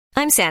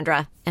I'm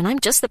Sandra, and I'm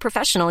just the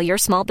professional your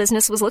small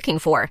business was looking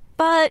for.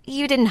 But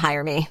you didn't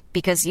hire me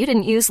because you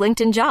didn't use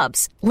LinkedIn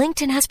Jobs.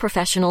 LinkedIn has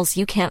professionals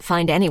you can't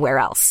find anywhere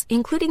else,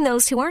 including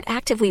those who aren't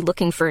actively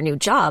looking for a new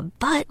job,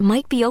 but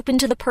might be open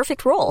to the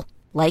perfect role,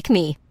 like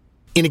me.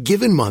 In a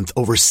given month,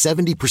 over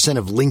 70%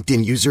 of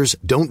LinkedIn users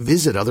don't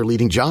visit other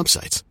leading job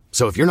sites.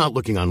 So if you're not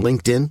looking on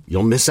LinkedIn,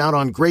 you'll miss out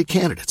on great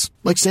candidates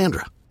like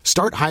Sandra.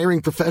 Start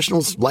hiring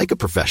professionals like a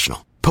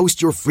professional.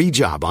 Post your free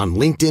job on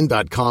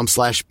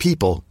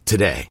linkedin.com/people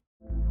today.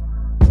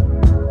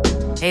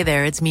 Hey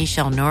there, it's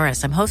Michelle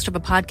Norris. I'm host of a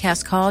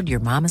podcast called Your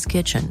Mama's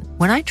Kitchen.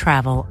 When I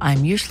travel,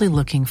 I'm usually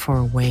looking for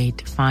a way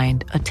to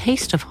find a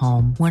taste of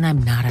home when I'm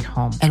not at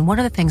home. And one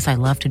of the things I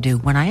love to do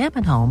when I am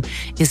at home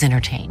is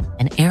entertain.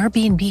 And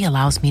Airbnb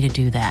allows me to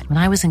do that. When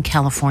I was in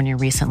California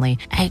recently,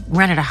 I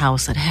rented a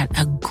house that had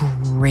a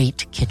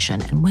great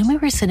kitchen. And when we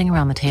were sitting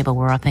around the table,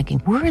 we're all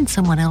thinking, we're in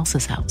someone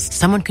else's house.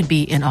 Someone could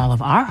be in all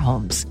of our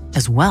homes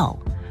as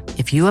well.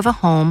 If you have a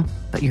home,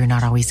 but you're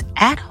not always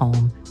at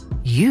home,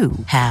 you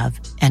have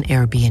an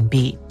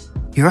Airbnb.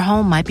 Your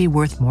home might be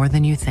worth more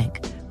than you think.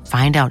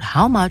 Find out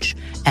how much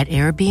at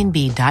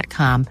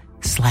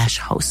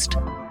airbnb.com/host.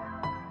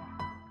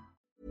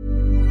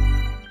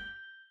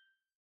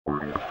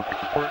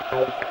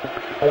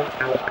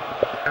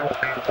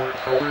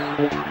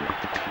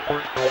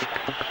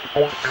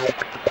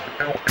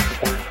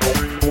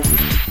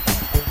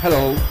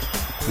 Hello,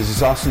 this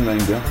is Arsene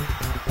Wenger.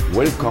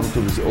 Welcome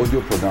to this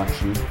audio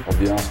production of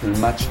the Arsenal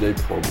Matchday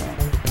program.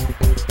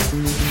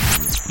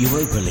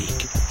 Europa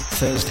League,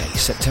 Thursday,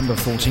 September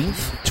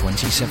 14th,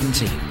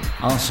 2017.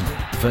 Arsenal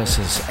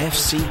versus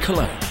FC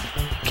Cologne.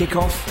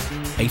 Kickoff,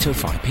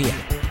 8:05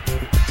 p.m.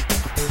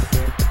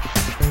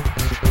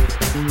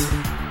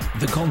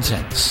 The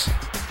contents.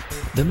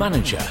 The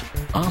manager,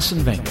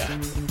 Arsene Wenger.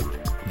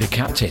 The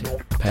captain,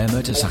 Per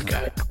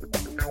Mertesacker.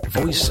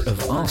 Voice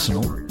of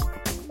Arsenal.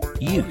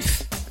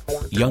 Youth.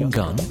 Young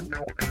Gun.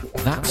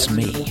 That's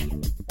me.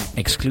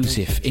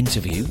 Exclusive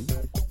interview.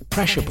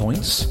 Pressure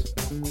points.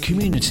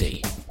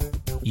 Community.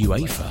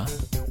 UEFA.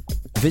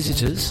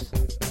 Visitors.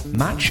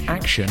 Match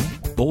action.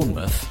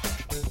 Bournemouth.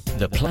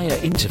 The player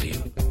interview.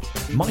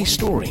 My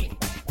story.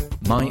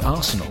 My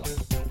Arsenal.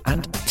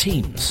 And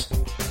teams.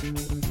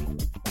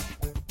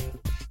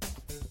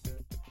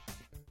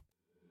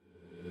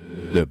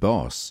 The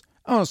boss,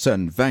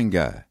 Arsene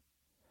Wenger.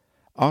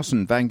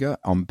 Arsene Wenger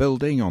on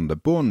building on the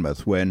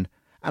Bournemouth win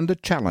and the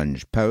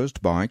challenge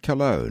posed by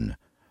Cologne.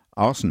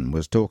 Arsene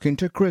was talking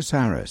to Chris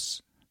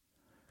Harris.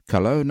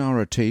 Cologne are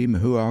a team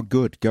who are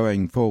good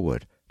going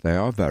forward. They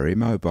are very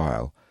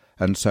mobile,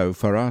 and so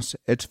for us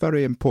it's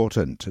very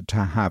important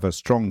to have a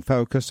strong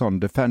focus on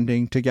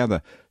defending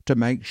together to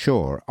make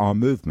sure our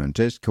movement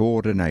is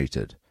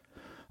coordinated.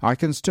 I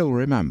can still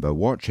remember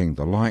watching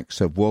the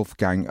likes of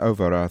Wolfgang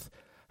Overath,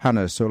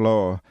 Hannes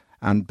Solor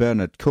and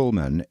Bernard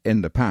Koolman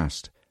in the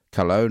past.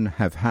 Cologne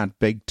have had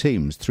big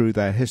teams through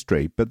their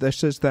history, but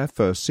this is their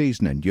first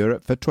season in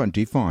Europe for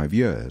 25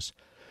 years.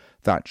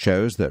 That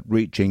shows that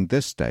reaching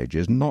this stage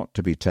is not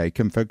to be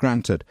taken for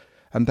granted,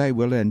 and they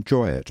will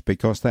enjoy it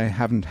because they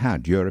haven't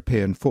had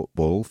European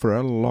football for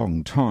a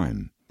long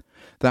time.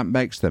 That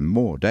makes them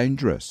more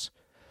dangerous.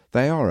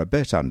 They are a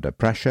bit under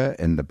pressure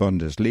in the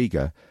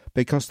Bundesliga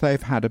because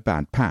they've had a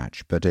bad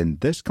patch, but in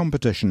this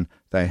competition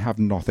they have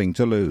nothing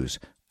to lose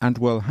and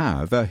will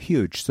have a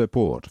huge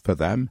support for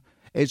them.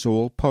 It's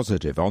all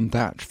positive on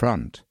that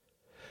front.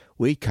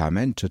 We come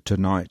into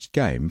tonight's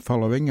game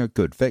following a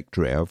good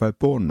victory over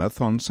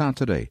Bournemouth on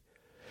Saturday.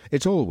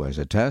 It's always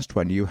a test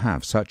when you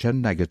have such a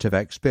negative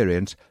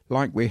experience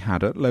like we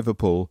had at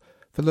Liverpool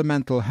for the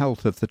mental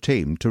health of the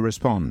team to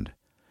respond.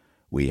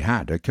 We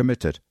had a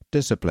committed,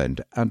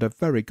 disciplined and a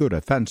very good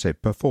offensive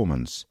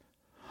performance.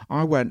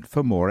 I went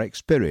for more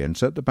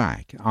experience at the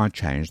back. I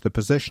changed the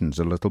positions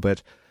a little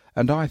bit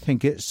and I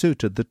think it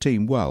suited the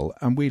team well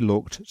and we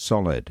looked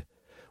solid.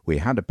 We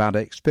had a bad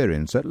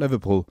experience at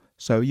Liverpool,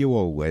 so you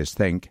always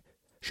think,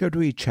 should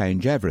we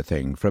change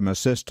everything from a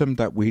system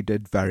that we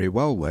did very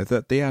well with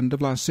at the end of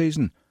last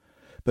season?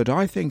 But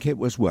I think it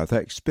was worth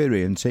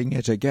experiencing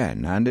it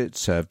again, and it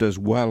served us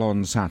well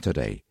on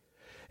Saturday.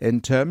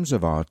 In terms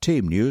of our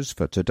team news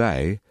for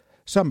today,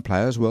 some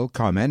players will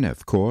come in,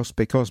 of course,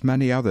 because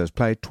many others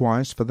played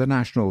twice for the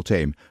national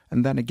team,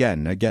 and then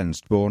again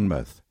against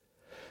Bournemouth.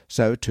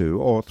 So 2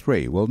 or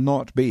 3 will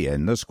not be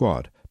in the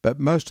squad, but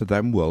most of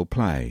them will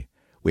play.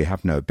 We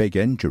have no big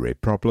injury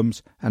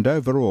problems, and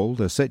overall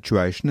the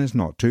situation is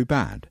not too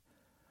bad.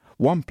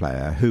 One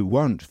player who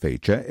won't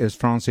feature is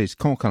Francis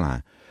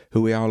Coquelin,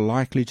 who we are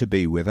likely to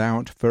be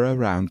without for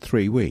around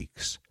 3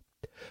 weeks.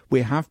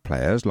 We have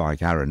players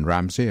like Aaron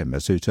Ramsey and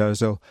Mesut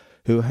Ozil,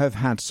 who have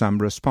had some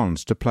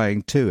response to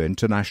playing 2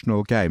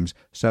 international games,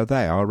 so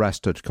they are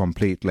rested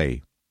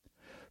completely.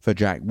 For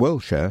Jack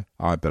Wilshere,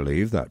 I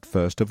believe that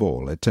first of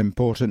all it's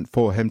important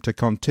for him to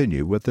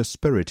continue with the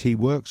spirit he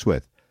works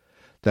with.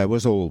 There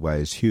was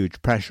always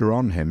huge pressure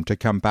on him to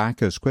come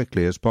back as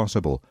quickly as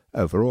possible.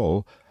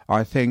 Overall,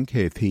 I think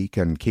if he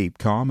can keep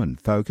calm and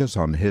focus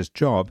on his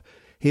job,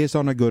 he is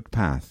on a good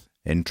path.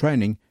 In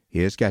training,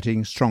 He is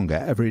getting stronger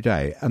every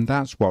day, and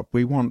that's what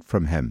we want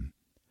from him.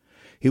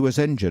 He was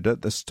injured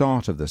at the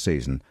start of the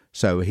season,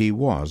 so he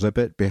was a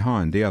bit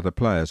behind the other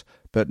players,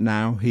 but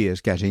now he is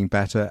getting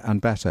better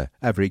and better.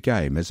 Every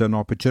game is an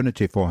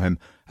opportunity for him,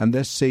 and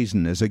this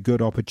season is a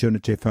good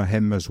opportunity for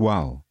him as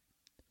well.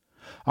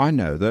 I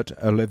know that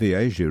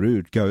Olivier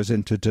Giroud goes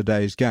into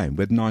today's game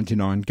with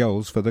 99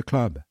 goals for the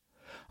club.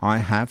 I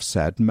have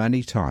said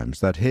many times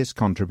that his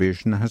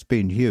contribution has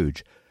been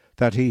huge,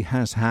 that he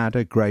has had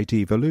a great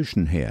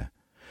evolution here.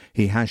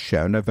 He has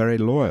shown a very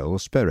loyal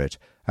spirit,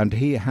 and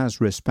he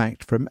has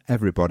respect from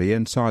everybody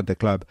inside the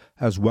club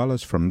as well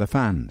as from the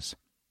fans.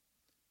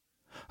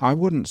 I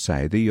wouldn't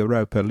say the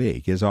Europa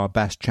League is our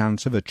best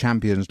chance of a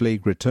Champions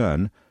League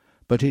return,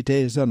 but it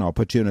is an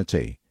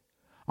opportunity.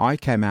 I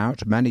came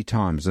out many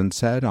times and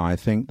said I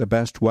think the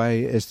best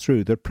way is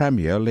through the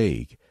Premier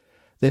League.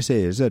 This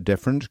is a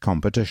different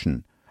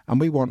competition,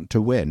 and we want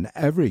to win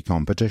every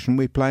competition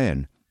we play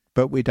in,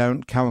 but we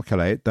don't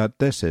calculate that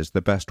this is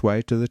the best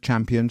way to the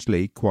Champions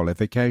League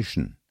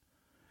qualification.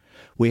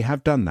 We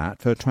have done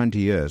that for 20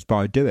 years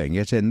by doing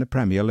it in the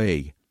Premier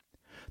League.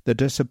 The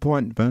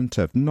disappointment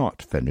of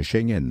not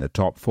finishing in the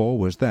top four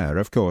was there,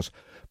 of course,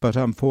 but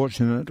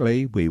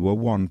unfortunately we were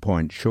 1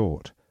 point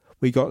short.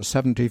 We got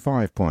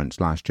 75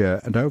 points last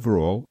year, and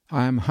overall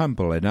I am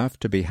humble enough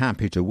to be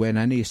happy to win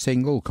any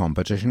single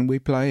competition we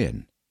play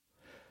in.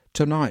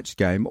 Tonight's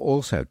game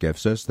also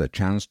gives us the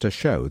chance to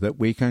show that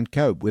we can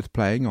cope with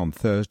playing on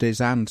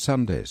Thursdays and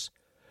Sundays.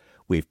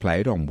 We've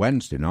played on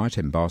Wednesday night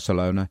in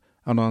Barcelona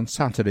and on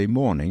Saturday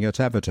morning at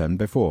Everton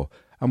before,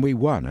 and we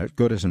won at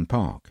Goodison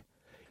Park.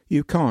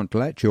 You can't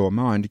let your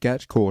mind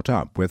get caught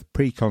up with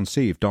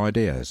preconceived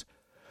ideas.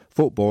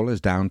 Football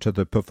is down to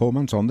the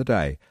performance on the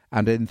day,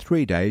 and in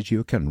 3 days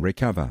you can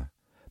recover.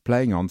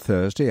 Playing on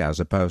Thursday as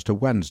opposed to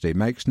Wednesday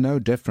makes no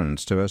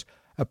difference to us,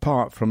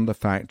 apart from the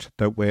fact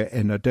that we're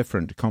in a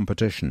different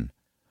competition.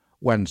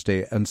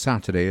 Wednesday and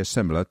Saturday is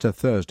similar to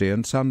Thursday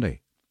and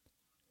Sunday.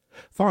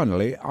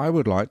 Finally, I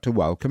would like to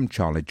welcome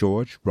Charlie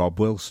George, Rob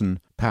Wilson,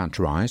 Pat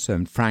Rice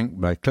and Frank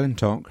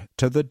McClintock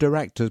to the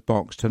director's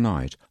box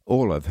tonight,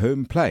 all of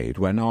whom played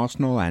when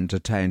Arsenal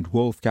entertained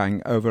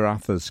Wolfgang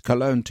Overath's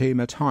Cologne team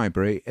at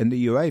Highbury in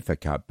the UEFA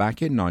Cup back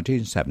in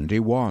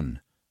 1971.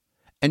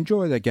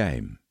 Enjoy the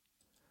game.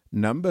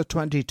 Number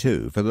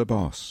 22 for the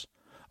boss.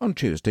 On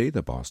Tuesday,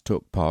 the boss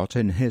took part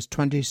in his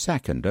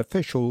 22nd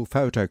official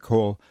photo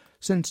call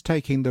since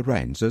taking the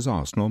reins as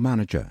Arsenal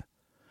manager.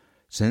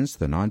 Since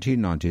the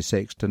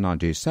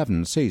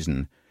 1996-97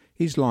 season,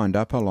 he's lined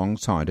up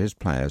alongside his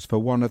players for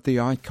one of the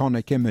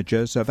iconic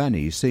images of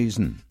any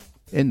season.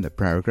 In the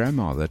programme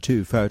are the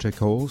 2 photo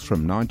calls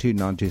from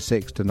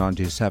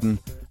 1996-97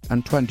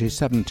 and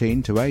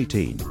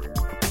 2017-18.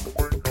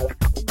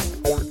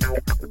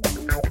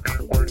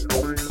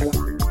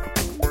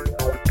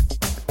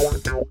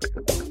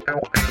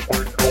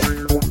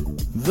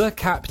 The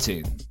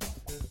captain,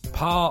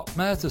 Pa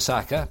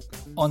Mertesacker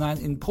on an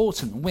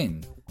important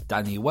win,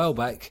 Danny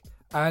Welbeck,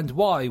 and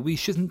why we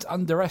shouldn't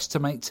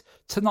underestimate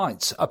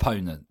tonight's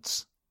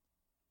opponents.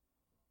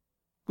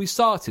 We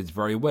started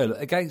very well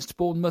against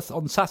Bournemouth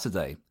on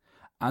Saturday,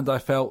 and I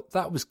felt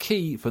that was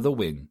key for the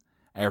win.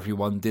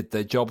 Everyone did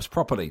their jobs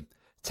properly,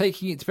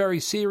 taking it very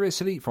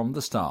seriously from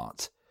the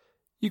start.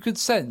 You could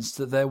sense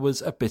that there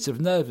was a bit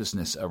of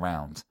nervousness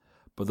around,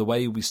 but the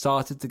way we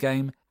started the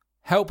game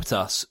helped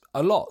us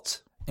a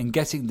lot in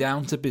getting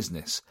down to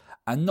business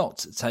and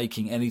not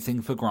taking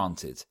anything for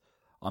granted.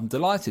 I'm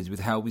delighted with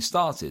how we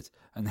started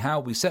and how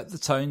we set the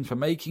tone for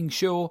making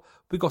sure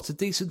we got a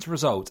decent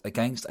result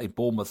against a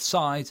Bournemouth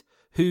side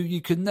who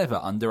you can never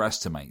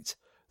underestimate.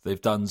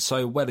 They've done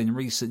so well in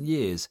recent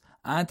years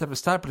and have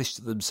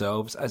established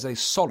themselves as a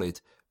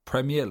solid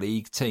Premier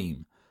League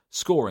team.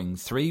 Scoring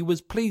 3 was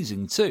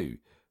pleasing too.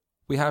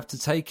 We have to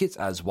take it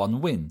as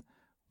one win.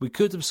 We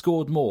could have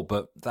scored more,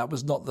 but that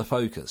was not the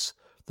focus.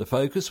 The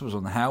focus was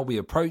on how we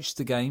approached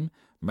the game,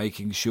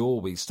 making sure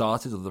we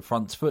started on the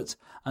front foot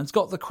and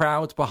got the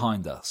crowd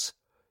behind us.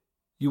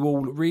 You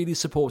all really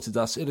supported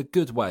us in a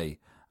good way,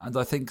 and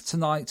I think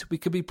tonight we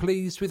can be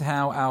pleased with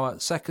how our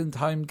second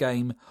home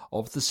game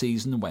of the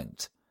season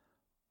went.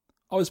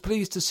 I was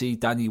pleased to see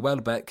Danny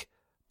Welbeck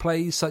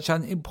play such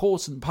an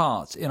important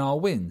part in our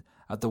win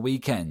at the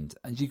weekend,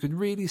 and you can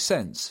really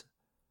sense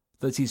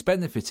that he's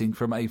benefiting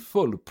from a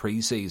full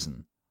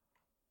pre-season.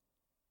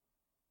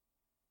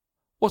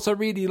 What I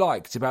really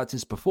liked about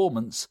his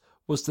performance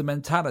was the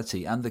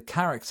mentality and the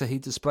character he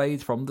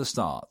displayed from the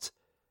start.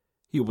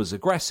 He was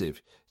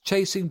aggressive,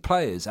 chasing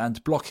players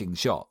and blocking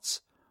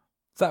shots.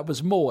 That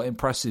was more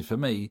impressive for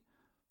me.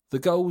 The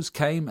goals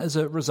came as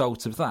a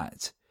result of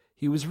that.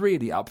 He was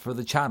really up for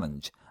the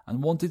challenge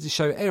and wanted to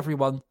show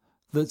everyone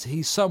that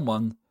he's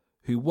someone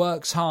who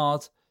works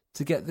hard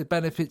to get the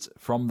benefit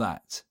from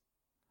that.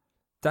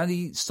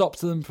 Danny stopped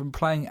them from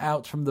playing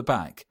out from the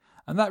back,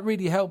 and that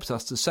really helped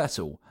us to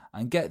settle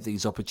and get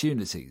these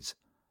opportunities.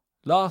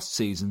 Last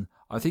season,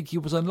 I think he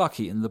was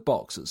unlucky in the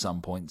box at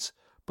some points,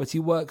 but he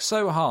worked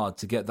so hard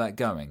to get that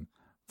going.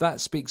 That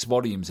speaks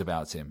volumes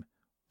about him.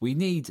 We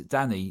need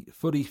Danny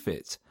fully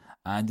fit,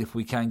 and if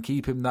we can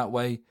keep him that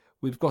way,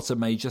 we've got a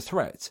major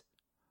threat.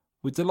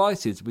 We're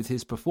delighted with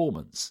his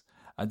performance,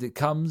 and it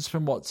comes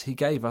from what he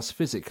gave us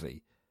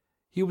physically.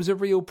 He was a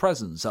real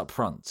presence up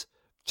front,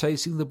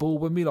 chasing the ball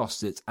when we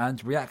lost it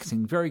and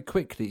reacting very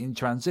quickly in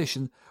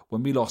transition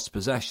when we lost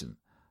possession.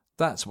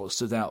 That's what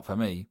stood out for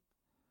me.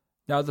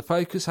 Now the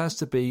focus has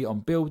to be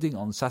on building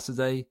on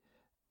Saturday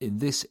in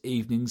this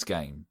evening's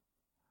game.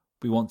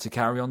 We want to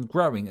carry on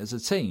growing as a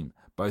team,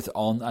 both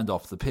on and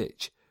off the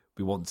pitch.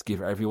 We want to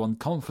give everyone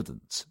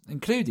confidence,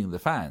 including the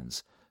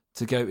fans,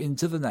 to go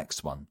into the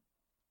next one.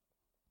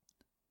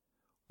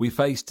 We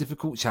face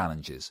difficult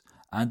challenges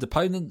and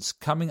opponents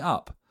coming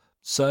up,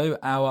 so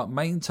our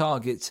main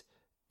target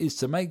is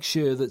to make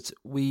sure that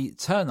we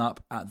turn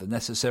up at the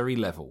necessary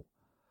level.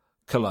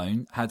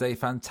 Cologne had a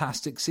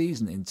fantastic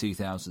season in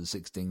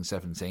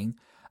 2016-17,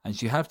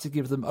 and you have to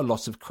give them a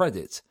lot of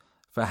credit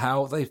for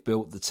how they've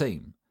built the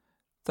team.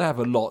 They have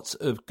a lot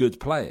of good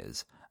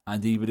players,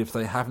 and even if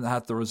they haven't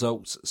had the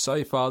results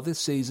so far this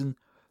season,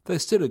 they're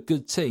still a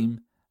good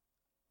team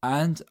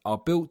and are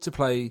built to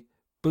play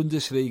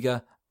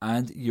Bundesliga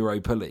and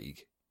Europa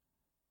League.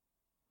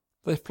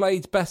 They've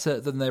played better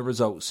than their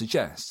results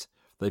suggest.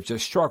 They've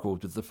just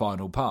struggled with the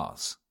final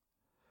pass.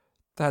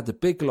 They had a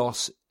big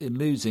loss in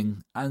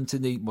losing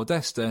Anthony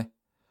Modeste,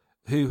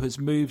 who has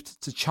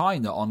moved to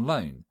China on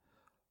loan.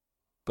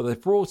 But they've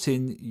brought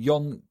in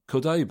Jon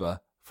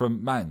Cordoba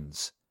from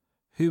Mainz,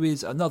 who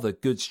is another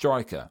good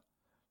striker.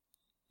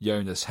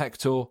 Jonas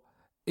Hector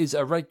is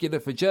a regular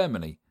for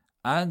Germany,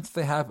 and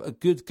they have a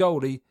good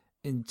goalie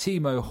in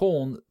Timo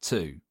Horn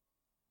too.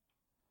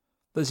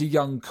 There's a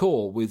young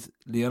core with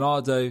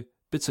Leonardo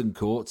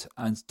Bittencourt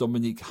and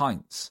Dominique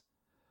Heinz.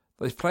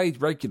 They've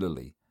played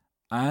regularly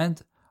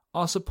and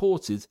are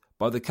supported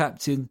by the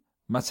captain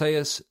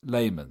Matthias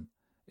Lehmann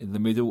in the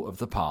middle of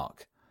the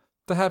park.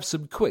 They have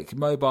some quick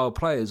mobile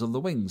players on the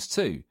wings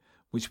too,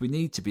 which we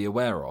need to be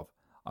aware of.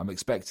 I'm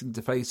expecting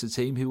to face a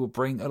team who will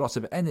bring a lot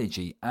of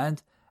energy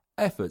and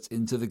effort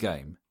into the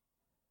game.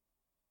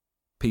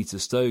 Peter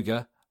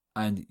Stoger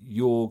and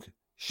Jörg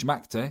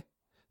Schmachte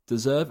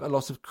deserve a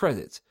lot of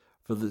credit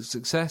for the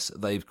success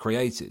they've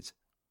created.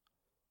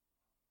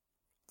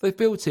 They've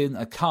built in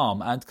a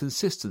calm and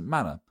consistent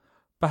manner,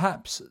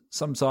 perhaps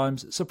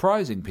sometimes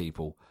surprising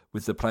people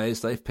with the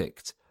players they've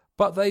picked,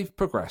 but they've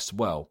progressed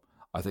well.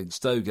 I think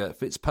Stoger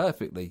fits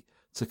perfectly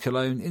to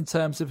Cologne in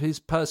terms of his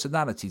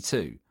personality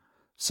too.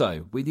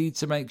 So we need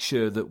to make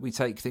sure that we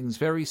take things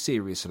very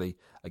seriously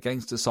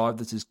against a side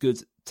that is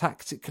good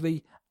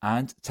tactically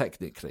and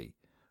technically.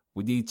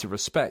 We need to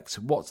respect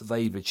what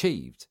they've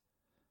achieved.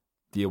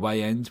 The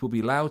away end will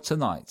be loud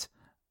tonight,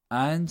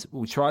 and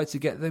we'll try to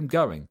get them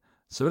going.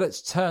 So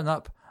let's turn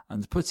up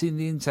and put in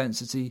the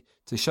intensity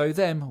to show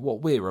them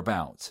what we're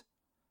about.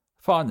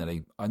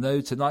 Finally, I know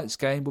tonight's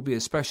game will be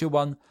a special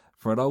one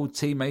for an old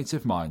teammate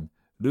of mine,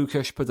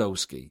 Lukasz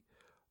Podolski.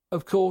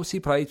 Of course, he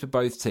played for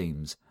both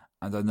teams,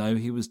 and I know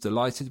he was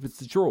delighted with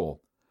the draw.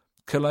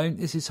 Cologne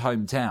is his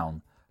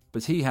hometown,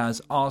 but he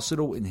has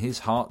Arsenal in his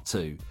heart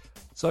too,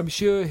 so I'm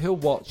sure he'll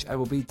watch and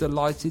will be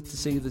delighted to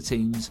see the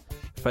teams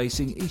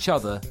facing each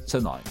other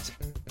tonight.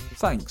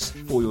 Thanks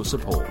for your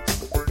support.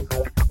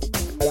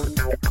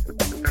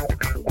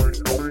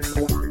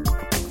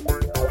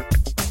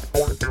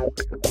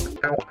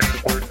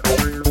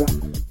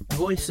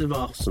 Voice of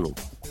Arsenal.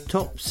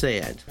 Top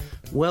Sead.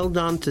 Well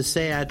done to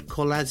Sead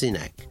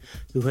Kolasinac,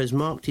 who has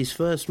marked his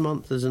first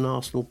month as an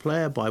Arsenal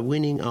player by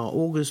winning our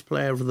August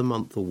Player of the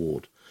Month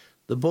award.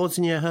 The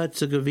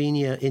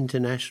Bosnia-Herzegovina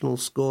international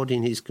scored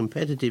in his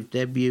competitive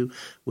debut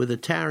with a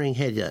towering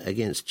header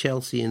against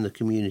Chelsea in the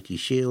Community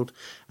Shield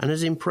and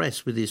has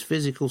impressed with his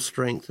physical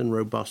strength and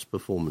robust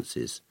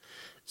performances.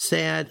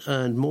 Sead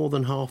earned more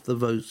than half the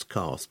votes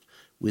cast,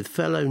 with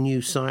fellow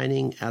new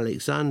signing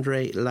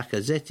Alexandre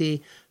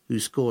Lacazette, who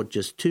scored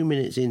just 2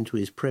 minutes into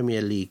his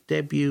Premier League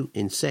debut,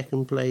 in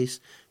second place.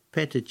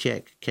 Petr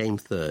Cech came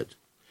third.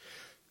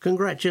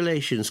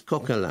 Congratulations,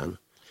 Coquelin.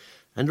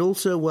 And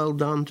also well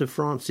done to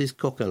Francis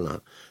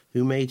Coquelin,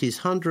 who made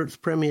his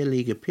 100th Premier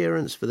League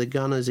appearance for the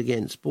Gunners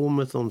against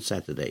Bournemouth on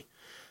Saturday.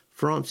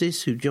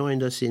 Francis, who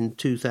joined us in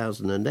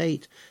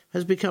 2008,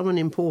 has become an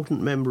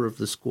important member of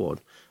the squad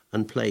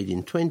and played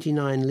in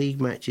 29 league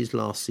matches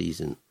last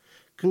season.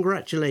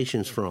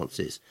 Congratulations,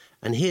 Francis,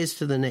 and here's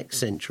to the next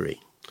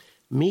century.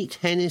 Meet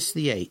Hennis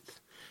VIII.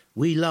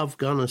 We love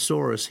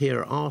Gunnosaurus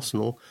here at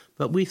Arsenal,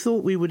 but we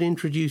thought we would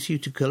introduce you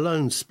to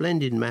Cologne's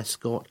splendid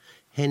mascot,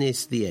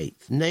 Hennis VIII,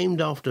 named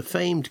after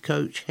famed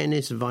coach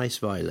Hennis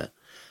Weisweiler.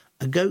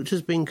 A goat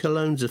has been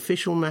Cologne's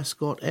official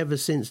mascot ever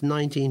since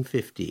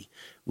 1950,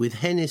 with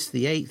Hennis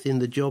VIII in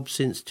the job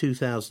since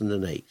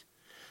 2008.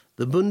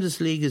 The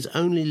Bundesliga's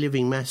only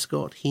living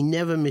mascot, he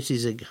never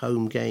misses a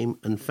home game,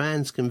 and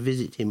fans can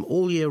visit him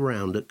all year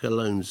round at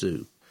Cologne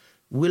Zoo.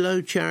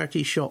 Willow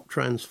Charity Shop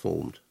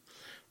transformed.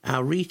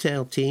 Our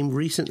retail team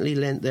recently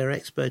lent their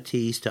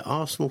expertise to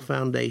Arsenal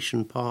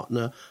Foundation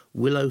partner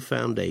Willow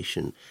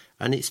Foundation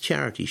and its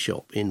charity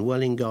shop in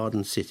Welwyn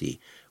Garden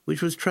City,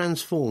 which was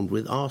transformed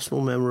with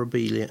Arsenal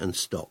memorabilia and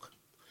stock.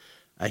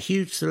 A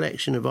huge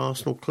selection of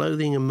Arsenal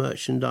clothing and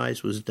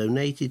merchandise was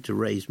donated to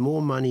raise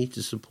more money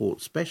to support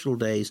special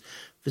days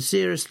for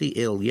seriously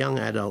ill young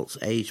adults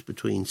aged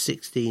between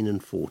 16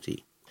 and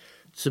 40.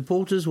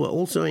 Supporters were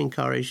also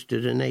encouraged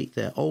to donate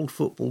their old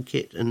football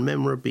kit and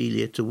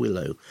memorabilia to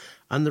Willow,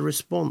 and the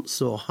response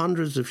saw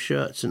hundreds of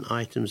shirts and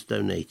items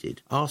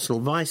donated.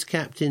 Arsenal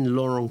vice-captain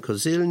Laurent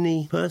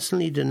Koscielny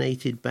personally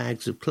donated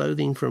bags of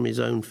clothing from his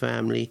own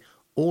family,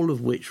 all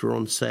of which were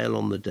on sale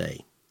on the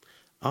day.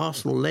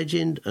 Arsenal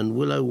legend and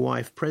Willow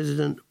wife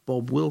president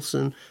Bob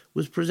Wilson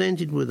was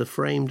presented with a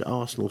framed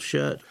Arsenal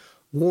shirt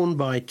worn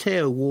by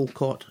Theo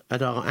Walcott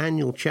at our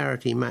annual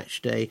charity match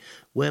day,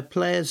 where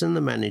players and the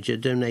manager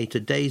donate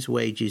a day's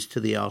wages to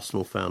the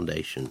Arsenal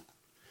Foundation.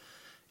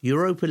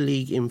 Europa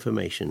League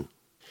information.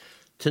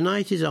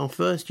 Tonight is our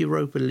first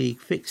Europa League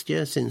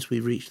fixture since we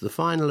reached the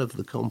final of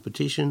the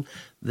competition,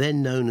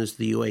 then known as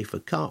the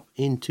UEFA Cup,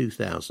 in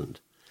 2000.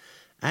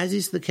 As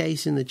is the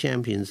case in the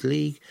Champions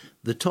League,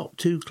 the top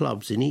 2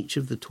 clubs in each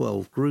of the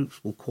 12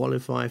 groups will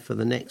qualify for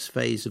the next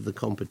phase of the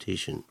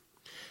competition.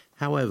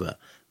 However,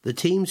 the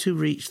teams who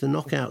reach the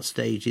knockout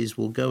stages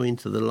will go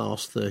into the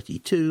last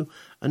 32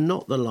 and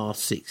not the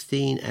last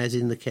 16, as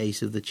in the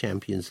case of the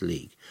Champions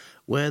League,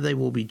 where they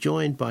will be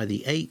joined by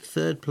the 8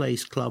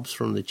 third-place clubs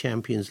from the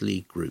Champions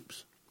League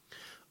groups.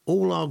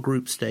 All our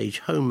group stage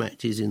home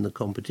matches in the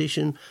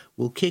competition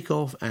will kick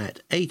off at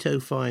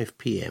 8:05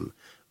 p.m,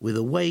 with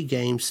away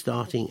games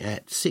starting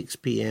at 6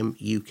 p.m.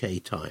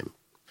 UK time.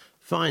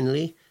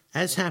 Finally,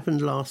 as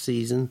happened last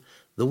season,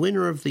 the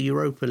winner of the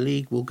Europa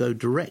League will go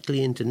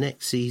directly into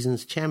next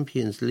season's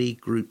Champions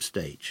League group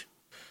stage.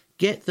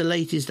 Get the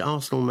latest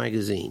Arsenal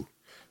magazine.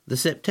 The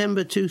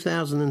September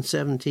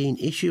 2017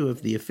 issue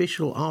of the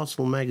official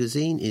Arsenal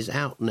magazine is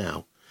out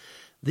now.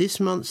 This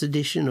month's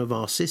edition of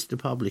our sister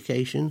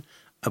publication,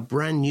 a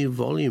brand new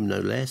volume no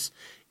less,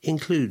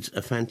 includes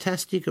a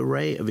fantastic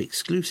array of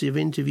exclusive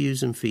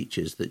interviews and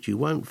features that you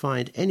won't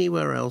find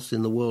anywhere else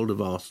in the world of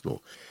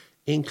Arsenal,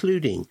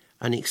 including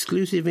an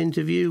exclusive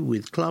interview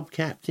with club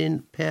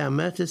captain Per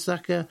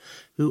Mertesacker,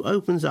 who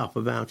opens up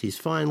about his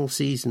final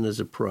season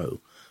as a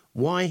pro,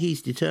 why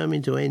he's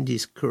determined to end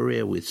his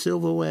career with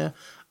silverware,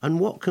 and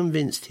what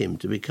convinced him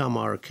to become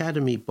our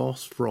academy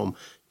boss from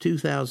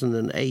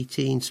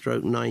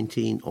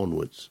 2018-19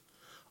 onwards.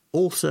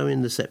 Also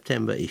in the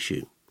September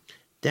issue,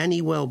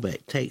 Danny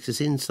Welbeck takes us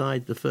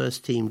inside the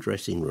first team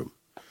dressing room.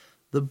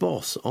 The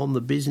boss on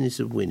the business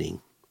of winning.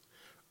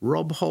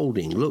 Rob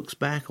Holding looks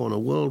back on a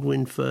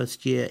whirlwind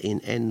first year in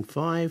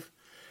N5.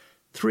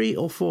 3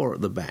 or 4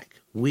 at the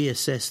back, we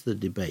assess the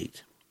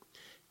debate.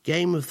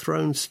 Game of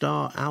Thrones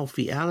star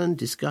Alfie Allen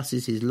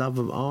discusses his love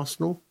of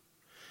Arsenal.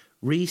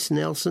 Reece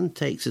Nelson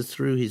takes us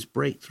through his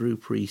breakthrough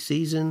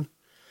pre-season.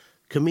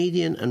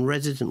 Comedian and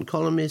resident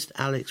columnist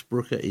Alex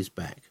Brooker is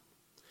back.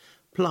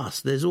 Plus,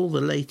 there's all the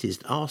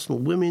latest Arsenal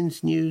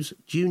women's news,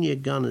 junior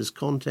Gunners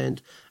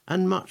content,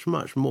 and much,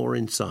 much more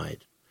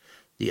inside.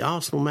 The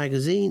Arsenal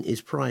magazine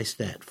is priced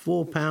at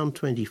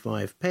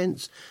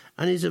 £4.25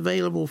 and is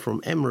available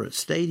from Emirates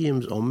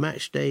stadiums on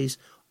match days,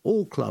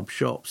 all club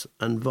shops,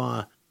 and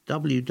via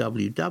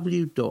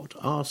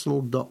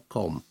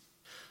www.arsenal.com.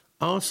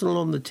 Arsenal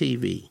on the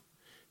TV.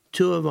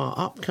 2 of our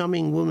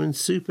upcoming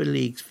Women's Super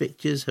Leagues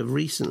fixtures have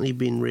recently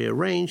been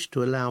rearranged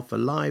to allow for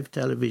live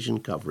television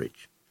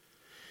coverage.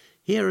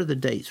 Here are the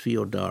dates for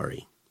your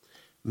diary.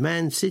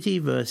 Man City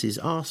versus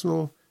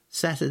Arsenal,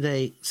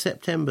 Saturday,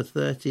 September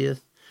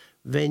 30th,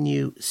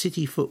 venue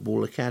City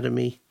Football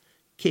Academy,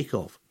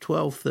 kick-off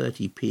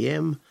 12:30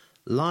 p.m,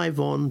 live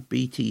on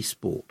BT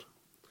Sport.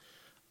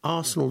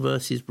 Arsenal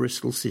versus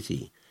Bristol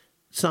City,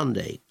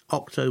 Sunday,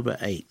 October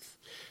 8th,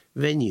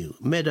 venue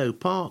Meadow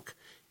Park,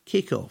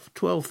 kick-off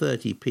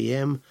 12:30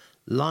 p.m,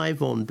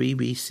 live on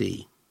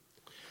BBC.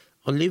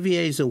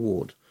 Olivier's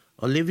Award.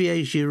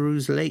 Olivier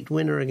Giroud's late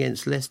winner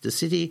against Leicester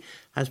City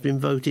has been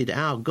voted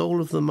our goal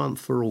of the month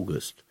for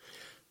August.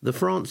 The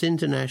France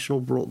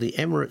international brought the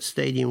Emirates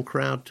Stadium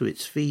crowd to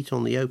its feet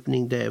on the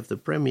opening day of the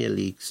Premier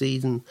League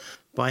season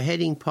by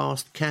heading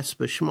past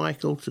Kasper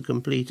Schmeichel to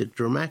complete a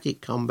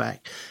dramatic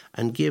comeback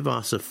and give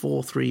us a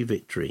 4-3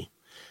 victory.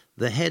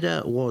 The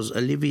header was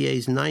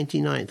Olivier's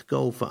 99th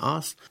goal for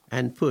us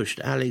and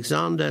pushed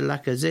Alexander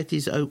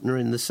Lacazette's opener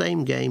in the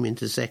same game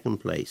into second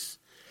place.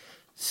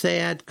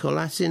 Sead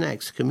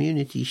Kolasinac's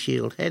Community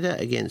Shield header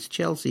against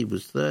Chelsea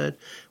was third,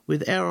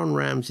 with Aaron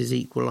Ramsey's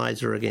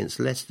equaliser against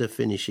Leicester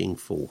finishing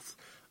fourth.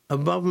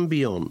 Above and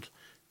beyond,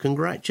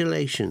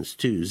 congratulations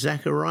to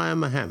Zachariah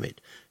Mohammed,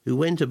 who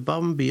went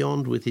above and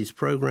beyond with his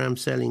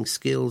programme-selling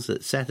skills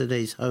at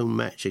Saturday's home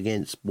match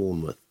against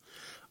Bournemouth.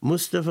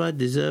 Mustafa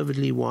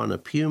deservedly won a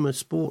Puma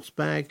sports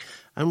bag,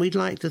 and we'd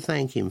like to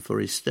thank him for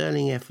his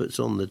sterling efforts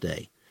on the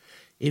day.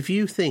 If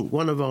you think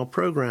one of our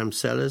programme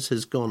sellers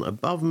has gone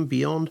above and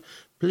beyond,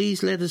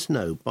 please let us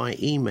know by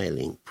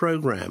emailing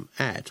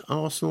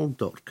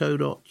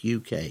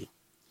programme@arsenal.co.uk.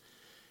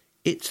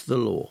 It's the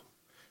law.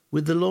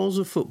 With the laws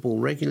of football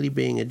regularly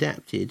being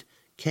adapted,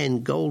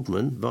 Ken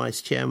Goldman,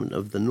 Vice Chairman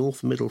of the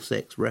North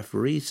Middlesex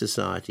Referees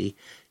Society,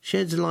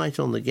 sheds light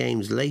on the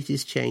game's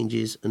latest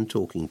changes and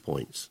talking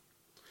points.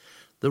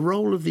 The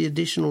role of the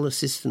additional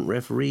assistant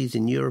referees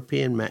in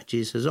European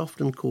matches has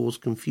often caused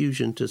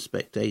confusion to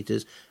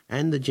spectators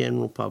and the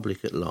general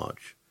public at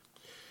large.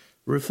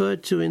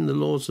 Referred to in the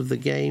laws of the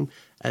game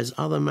as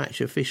other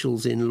match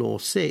officials in Law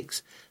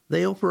 6,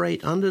 they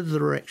operate under the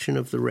direction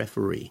of the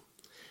referee.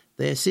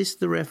 They assist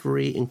the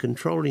referee in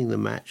controlling the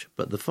match,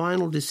 but the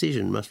final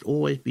decision must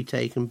always be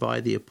taken by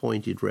the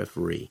appointed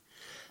referee.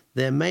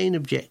 Their main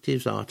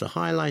objectives are to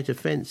highlight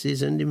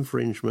offences and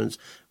infringements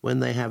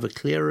when they have a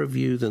clearer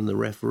view than the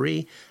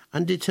referee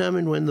and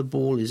determine when the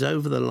ball is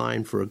over the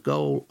line for a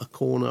goal, a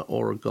corner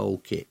or a goal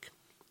kick.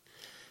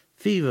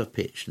 Fever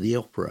Pitch, the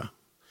opera.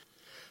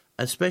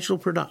 A special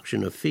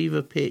production of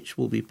Fever Pitch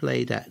will be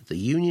played at the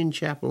Union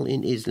Chapel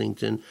in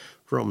Islington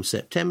from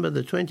September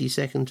the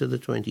 22nd to the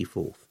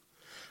 24th.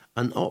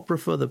 An opera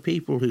for the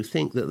people who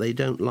think that they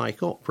don't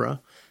like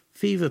opera,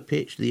 Fever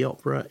Pitch, the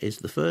opera, is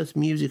the first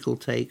musical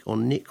take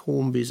on Nick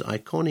Hornby's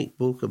iconic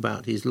book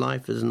about his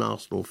life as an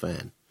Arsenal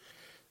fan.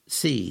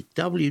 See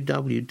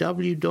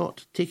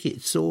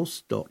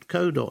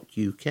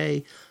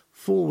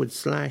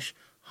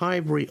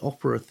www.ticketsource.co.uk/Highbury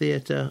Opera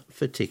Theatre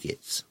for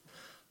tickets.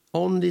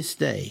 On this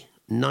day,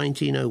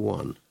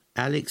 1901,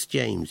 Alex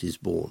James is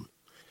born.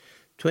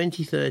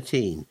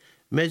 2013,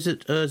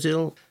 Mesut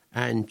Ozil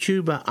and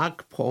Chuba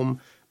Akpom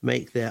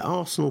make their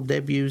Arsenal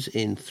debuts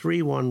in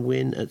 3-1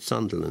 win at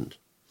Sunderland.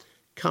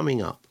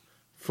 Coming up,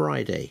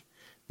 Friday,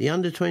 the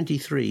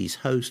under-23s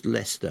host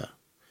Leicester.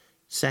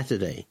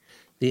 Saturday,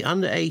 the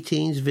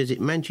under-18s visit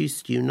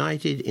Manchester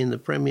United in the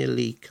Premier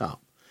League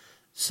Cup.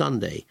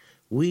 Sunday,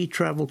 we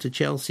travel to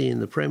Chelsea in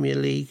the Premier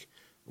League.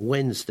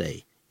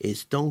 Wednesday,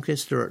 it's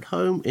Doncaster at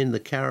home in the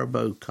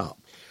Carabao Cup.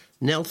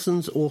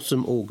 Nelson's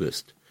Awesome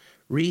August.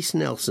 Reiss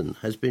Nelson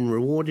has been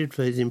rewarded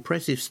for his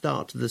impressive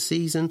start to the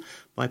season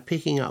by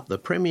picking up the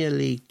Premier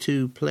League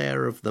 2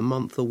 Player of the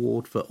Month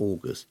award for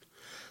August.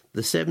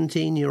 The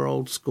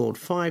 17-year-old scored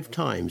 5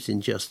 times in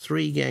just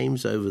 3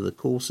 games over the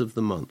course of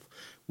the month,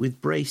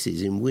 with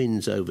braces in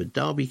wins over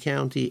Derby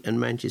County and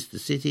Manchester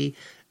City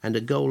and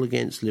a goal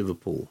against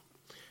Liverpool.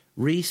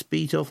 Reiss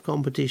beat off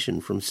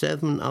competition from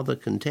 7 other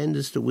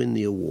contenders to win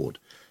the award,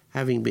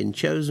 having been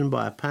chosen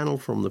by a panel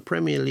from the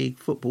Premier League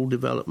Football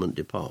Development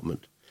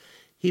Department.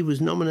 He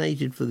was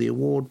nominated for the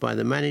award by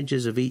the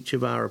managers of each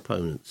of our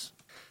opponents.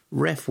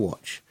 Ref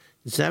Watch,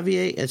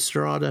 Xavier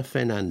Estrada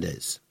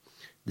Fernandez.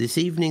 This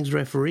evening's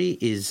referee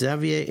is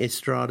Xavier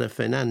Estrada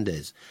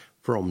Fernandez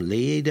from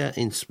Lleida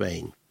in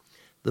Spain.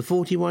 The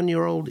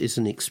 41-year-old is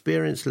an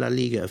experienced La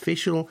Liga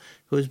official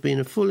who has been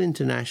a full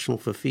international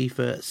for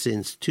FIFA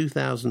since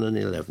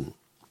 2011.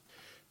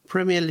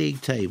 Premier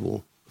League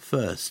table.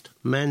 First,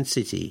 Man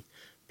City.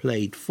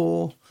 Played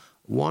 4,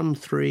 won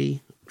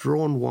 3,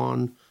 drawn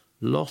 1,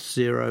 lost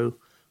 0,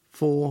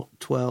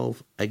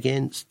 4-12,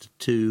 against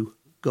 2,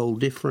 goal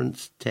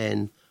difference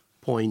 10,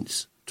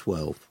 points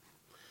 12.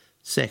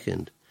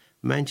 Second,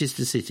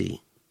 Manchester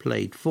City,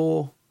 played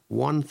 4,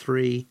 won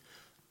 3,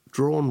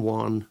 drawn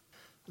 1,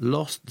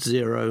 lost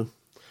 0,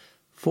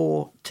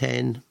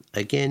 4-10,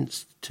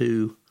 against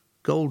 2,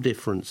 goal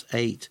difference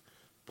 8,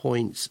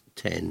 points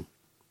 10.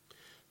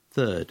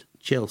 Third,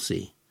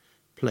 Chelsea,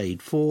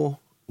 played 4,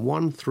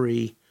 won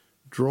 3,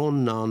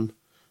 drawn none,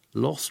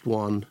 lost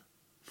 1,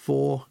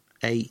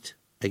 4-8,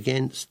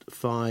 against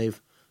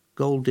 5,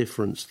 goal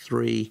difference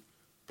 3,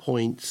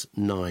 points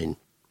 9.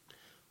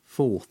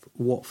 Fourth,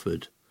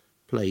 Watford,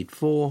 played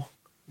 4,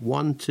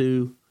 won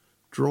 2,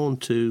 drawn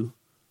 2,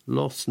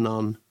 lost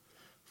none,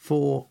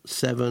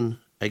 4-7,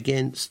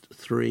 against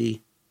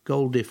 3,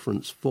 goal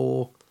difference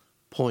 4,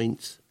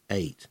 points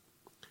 8.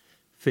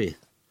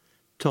 Fifth,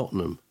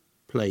 Tottenham,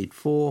 played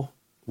 4,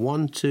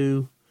 won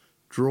 2,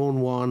 drawn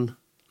 1,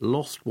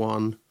 lost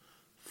 1,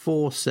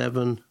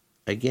 4-7,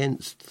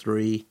 against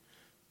 3,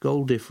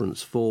 goal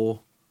difference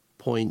 4,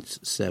 points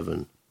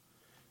 7.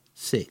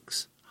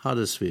 6.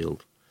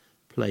 Huddersfield,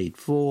 played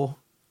 4,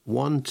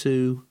 won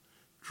 2,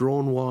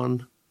 drawn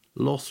 1,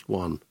 lost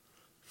 1,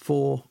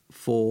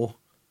 4-4,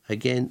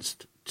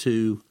 against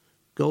 2,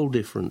 goal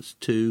difference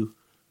 2,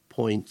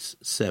 points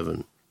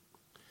 7.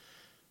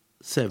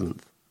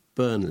 7th,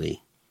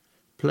 Burnley,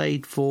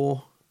 played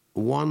 4,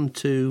 won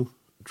 2,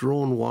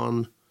 drawn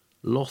 1,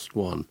 lost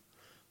 1,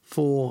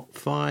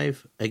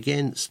 4-5,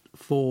 against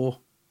 4,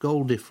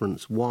 goal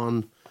difference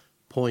 1,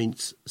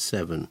 points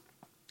 7.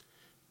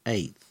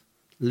 8th,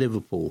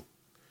 Liverpool,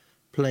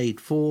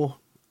 played 4,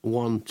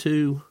 won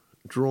 2,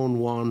 drawn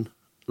 1,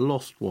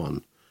 lost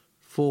 1,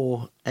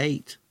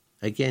 4-8,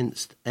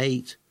 against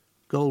 8,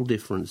 goal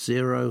difference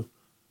 0,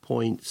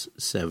 points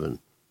 7.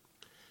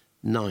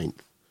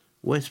 9th,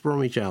 West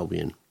Bromwich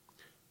Albion,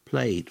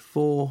 played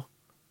 4,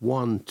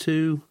 won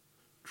 2,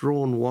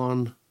 drawn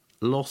 1,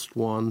 lost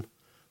 1,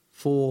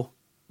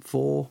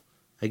 4-4,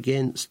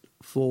 against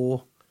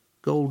 4,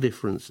 goal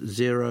difference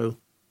 0,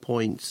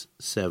 points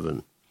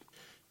 7.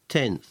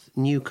 10th,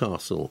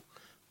 Newcastle,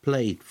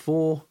 played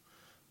 4,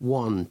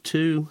 won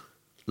 2,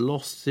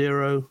 lost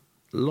 0,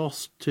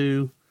 lost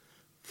 2,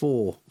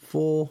 4,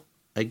 4,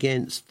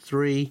 against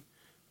 3,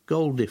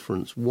 goal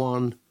difference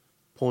 1,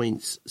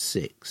 points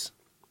 6.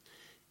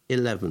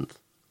 11th,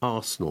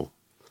 Arsenal,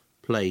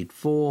 played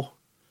 4,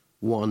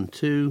 won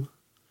 2,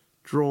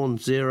 drawn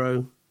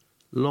 0,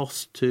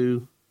 lost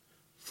 2,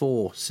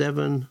 4,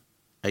 7,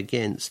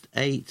 against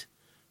 8,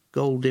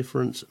 goal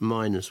difference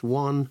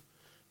 -1,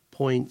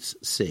 points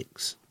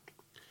 6.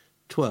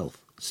 12th,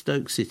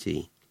 Stoke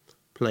City,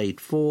 played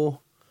 4,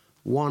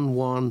 won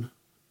 1,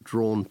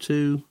 drawn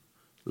 2,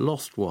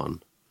 lost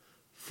 1,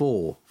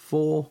 4,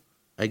 4,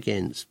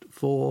 against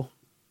 4,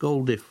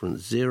 goal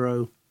difference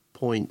 0,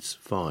 points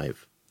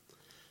 5.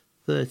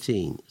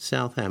 13,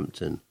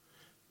 Southampton,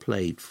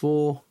 played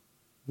 4,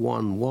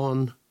 won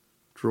 1,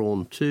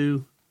 drawn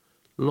 2,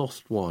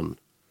 lost 1,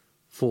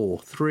 4,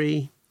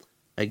 3,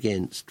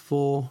 against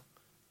 4,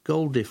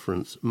 goal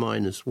difference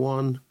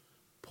 -1,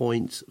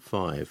 points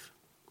 5.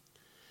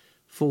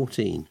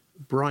 14,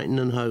 Brighton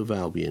and Hove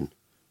Albion,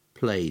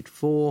 played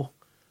 4,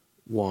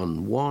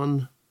 won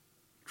 1,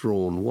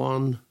 drawn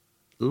 1,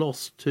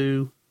 lost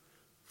 2,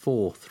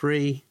 4,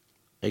 3,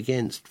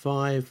 against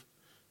 5,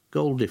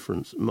 goal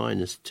difference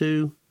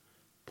 -2,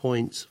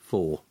 points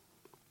 4.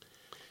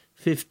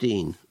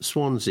 15,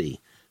 Swansea,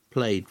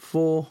 played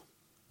 4,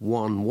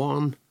 won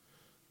 1,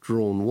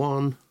 drawn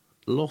 1,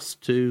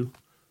 lost 2,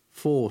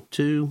 4,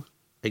 2,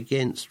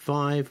 against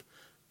 5,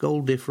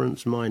 goal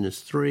difference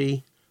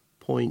 -3,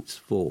 points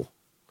 4.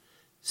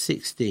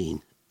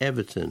 16,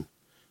 Everton,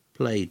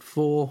 played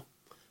 4,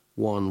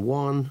 won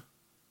 1,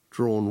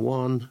 drawn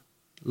 1,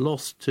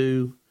 lost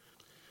 2,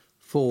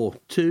 4,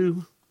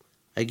 2,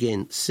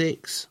 against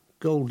 6,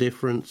 goal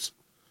difference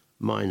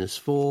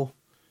 -4,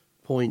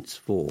 points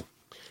 4.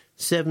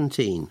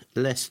 17,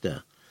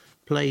 Leicester,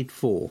 played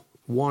 4,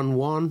 won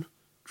 1,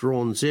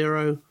 drawn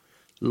 0,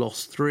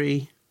 lost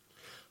 3,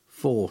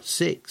 4,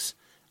 6,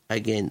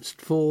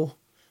 against 4,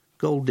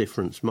 goal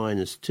difference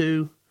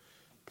 -2,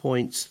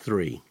 points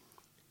 3.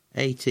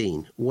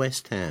 18,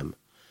 West Ham,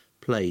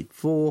 played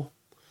 4,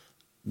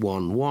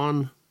 won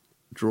 1,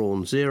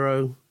 drawn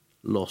 0,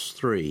 lost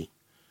 3,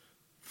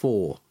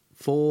 4,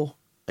 4,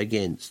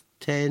 against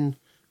 10,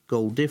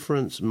 goal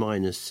difference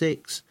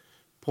 -6,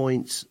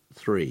 points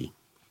 3.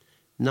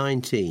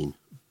 19,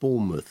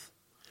 Bournemouth,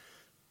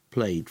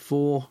 played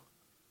 4,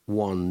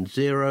 won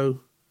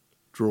 0,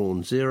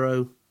 drawn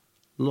 0,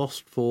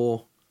 lost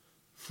 4,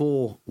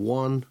 4,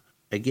 1,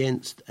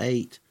 against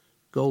 8,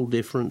 goal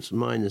difference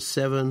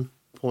 -7,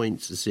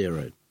 points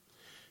 0.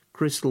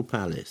 Crystal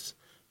Palace,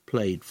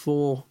 played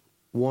 4,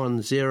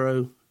 won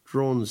 0,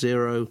 drawn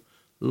 0,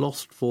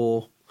 lost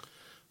 4,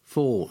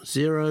 4,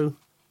 0,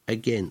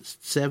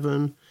 against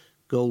 7,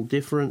 goal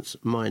difference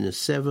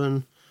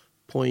 -7,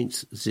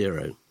 points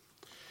 0.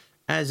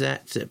 As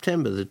at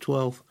September the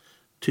 12th,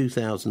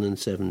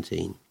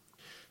 2017.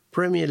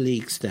 Premier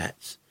League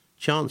stats.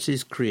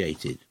 Chances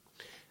created.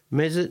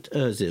 Mesut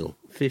Ozil,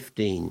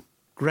 15.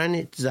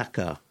 Granit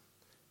Xhaka,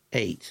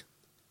 8.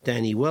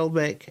 Danny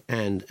Welbeck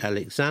and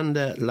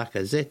Alexander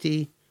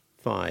Lacazette,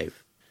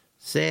 5.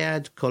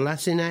 Sead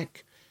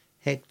Kolasinac,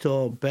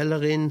 Hector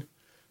Bellerin,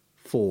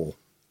 4.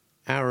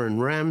 Aaron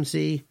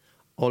Ramsey,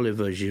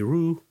 Oliver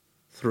Giroud,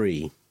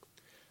 3.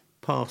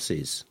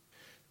 Passes.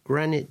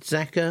 Granit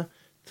Xhaka,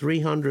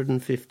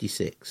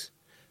 356.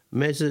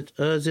 Mesut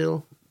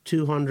Ozil,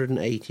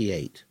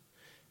 288.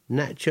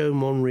 Nacho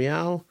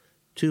Monreal,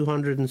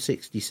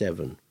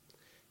 267.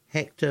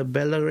 Hector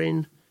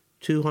Bellerin,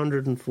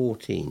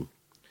 214.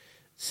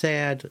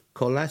 Sead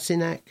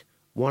Kolasinac,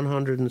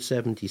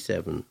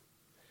 177.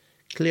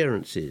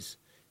 Clearances.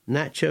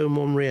 Nacho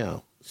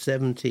Monreal,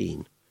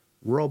 17.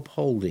 Rob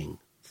Holding,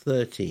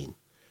 13.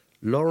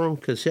 Laurent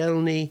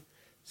Koscielny,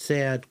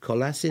 Sead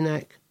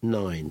Kolasinac,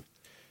 9.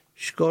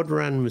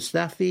 Shkodran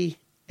Mustafi,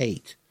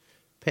 8.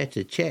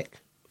 Petr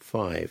Cech,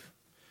 5.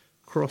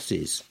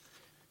 Crosses.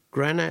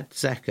 Granit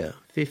Xhaka,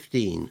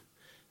 15.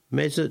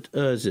 Mesut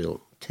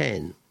Ozil,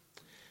 10.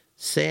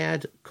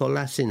 Sead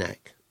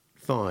Kolasinac,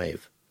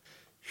 5.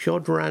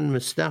 Shkodran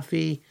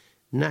Mustafi,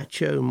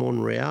 Nacho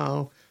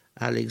Monreal,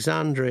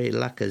 Alexandre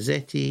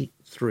Lacazette,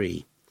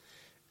 3.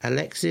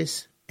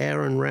 Alexis,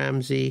 Aaron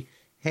Ramsey,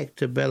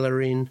 Hector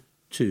Bellerin,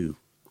 2.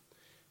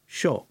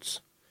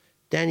 Shots.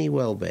 Danny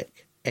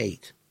Welbeck,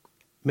 8.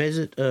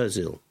 Mesut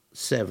Ozil,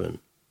 7.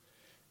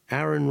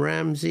 Aaron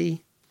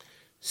Ramsey,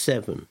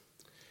 7.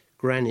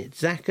 Granit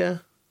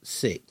Xhaka,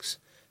 6.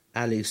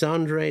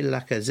 Alexandre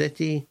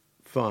Lacazette,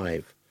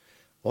 5.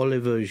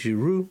 Oliver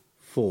Giroud,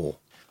 4.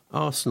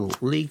 Arsenal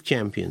League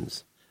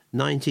Champions,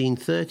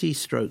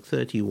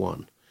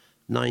 1930-31,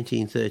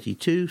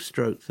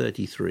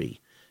 1932-33,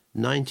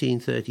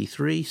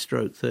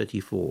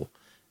 1933-34,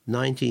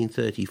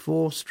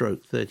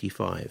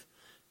 1934-35,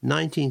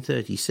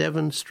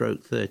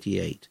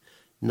 1937-38,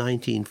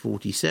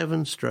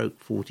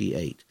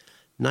 1947-48,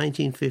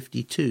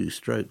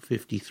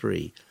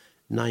 1952-53,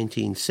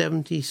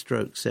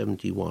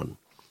 1970-71,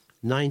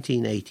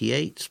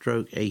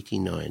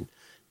 1988-89,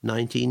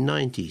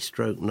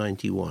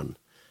 1990-91,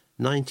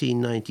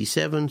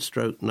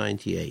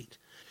 1997-98,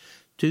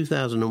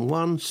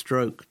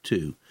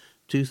 2001/2,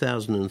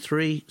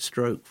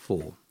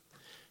 2003/4.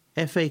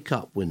 FA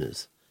Cup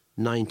winners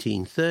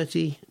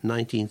 1930,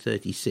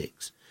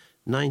 1936,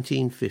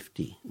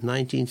 1950,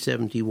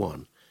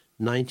 1971,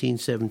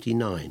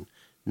 1979,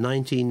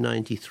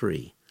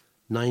 1993,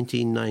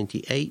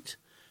 1998,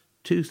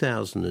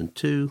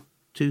 2002,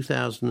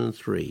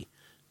 2003,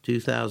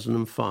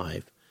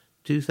 2005,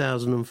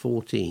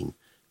 2014,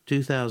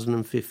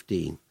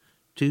 2015,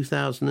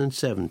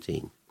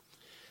 2017.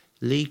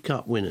 League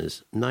Cup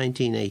winners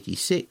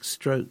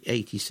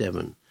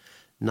 1986/87,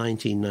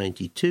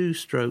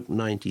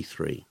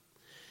 1992/93.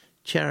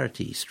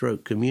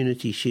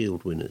 Charity/Community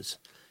Shield winners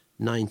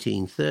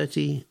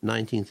 1930,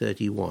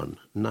 1931,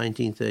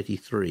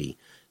 1933,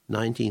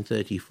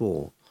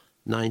 1934,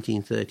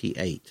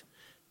 1938,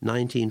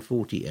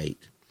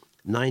 1948,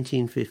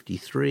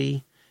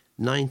 1953,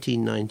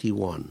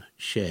 1991,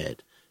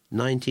 shared,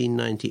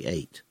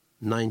 1998,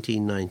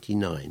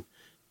 1999,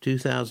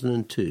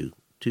 2002,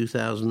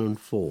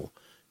 2004,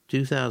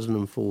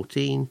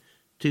 2014,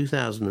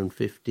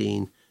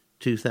 2015,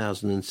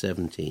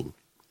 2017.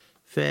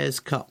 Fairs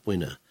Cup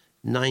winner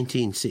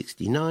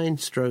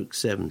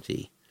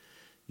 1969/70.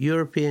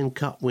 European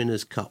Cup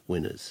winners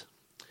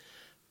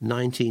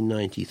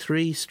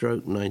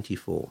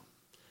 1993/94.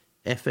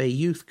 FA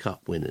Youth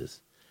Cup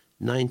winners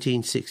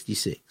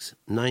 1966,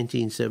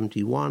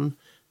 1971,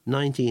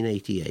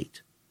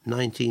 1988,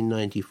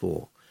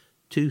 1994,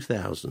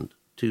 2000,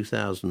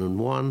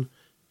 2001,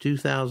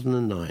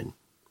 2009.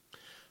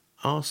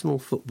 Arsenal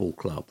Football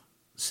Club,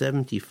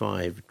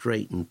 75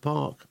 Drayton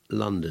Park,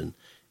 London,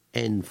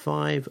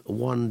 N5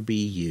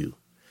 1BU.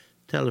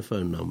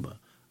 Telephone number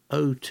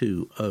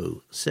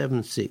 020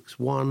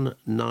 761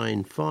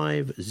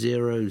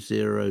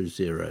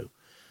 95000.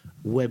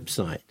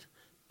 Website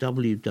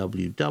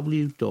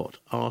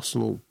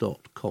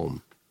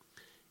www.arsenal.com.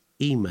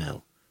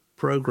 Email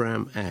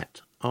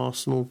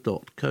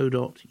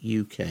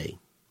program@arsenal.co.uk.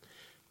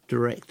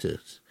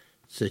 Directors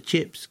Sir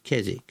Chips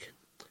Keswick,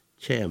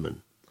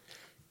 Chairman.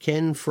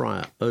 Ken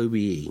Fryer,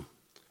 OBE.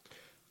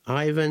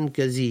 Ivan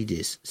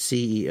Gazidis,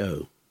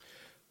 CEO.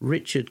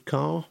 Richard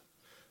Carr,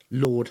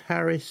 Lord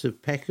Harris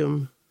of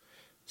Peckham,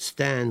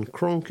 Stan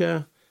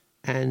Cronker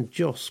and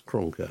Joss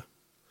Cronker.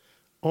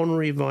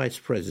 Honorary Vice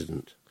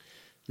President.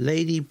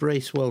 Lady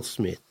Bracewell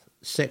Smith,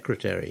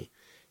 Secretary.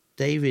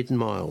 David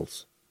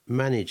Miles,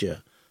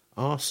 Manager,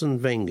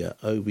 Arsene Wenger,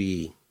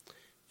 OBE.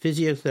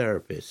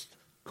 Physiotherapist,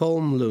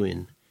 Colm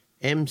Lewin,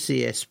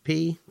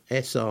 MCSP,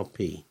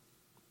 SRP.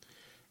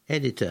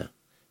 Editor,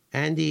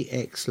 Andy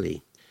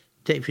Exley.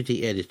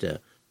 Deputy Editor,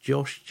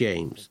 Josh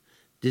James.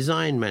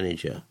 Design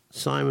Manager,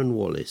 Simon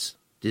Wallace.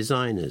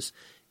 Designers,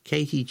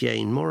 Katie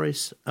Jane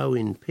Morris,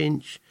 Owen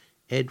Pinch,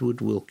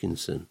 Edward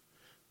Wilkinson.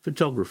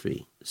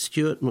 Photography,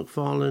 Stuart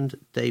McFarland,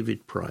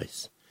 David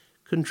Price.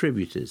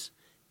 Contributors,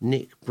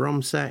 Nick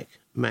Brumsack,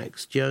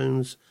 Max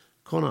Jones,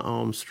 Connor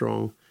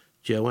Armstrong,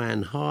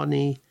 Joanne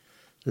Harney,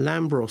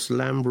 Lambros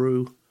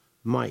Lambrew,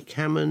 Mike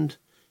Hammond,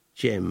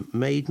 Jem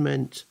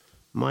Maidment,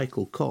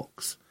 Michael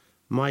Cox,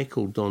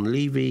 Michael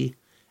Donlevy,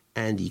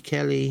 Andy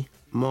Kelly,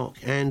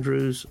 Mark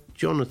Andrews,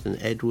 Jonathan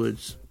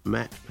Edwards,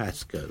 Matt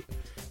Pascoe.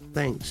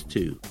 Thanks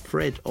to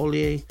Fred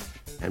Ollier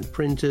and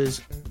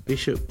printers,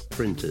 Bishop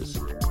Printers.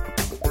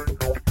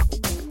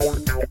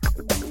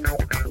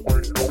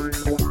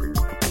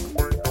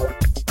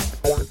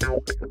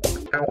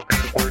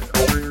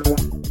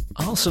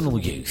 Arsenal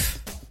Youth.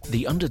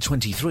 The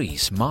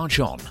under-23s march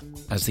on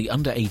as the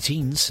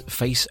under-18s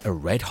face a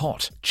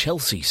red-hot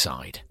Chelsea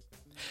side.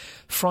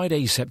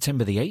 Friday,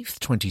 September the 8th,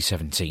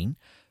 2017,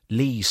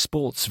 Lee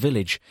Sports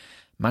Village,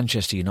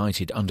 Manchester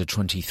United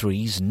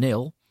under-23s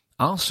 0,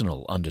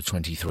 Arsenal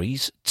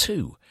under-23s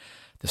 2.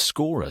 The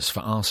scorers for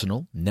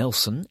Arsenal,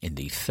 Nelson in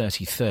the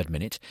 33rd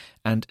minute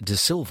and De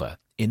Silva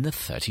in the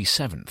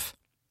 37th.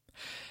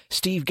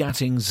 Steve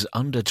Gatting's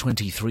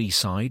under-23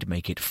 side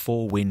make it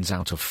 4 wins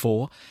out of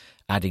 4,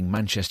 adding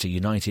Manchester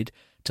United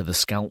to the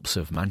scalps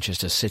of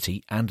Manchester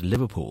City and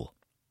Liverpool.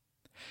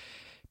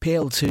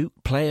 PL2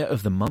 Player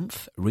of the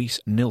Month,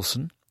 Reece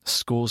Nilsson,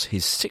 scores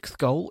his 6th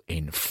goal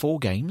in 4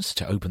 games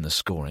to open the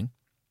scoring.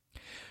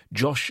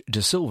 Josh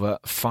De Silva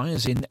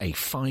fires in a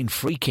fine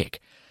free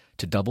kick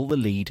to double the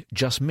lead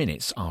just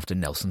minutes after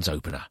Nelson's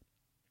opener.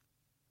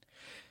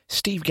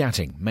 Steve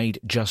Gatting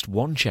made just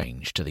one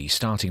change to the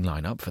starting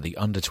lineup for the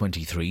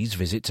under-23s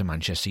visit to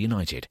Manchester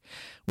United,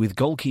 with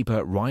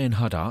goalkeeper Ryan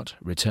Huddart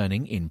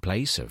returning in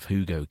place of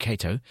Hugo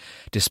Cato,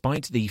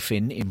 despite the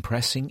Finn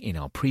impressing in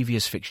our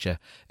previous fixture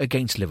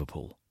against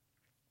Liverpool.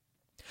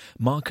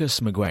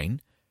 Marcus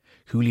McGuane,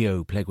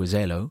 Julio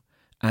Pleguezuelo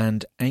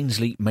and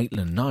Ainsley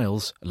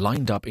Maitland-Niles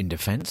lined up in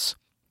defence,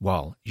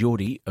 while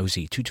Jordi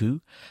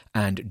Osei-Tutu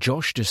and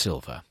Josh De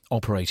Silva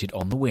operated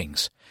on the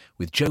wings,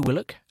 with Joe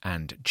Willock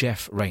and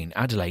Jeff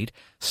Rain-Adelaide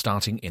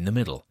starting in the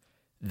middle.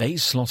 They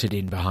slotted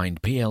in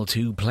behind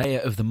PL2 Player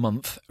of the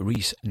Month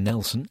Reece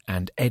Nelson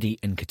and Eddie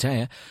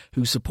Nketiah,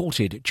 who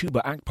supported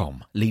Chuba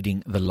Akpom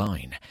leading the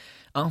line.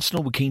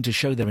 Arsenal were keen to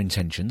show their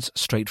intentions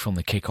straight from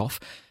the kick-off,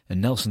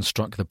 and Nelson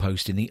struck the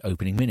post in the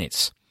opening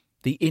minutes.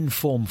 The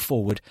in-form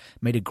forward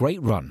made a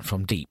great run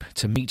from deep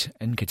to meet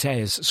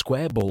Nketiah's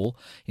square ball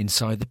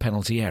inside the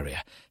penalty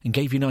area and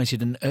gave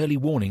United an early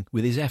warning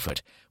with his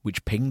effort,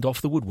 which pinged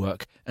off the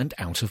woodwork and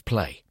out of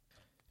play.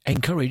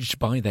 Encouraged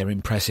by their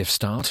impressive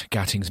start,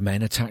 Gatting's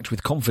men attacked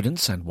with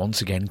confidence and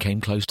once again came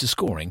close to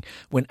scoring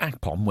when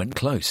Akpom went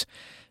close.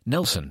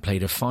 Nelson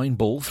played a fine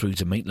ball through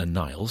to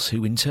Maitland-Niles,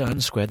 who in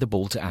turn squared the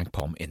ball to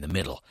Akpom in the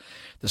middle.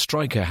 The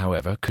striker,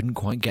 however, couldn't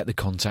quite get the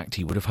contact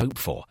he would have hoped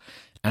for,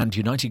 and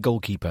United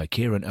goalkeeper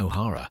Kieran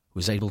O'Hara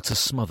was able to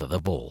smother the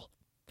ball.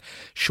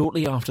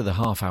 Shortly after the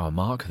half-hour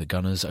mark, the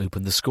Gunners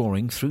opened the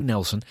scoring through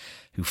Nelson,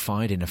 who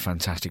fired in a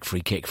fantastic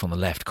free kick from the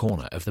left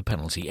corner of the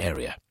penalty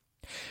area.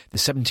 The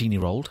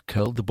 17-year-old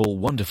curled the ball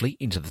wonderfully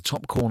into the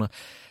top corner,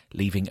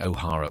 leaving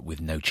O'Hara with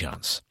no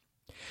chance.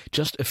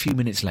 Just a few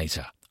minutes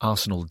later,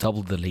 Arsenal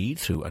doubled the lead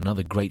through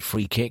another great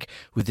free kick,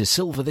 with De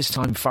Silva this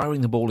time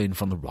firing the ball in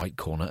from the right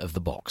corner of the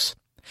box.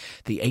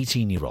 The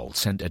 18-year-old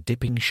sent a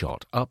dipping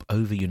shot up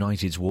over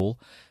United's wall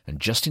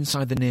and just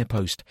inside the near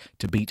post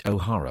to beat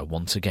O'Hara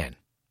once again.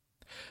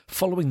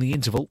 Following the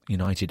interval,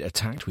 United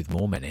attacked with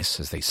more menace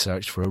as they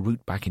searched for a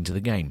route back into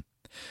the game.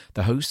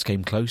 The hosts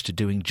came close to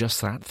doing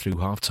just that through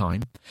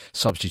half-time.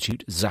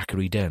 Substitute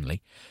Zachary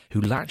Dernley,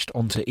 who latched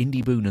onto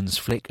Indy Boonan's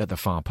flick at the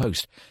far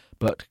post,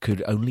 but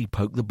could only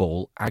poke the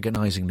ball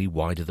agonisingly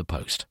wide of the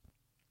post.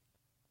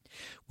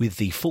 With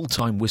the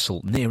full-time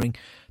whistle nearing,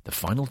 the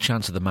final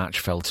chance of the match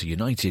fell to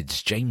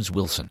United's James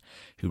Wilson,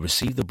 who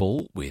received the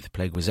ball with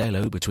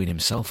Pleguezuelo between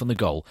himself and the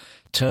goal,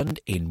 turned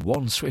in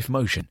one swift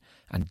motion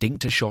and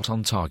dinked a shot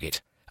on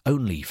target,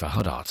 only for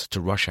Huddart to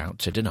rush out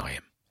to deny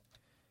him.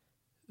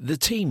 The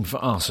team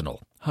for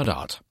Arsenal: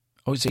 Huddart,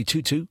 Oise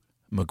Tutu,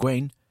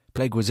 Maguire,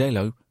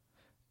 Pleguezuelo,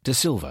 De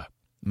Silva,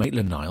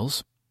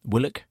 Maitland-Niles,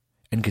 Willock,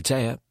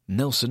 Nketiah,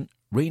 Nelson,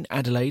 Reen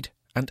Adelaide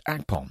and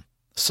Akpom.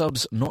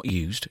 Subs not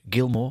used: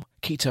 Gilmore,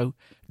 Quito,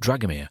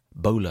 Dragomir,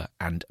 Bowler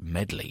and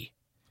Medley.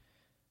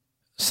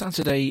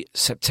 Saturday,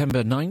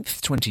 September 9th,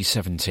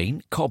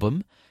 2017,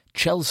 Cobham,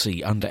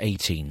 Chelsea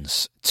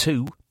under-18s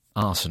 2,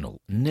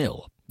 Arsenal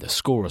 0. The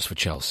scorers for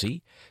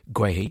Chelsea: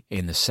 Guehi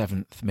in the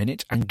 7th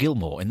minute and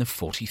Gilmore in the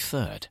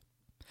 43rd.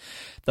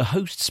 The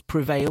hosts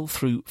prevail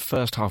through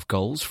first-half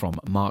goals from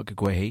Mark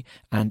Guehi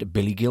and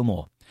Billy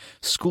Gilmore.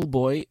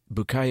 Schoolboy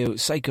Bukayo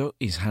Seko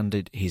is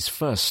handed his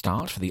first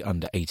start for the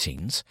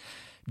under-18s.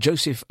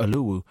 Joseph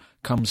Oluwu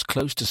comes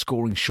close to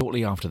scoring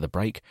shortly after the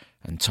break,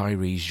 and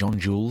Tyrese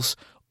Jean-Jules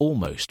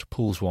almost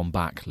pulls one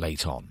back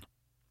late on.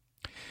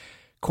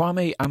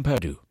 Kwame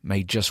Ampadu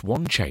made just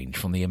one change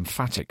from the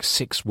emphatic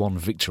 6-1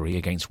 victory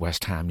against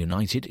West Ham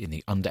United in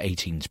the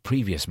under-18s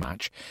previous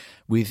match,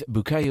 with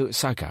Bukayo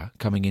Saka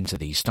coming into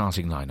the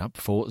starting lineup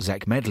for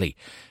Zech Medley,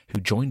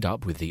 who joined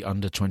up with the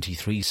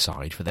under-23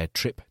 side for their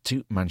trip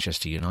to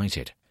Manchester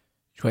United.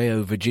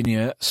 Joao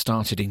Virginia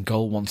started in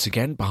goal once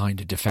again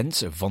behind a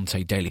defence of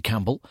Vontae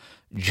Daly-Campbell,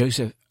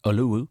 Joseph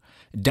Oluwu,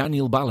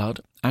 Daniel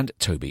Ballard and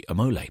Toby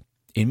Amole.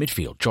 In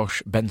midfield,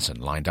 Josh Benson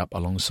lined up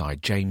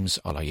alongside James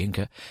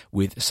Olayinka,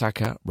 with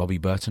Saka, Robbie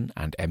Burton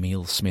and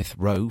Emile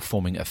Smith-Rowe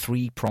forming a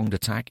three-pronged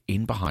attack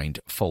in behind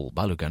Fol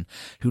Balogun,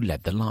 who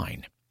led the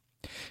line.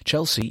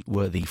 Chelsea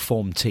were the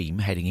form team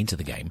heading into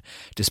the game,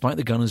 despite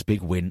the Gunners'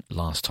 big win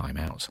last time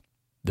out.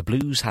 The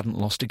Blues hadn't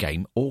lost a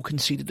game or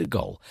conceded a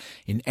goal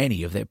in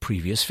any of their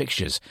previous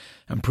fixtures,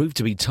 and proved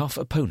to be tough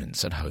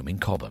opponents at home in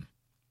Cobham.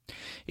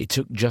 It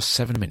took just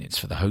 7 minutes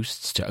for the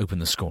hosts to open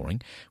the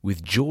scoring,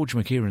 with George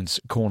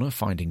McKieran's corner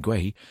finding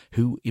Guehi,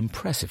 who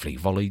impressively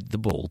volleyed the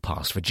ball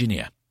past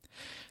Virginia.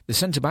 The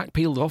centre-back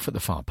peeled off at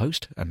the far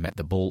post and met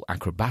the ball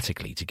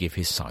acrobatically to give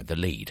his side the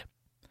lead.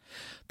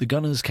 The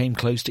Gunners came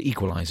close to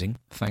equalising,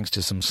 thanks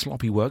to some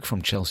sloppy work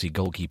from Chelsea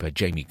goalkeeper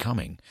Jamie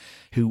Cumming,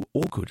 who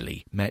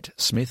awkwardly met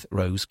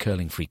Smith-Rowe's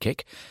curling free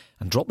kick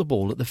and dropped the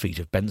ball at the feet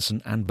of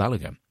Benson and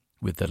Balogun,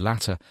 with the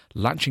latter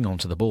latching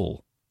onto the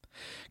ball.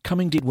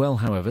 Cumming did well,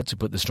 however, to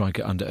put the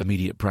striker under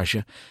immediate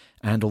pressure,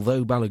 and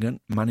although Balogun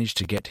managed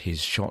to get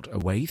his shot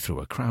away through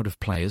a crowd of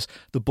players,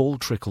 the ball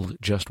trickled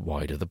just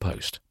wide of the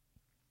post.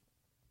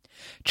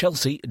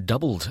 Chelsea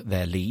doubled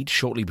their lead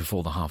shortly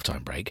before the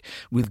half-time break,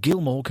 with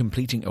Gilmore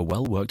completing a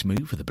well-worked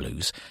move for the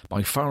Blues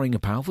by firing a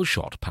powerful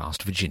shot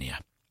past Virginia.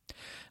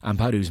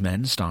 Ampadu's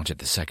men started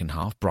the second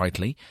half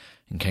brightly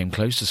and came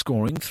close to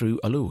scoring through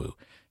Oluwu,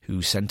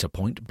 who sent a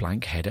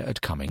point-blank header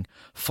at Cumming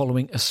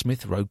following a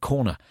Smith-Rowe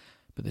corner,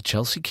 but the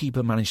Chelsea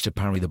keeper managed to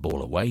parry the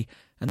ball away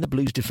and the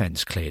Blues'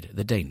 defence cleared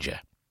the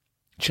danger.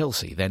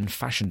 Chelsea then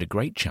fashioned a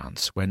great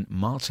chance when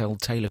Martel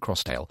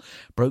Taylor-Crossdale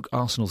broke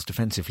Arsenal's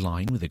defensive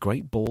line with a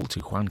great ball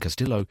to Juan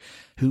Castillo,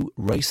 who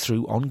raced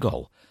through on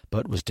goal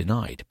but was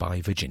denied by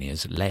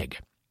Virginia's leg.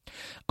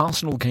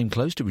 Arsenal came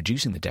close to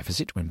reducing the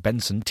deficit when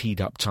Benson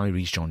teed up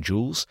Tyrese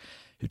Jean-Jules,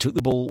 who took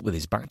the ball with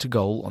his back to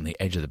goal on the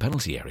edge of the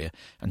penalty area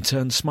and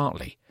turned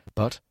smartly,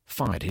 but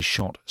fired his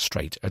shot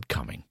straight at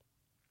Cumming.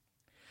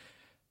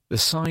 The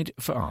side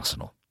for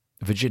Arsenal: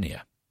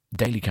 Virginia,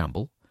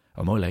 Daly-Campbell,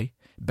 Omole,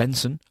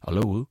 Benson,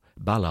 Olowu,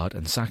 Ballard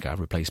and Saka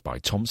replaced by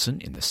Thompson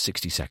in the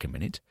 62nd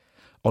minute.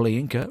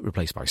 Oleinka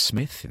replaced by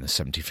Smith in the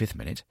 75th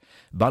minute.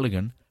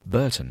 Balogun,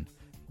 Burton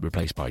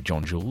replaced by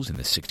John Jules in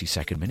the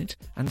 62nd minute,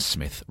 and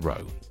Smith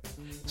Rowe.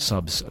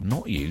 Subs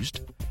not used: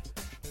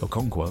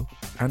 Okonkwo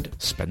and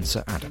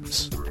Spencer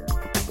Adams.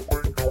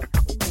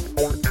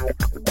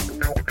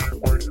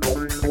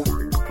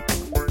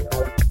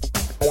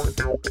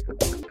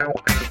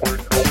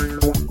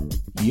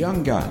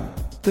 Young gun,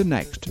 the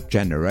next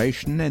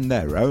generation in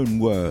their own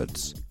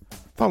words.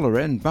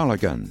 Folarin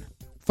Balogun.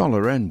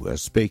 Folarin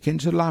was speaking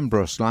to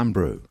Lambros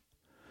Lambrou.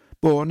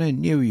 Born in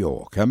New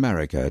York,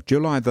 America,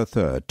 July the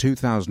 3rd,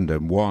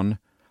 2001.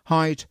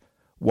 Height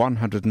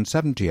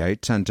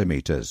 178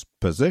 centimetres.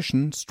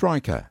 Position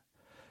striker.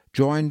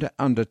 Joined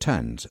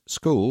under-10s.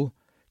 School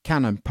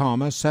Cannon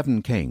Palmer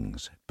 7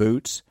 Kings.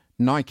 Boots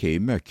Nike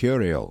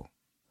Mercurial.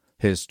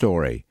 His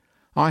story: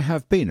 I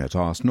have been at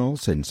Arsenal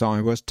since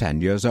I was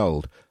 10 years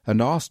old, and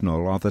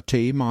Arsenal are the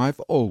team I've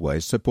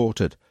always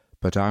supported,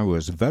 but I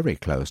was very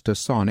close to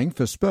signing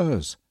for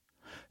Spurs.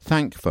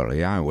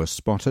 Thankfully, I was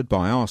spotted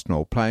by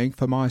Arsenal playing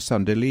for my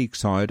Sunday League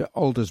side,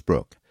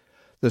 Aldersbrook.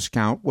 The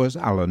scout was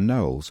Alan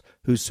Knowles,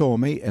 who saw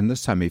me in the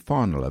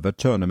semi-final of a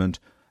tournament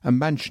and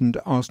mentioned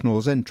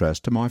Arsenal's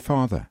interest to my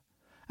father.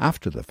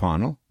 After the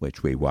final,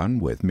 which we won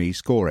with me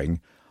scoring,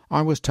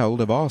 I was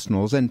told of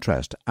Arsenal's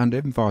interest and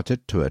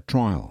invited to a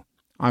trial.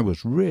 I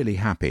was really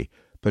happy,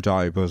 but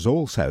I was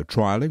also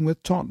trialling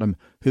with Tottenham,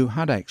 who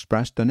had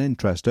expressed an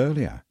interest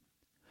earlier.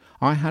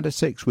 I had a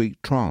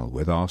 6-week trial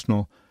with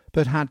Arsenal,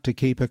 but had to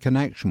keep a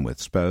connection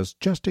with Spurs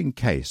just in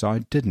case I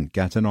didn't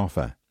get an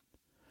offer.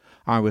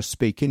 I was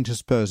speaking to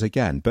Spurs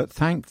again, but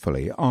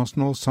thankfully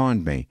Arsenal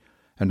signed me,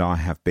 and I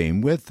have been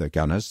with the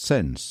Gunners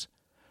since.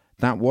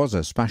 That was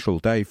a special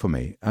day for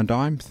me, and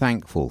I'm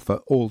thankful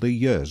for all the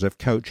years of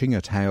coaching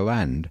at Hale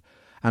End,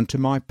 and to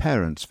my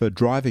parents for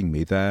driving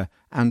me there,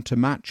 and to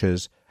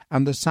matches,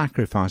 and the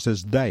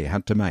sacrifices they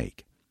had to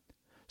make.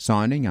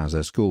 Signing as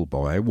a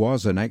schoolboy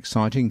was an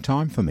exciting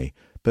time for me,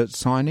 but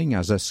signing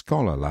as a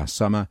scholar last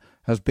summer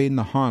has been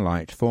the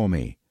highlight for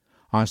me.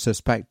 I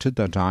suspected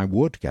that I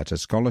would get a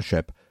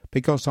scholarship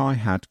because I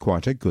had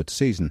quite a good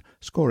season,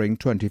 scoring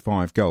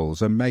 25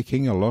 goals and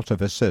making a lot of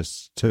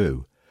assists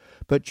too.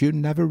 But you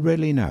never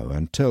really know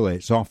until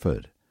it's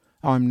offered.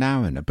 I'm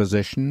now in a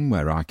position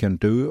where I can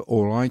do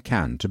all I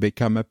can to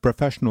become a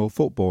professional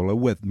footballer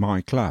with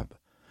my club.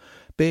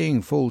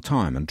 Being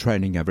full-time and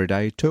training every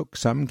day took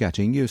some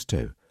getting used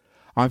to.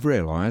 I've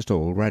realised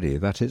already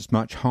that it's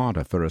much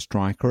harder for a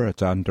striker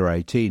at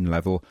under-18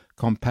 level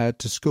compared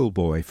to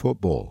schoolboy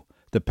football.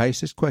 The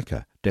pace is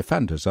quicker,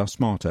 defenders are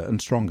smarter and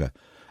stronger,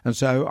 and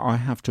so I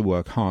have to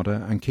work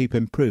harder and keep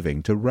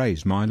improving to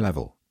raise my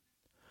level.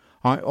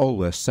 I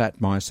always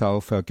set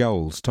myself a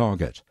goals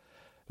target.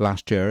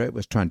 Last year it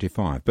was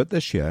 25, but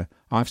this year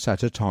I've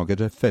set a target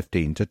of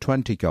 15 to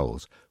 20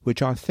 goals,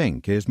 which I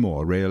think is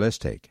more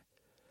realistic.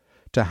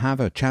 To have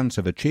a chance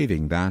of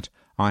achieving that,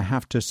 I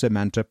have to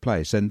cement a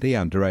place in the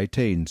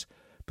under-18s,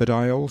 but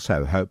I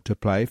also hope to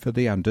play for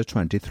the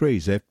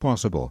under-23s if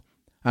possible,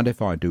 and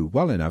if I do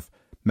well enough,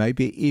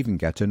 maybe even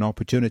get an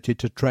opportunity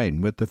to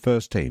train with the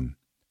first team.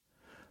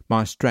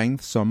 My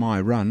strengths are my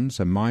runs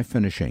and my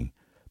finishing,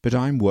 but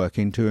I'm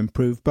working to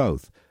improve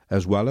both,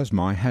 as well as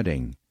my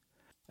heading.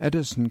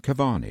 Edison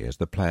Cavani is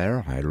the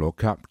player I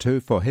look up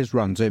to for his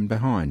runs in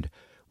behind.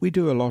 We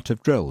do a lot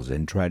of drills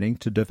in training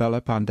to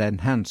develop and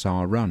enhance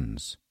our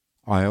runs.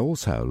 I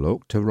also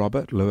look to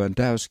Robert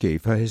Lewandowski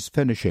for his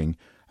finishing,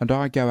 and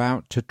I go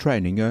out to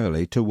training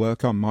early to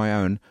work on my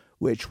own,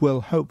 which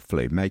will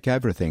hopefully make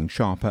everything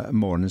sharper and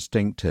more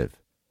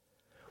instinctive.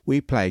 We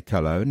play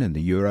Cologne in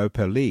the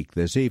Europa League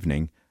this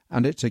evening,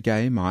 and it's a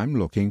game I'm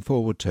looking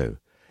forward to.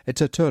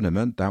 It's a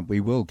tournament that we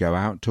will go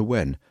out to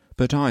win,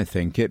 but I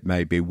think it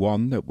may be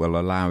one that will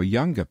allow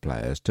younger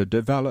players to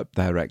develop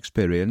their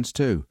experience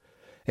too.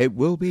 It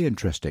will be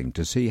interesting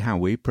to see how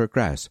we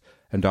progress,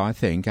 and I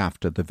think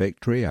after the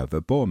victory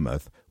over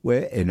Bournemouth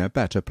we're in a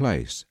better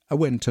place. A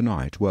win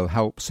tonight will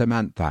help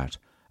cement that,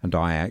 and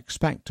I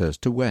expect us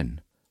to win.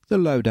 The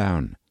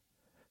lowdown.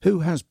 Who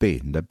has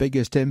been the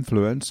biggest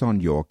influence on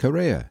your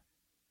career?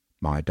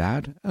 My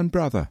dad and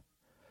brother.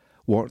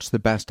 What's the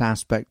best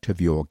aspect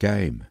of your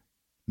game?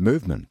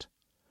 Movement.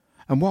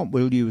 And what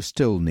will you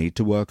still need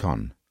to work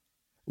on?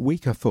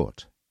 Weaker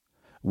foot.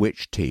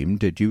 Which team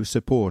did you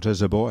support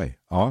as a boy?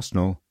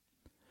 Arsenal.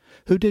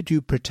 Who did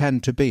you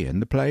pretend to be in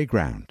the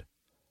playground?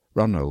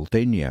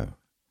 Ronaldinho.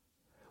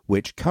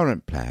 Which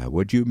current player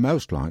would you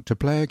most like to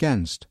play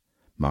against?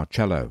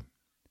 Marcello.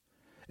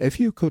 If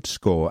you could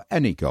score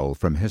any goal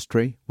from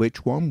history,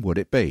 which one would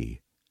it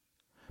be?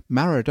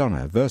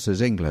 Maradona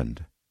versus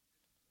England.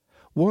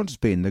 What's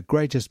been the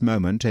greatest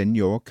moment in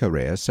your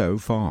career so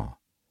far?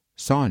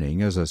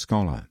 Signing as a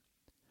scholar.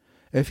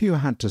 If you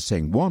had to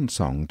sing one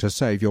song to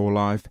save your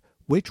life,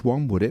 which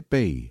one would it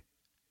be?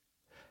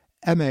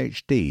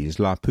 MHD's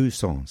La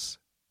Puissance.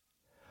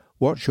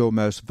 What's your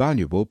most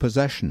valuable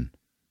possession?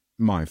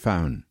 My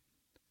phone.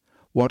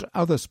 What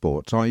other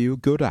sports are you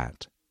good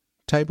at?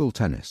 Table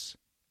tennis.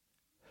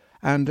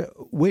 And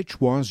which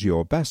was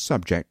your best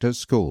subject at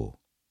school?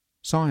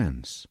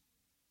 Science.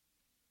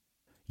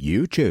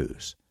 You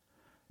choose.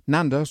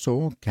 Nandos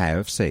or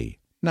KFC?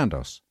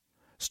 Nandos.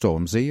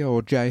 Stormzy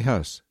or J.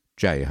 Hus?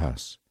 J.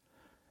 Hus.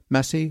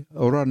 Messi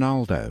or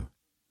Ronaldo?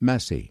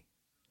 Messi.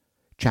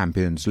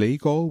 Champions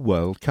League or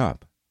World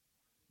Cup?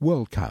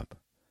 World Cup.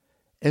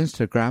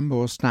 Instagram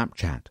or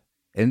Snapchat?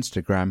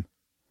 Instagram.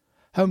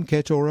 Home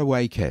kit or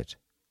away kit?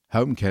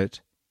 Home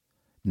kit.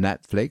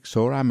 Netflix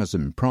or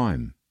Amazon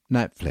Prime?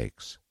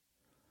 Netflix.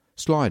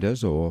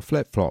 Sliders or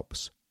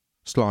flip-flops?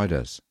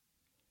 Sliders.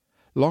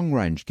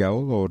 Long-range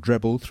goal or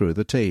dribble through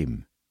the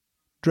team?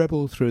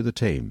 Dribble through the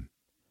team.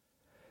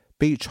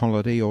 Beach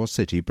holiday or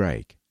city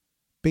break?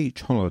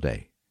 Beach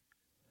holiday.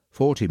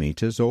 40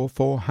 metres or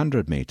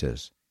 400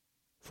 metres?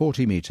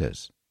 40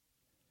 metres.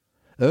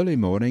 Early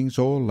mornings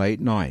or late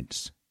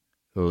nights?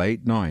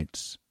 Late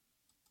nights.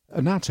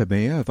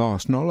 Anatomy of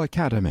Arsenal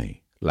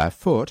Academy. Left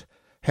foot,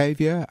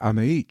 Javier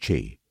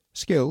Amaichi.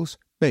 Skills,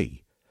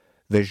 B.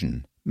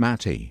 Vision,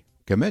 Matty.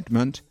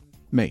 Commitment,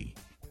 me.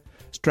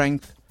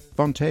 Strength,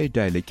 Fonte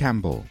Daly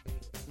Campbell.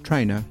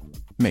 Trainer,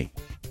 me.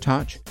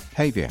 Touch,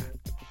 Javier.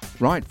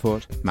 Right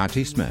foot,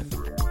 Matty Smith.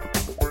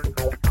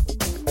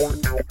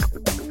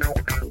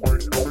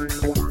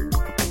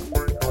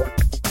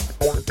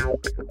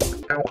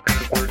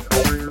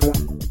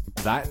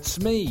 That's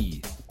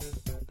me.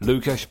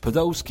 Lukasz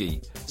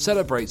Podolski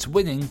celebrates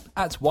winning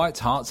at White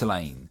Hart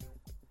Lane.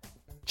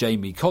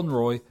 Jamie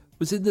Conroy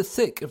was in the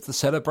thick of the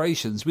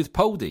celebrations with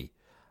Poldy,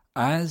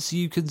 as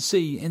you can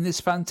see in this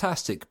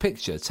fantastic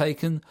picture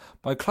taken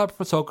by club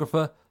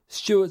photographer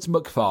Stuart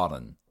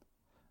McFarlane.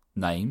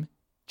 Name,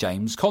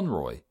 James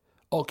Conroy.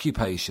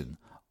 Occupation,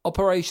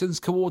 Operations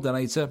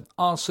Coordinator,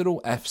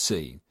 Arsenal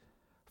FC.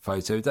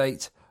 Photo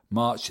date,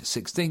 March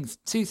 16th,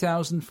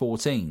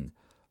 2014.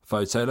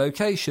 Photo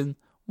location,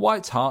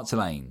 White Hart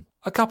Lane.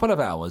 A couple of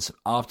hours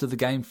after the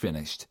game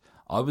finished,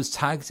 I was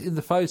tagged in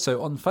the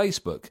photo on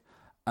Facebook,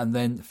 and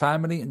then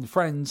family and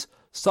friends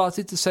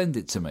started to send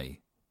it to me.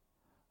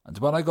 And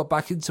when I got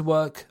back into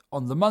work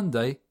on the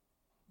Monday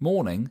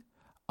morning,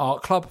 our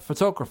club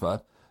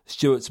photographer,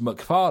 Stuart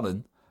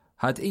McFarlane,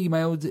 had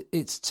emailed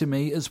it to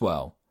me as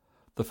well.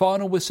 The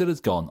final whistle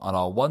had gone on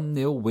our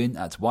 1-0 win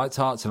at White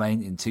Hart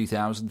Lane in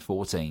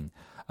 2014,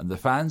 and the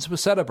fans were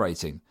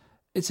celebrating.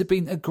 It had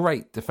been a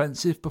great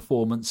defensive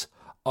performance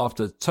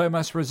after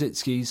Tomasz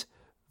Rosicki's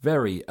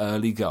very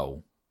early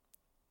goal.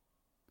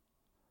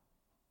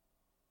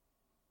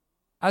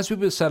 As we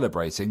were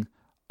celebrating,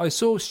 I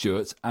saw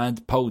Stuart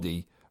and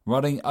Poldy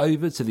running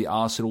over to the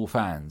Arsenal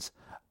fans,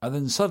 and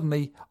then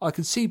suddenly I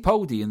could see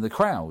Poldy in the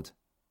crowd.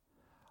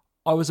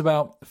 I was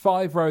about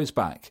 5 rows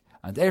back,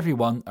 and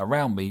everyone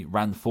around me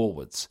ran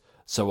forwards,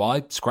 so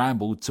I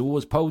scrambled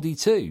towards Poldy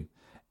too.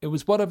 It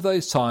was one of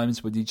those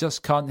times when you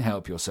just can't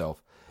help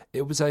yourself.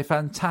 It was a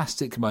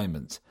fantastic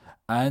moment,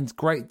 and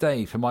great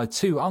day for my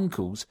 2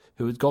 uncles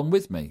who had gone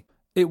with me.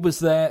 It was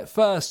their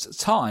first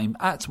time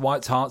at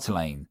White Hart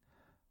Lane,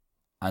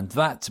 and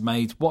that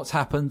made what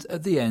happened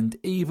at the end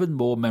even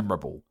more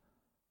memorable.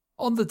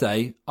 On the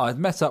day, I had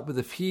met up with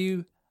a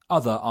few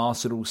other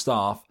Arsenal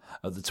staff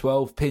at the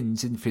 12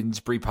 Pins in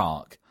Finsbury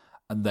Park,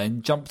 and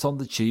then jumped on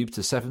the tube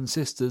to Seven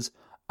Sisters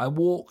and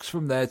walked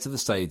from there to the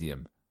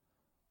stadium.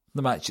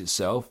 The match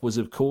itself was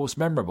of course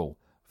memorable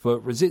for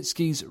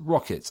Rosicki's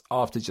rocket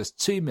after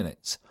just 2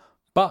 minutes,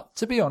 but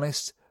to be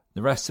honest,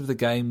 the rest of the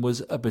game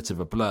was a bit of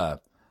a blur.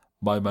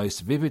 My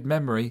most vivid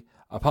memory,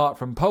 apart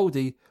from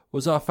Poldy,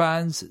 was our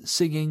fans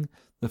singing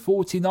the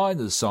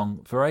 49ers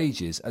song for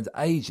ages and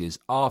ages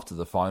after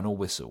the final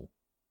whistle.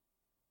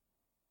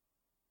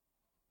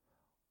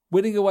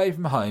 Winning away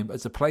from home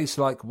at a place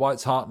like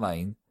White Hart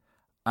Lane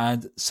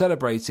and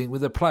celebrating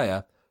with a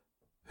player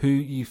who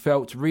you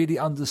felt really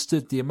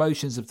understood the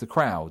emotions of the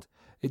crowd,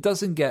 it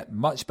doesn't get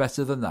much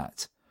better than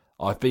that.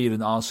 I've been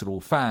an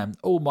Arsenal fan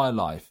all my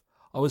life.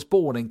 I was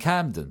born in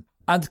Camden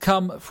and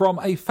come from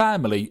a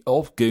family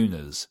of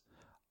Gooners.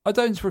 I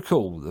don't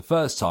recall the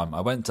first time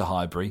I went to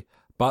Highbury,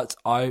 but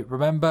I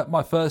remember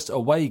my first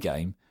away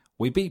game.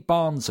 We beat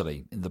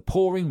Barnsley in the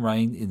pouring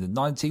rain in the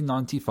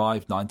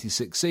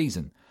 1995-96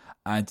 season,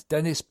 and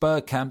Dennis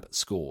Bergkamp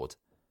scored.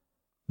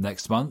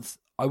 Next month,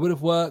 I would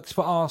have worked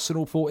for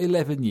Arsenal for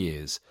 11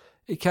 years.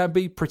 It can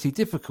be pretty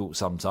difficult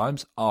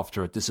sometimes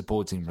after a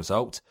disappointing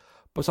result,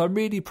 but I'm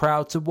really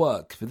proud to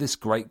work for this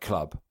great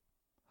club.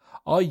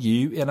 Are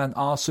you in an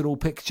Arsenal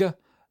picture?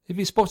 Have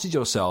you spotted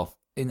yourself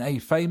in a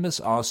famous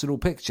Arsenal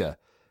picture?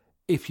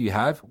 If you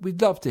have,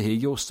 we'd love to hear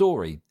your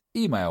story.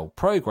 Email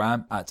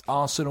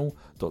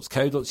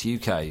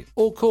programme@arsenal.co.uk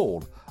or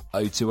call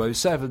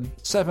 0207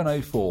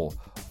 704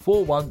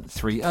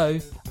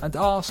 4130 and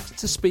ask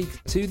to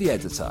speak to the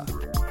editor.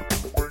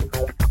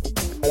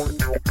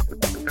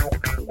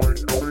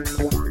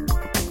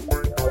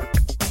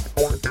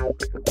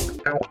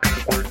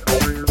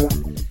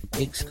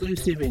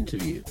 Exclusive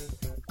interview.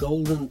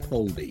 Golden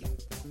Poldy.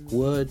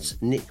 Words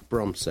Nick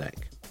Bromsack.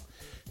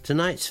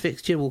 Tonight's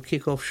fixture will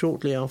kick off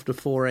shortly after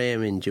 4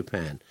 a.m. in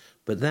Japan,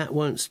 but that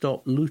won't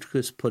stop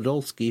Lukas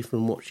Podolski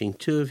from watching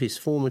two of his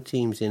former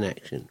teams in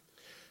action.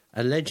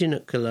 A legend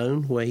at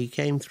Cologne, where he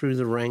came through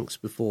the ranks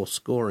before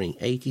scoring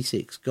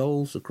 86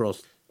 goals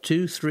across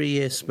 2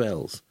 3-year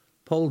spells.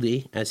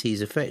 Poldi, as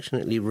he's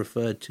affectionately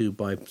referred to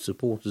by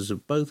supporters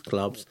of both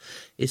clubs,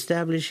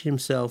 established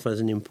himself as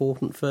an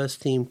important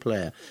first-team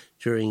player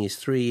during his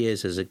 3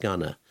 years as a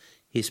gunner.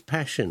 His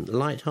passion,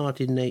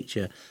 light-hearted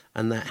nature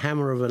and that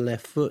hammer of a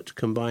left foot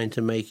combined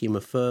to make him a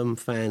firm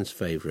fans'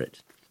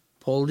 favourite.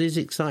 Poldi's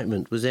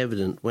excitement was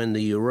evident when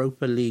the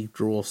Europa League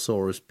draw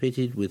saw us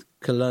pitted with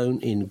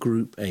Cologne in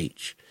Group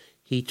H.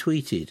 He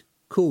tweeted,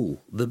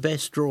 "Cool, the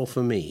best draw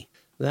for me."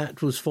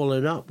 That was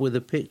followed up with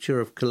a picture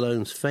of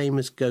Cologne's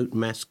famous goat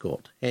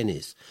mascot,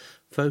 Hennis,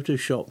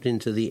 photoshopped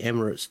into the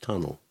Emirates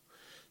tunnel.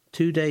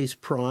 2 days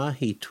prior,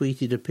 he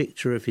tweeted a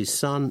picture of his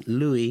son,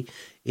 Louis,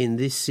 in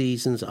this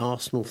season's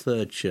Arsenal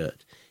third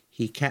shirt.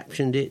 He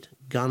captioned it,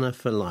 "Gunner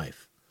for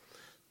life."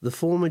 The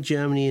former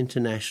Germany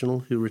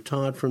international, who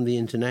retired from the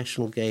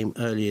international game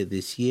earlier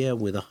this year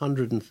with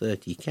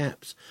 130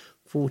 caps,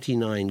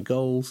 49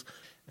 goals,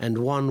 and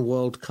 1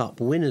 World Cup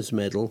winners'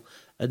 medal,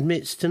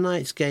 admits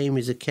tonight's game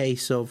is a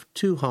case of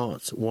 2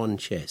 hearts, 1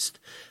 chest,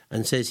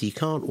 and says he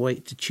can't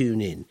wait to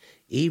tune in,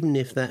 even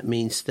if that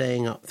means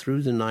staying up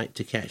through the night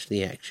to catch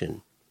the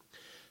action.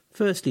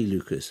 Firstly,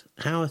 Lucas,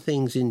 how are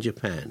things in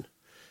Japan?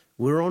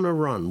 We're on a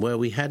run where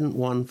we hadn't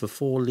won for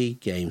 4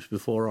 league games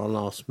before our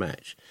last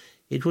match.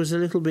 It was a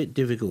little bit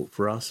difficult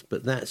for us,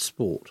 but that's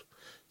sport.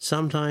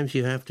 Sometimes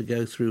you have to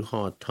go through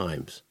hard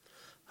times.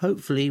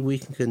 Hopefully we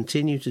can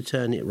continue to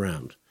turn it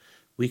round.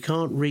 We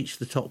can't reach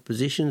the top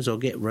positions or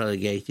get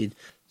relegated,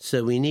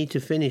 so we need to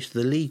finish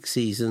the league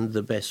season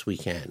the best we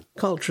can.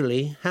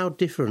 Culturally, how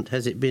different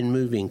has it been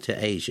moving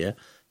to Asia?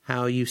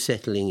 How are you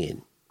settling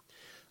in?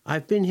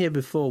 I've been here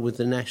before with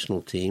the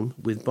national team,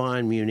 with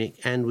Bayern Munich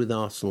and with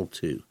Arsenal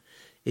too.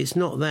 It's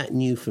not that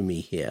new for me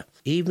here,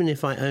 even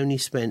if I only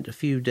spent a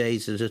few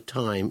days at a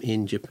time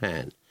in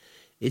Japan.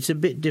 It's a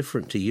bit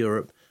different to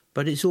Europe,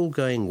 but it's all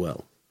going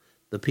well.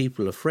 The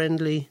people are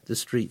friendly, the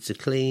streets are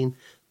clean,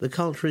 the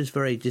culture is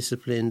very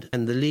disciplined,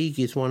 and the league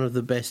is one of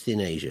the best in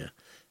Asia.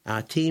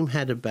 Our team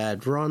had a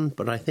bad run,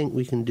 but I think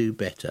we can do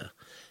better.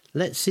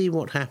 Let's see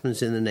what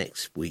happens in the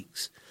next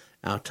weeks.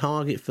 Our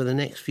target for the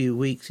next few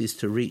weeks is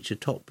to reach a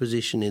top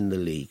position in the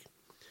league.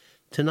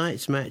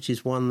 Tonight's match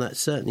is one that's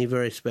certainly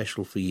very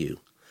special for you.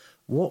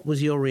 What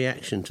was your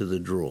reaction to the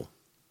draw?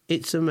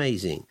 It's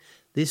amazing.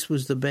 This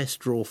was the best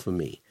draw for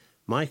me.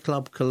 My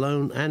club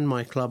Cologne and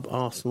my club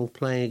Arsenal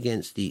playing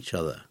against each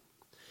other.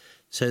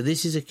 So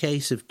this is a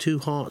case of 2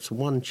 hearts,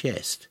 1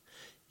 chest.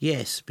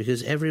 Yes,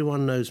 because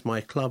everyone knows my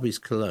club is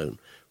Cologne,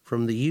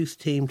 from the youth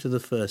team to the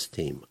first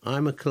team.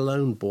 I'm a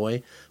Cologne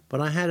boy,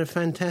 but I had a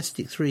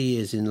fantastic 3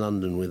 years in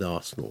London with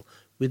Arsenal,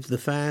 with the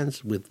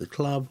fans, with the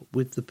club,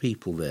 with the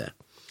people there.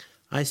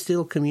 I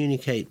still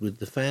communicate with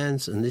the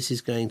fans, and this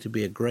is going to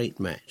be a great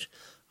match.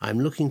 I'm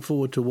looking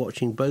forward to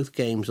watching both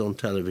games on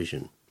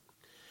television.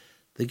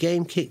 The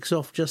game kicks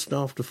off just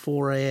after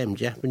 4 a.m.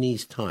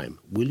 Japanese time.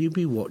 Will you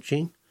be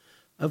watching?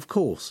 Of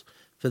course.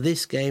 For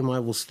this game I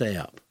will stay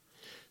up.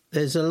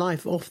 There's a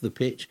life off the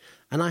pitch,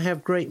 and I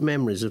have great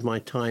memories of my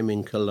time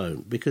in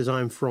Cologne, because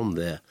I'm from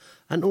there,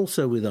 and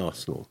also with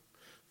Arsenal.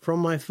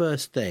 From my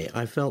first day,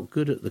 I felt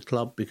good at the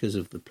club because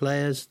of the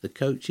players, the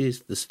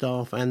coaches, the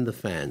staff, and the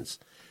fans.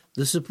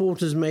 The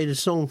supporters made a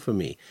song for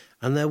me,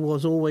 and there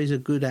was always a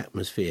good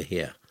atmosphere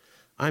here.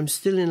 I'm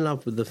still in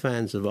love with the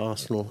fans of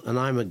Arsenal, and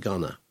I'm a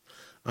gunner.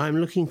 I'm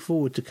looking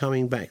forward to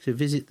coming back to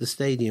visit the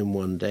stadium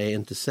one day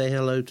and to say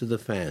hello to the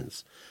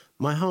fans.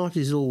 My heart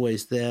is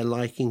always there,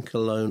 like in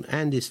Cologne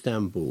and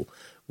Istanbul,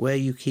 where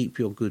you keep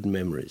your good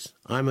memories.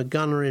 I'm a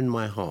gunner in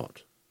my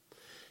heart.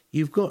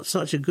 You've got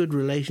such a good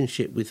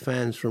relationship with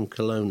fans from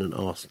Cologne and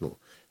Arsenal.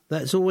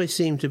 That's always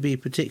seemed to be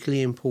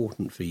particularly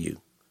important for you.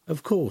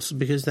 Of course,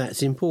 because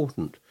that's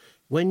important.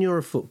 When you're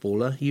a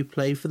footballer, you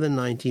play for the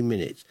 90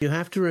 minutes. You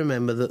have to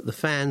remember that the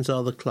fans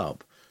are the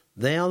club.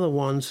 They are the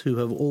ones who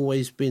have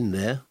always been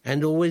there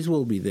and always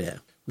will be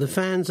there. The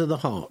fans are the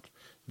heart.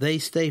 They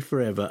stay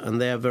forever and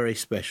they are very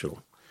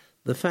special.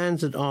 The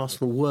fans at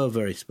Arsenal were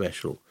very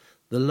special.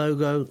 The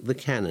logo, the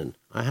cannon.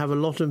 I have a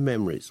lot of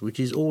memories, which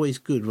is always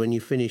good when you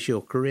finish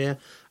your career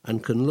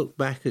and can look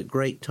back at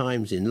great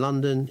times in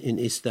London, in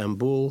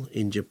Istanbul,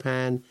 in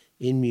Japan,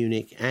 in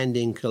Munich and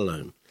in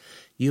Cologne.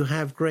 You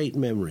have great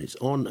memories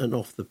on and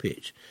off the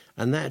pitch,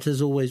 and that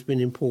has always been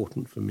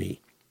important for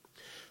me.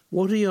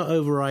 What are your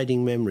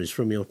overriding memories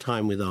from your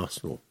time with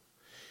Arsenal?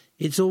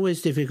 It's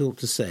always difficult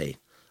to say.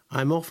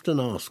 I'm often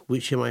asked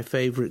which my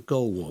favourite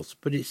goal was,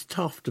 but it's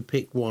tough to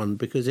pick one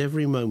because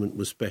every moment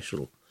was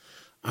special.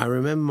 I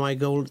remember my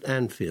goal at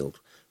Anfield,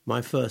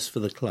 my first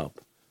for the club,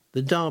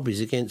 the derbies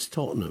against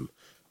Tottenham,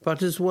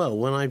 but as well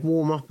when I'd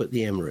warm up at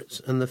the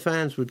Emirates and the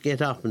fans would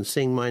get up and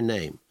sing my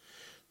name.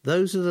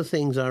 Those are the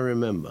things I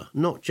remember,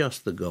 not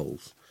just the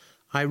goals.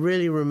 I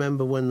really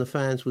remember when the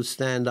fans would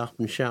stand up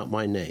and shout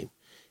my name.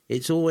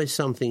 It's always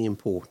something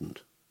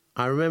important.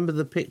 I remember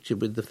the picture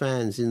with the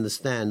fans in the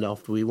stand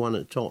after we won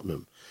at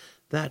Tottenham.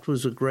 That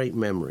was a great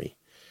memory.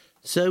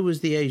 So was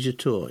the Asia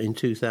Tour in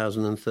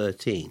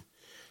 2013.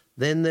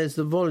 Then there's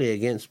the volley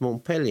against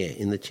Montpellier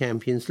in the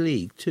Champions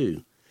League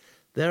too.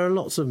 There are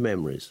lots of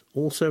memories,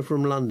 also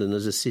from London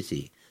as a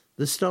city.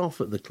 The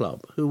staff at the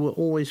club, who were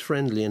always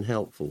friendly and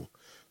helpful.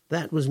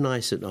 That was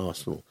nice at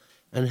Arsenal,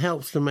 and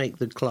helps to make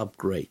the club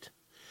great.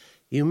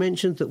 You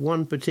mentioned that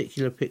one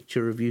particular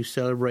picture of you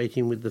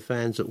celebrating with the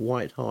fans at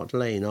White Hart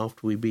Lane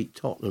after we beat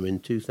Tottenham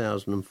in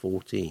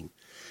 2014.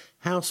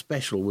 How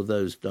special were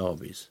those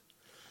derbies?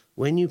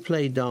 When you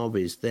play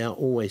derbies, they are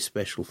always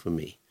special for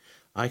me.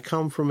 I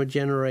come from a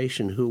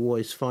generation who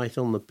always fight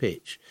on the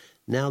pitch.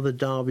 Now the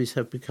derbies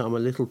have become a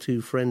little too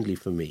friendly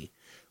for me.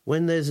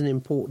 When there's an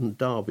important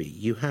derby,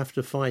 you have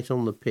to fight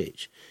on the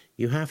pitch.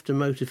 You have to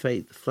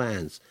motivate the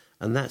fans,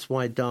 and that's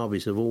why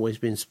derbies have always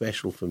been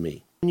special for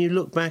me. When you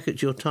look back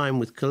at your time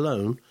with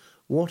Cologne,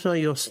 what are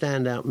your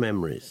standout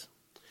memories?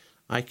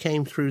 I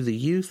came through the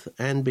youth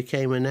and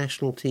became a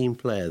national team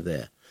player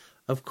there.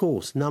 Of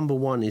course, number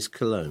one is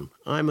Cologne.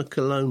 I'm a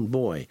Cologne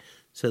boy,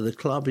 so the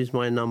club is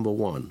my number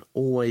one,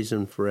 always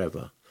and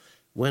forever.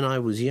 When I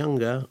was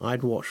younger,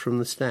 I'd watch from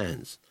the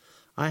stands.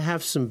 I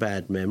have some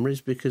bad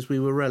memories because we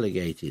were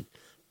relegated,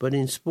 but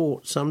in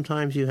sport,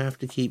 sometimes you have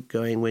to keep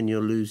going when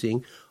you're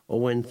losing or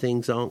when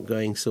things aren't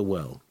going so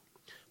well.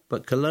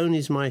 But Cologne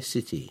is my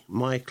city,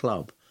 my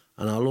club,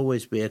 and I'll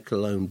always be a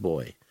Cologne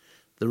boy.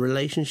 The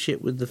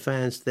relationship with the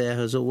fans there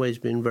has always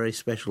been very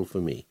special for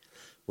me.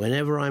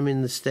 Whenever I'm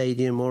in the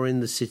stadium or in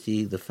the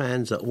city, the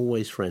fans are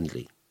always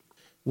friendly.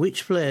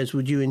 Which players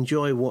would you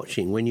enjoy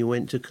watching when you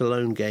went to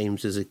Cologne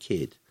games as a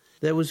kid?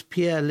 There was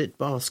Pierre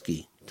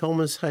Littbarski,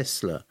 Thomas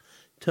Hessler,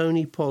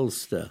 Tony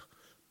Polster,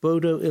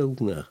 Bodo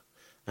Illgner,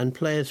 and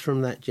players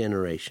from that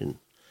generation.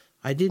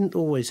 I didn't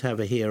always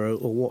have a hero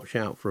or watch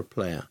out for a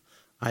player.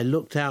 I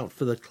looked out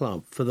for the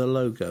club, for the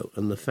logo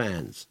and the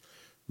fans.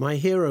 My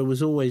hero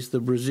was always the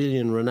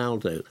Brazilian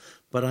Ronaldo,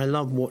 but I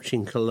loved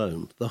watching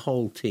Cologne, the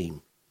whole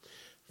team.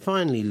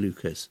 Finally,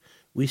 Lucas,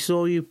 we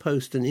saw you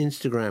post an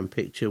Instagram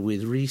picture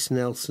with Reiss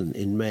Nelson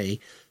in May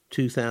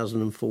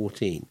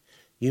 2014.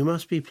 You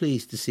must be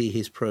pleased to see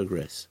his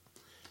progress.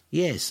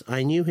 Yes,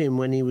 I knew him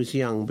when he was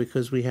young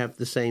because we have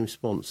the same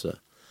sponsor.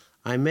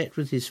 I met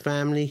with his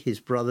family, his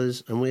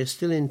brothers, and we are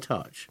still in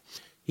touch.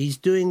 He's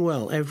doing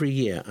well every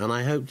year, and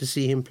I hope to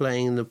see him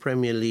playing in the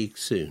Premier League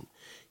soon.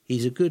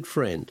 He's a good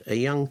friend, a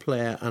young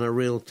player, and a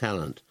real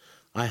talent.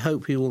 I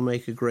hope he will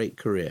make a great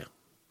career.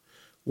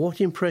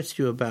 What impressed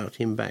you about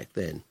him back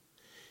then?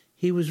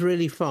 He was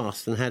really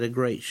fast and had a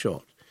great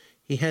shot.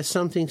 He has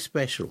something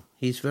special.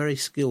 He's very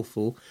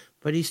skillful,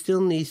 but he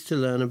still needs to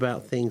learn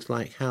about things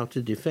like how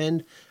to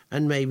defend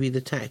and maybe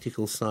the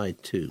tactical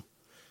side too.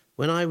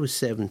 When I was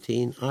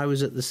 17, I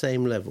was at the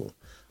same level.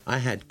 I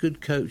had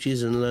good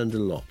coaches and learned a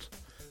lot.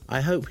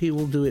 I hope he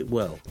will do it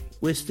well.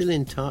 We're still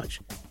in touch.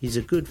 He's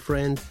a good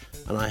friend,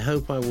 and I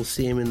hope I will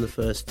see him in the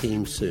first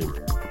team soon.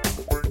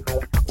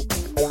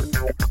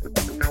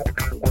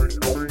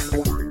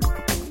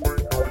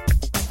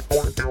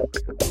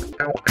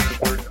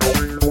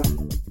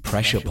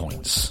 Pressure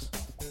points.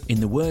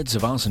 In the words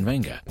of Arsene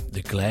Wenger,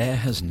 the glare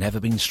has never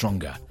been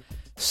stronger.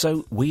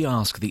 So we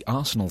ask the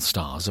Arsenal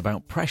stars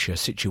about pressure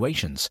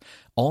situations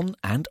on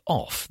and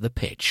off the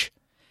pitch.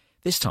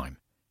 This time,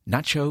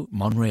 Nacho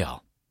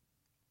Monreal.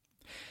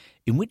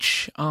 In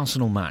which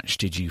Arsenal match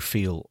did you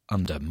feel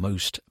under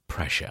most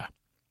pressure?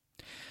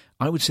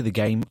 I would say the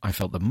game I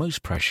felt the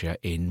most pressure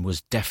in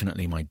was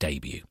definitely my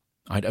debut.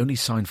 I'd only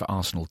signed for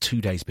Arsenal 2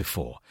 days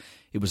before.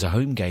 It was a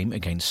home game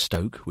against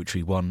Stoke, which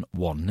we won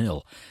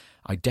 1-0.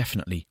 I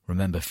definitely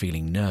remember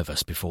feeling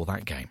nervous before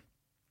that game.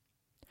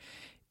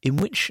 In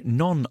which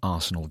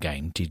non-Arsenal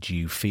game did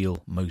you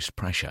feel most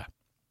pressure?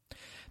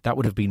 That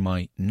would have been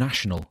my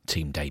national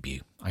team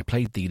debut. I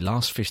played the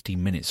last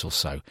 15 minutes or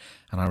so,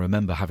 and I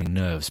remember having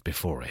nerves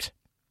before it.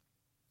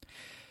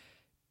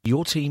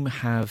 Your team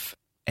have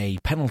a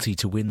penalty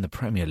to win the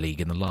Premier League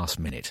in the last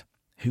minute.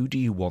 Who do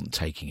you want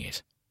taking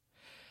it?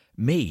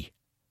 Me?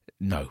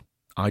 No,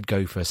 I'd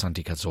go for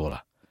Santi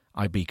Cazorla.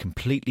 I'd be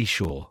completely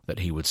sure that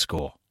he would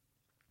score.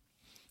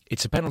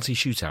 It's a penalty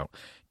shootout.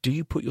 Do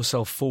you put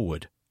yourself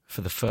forward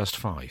for the first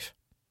 5?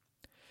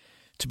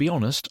 To be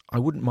honest, I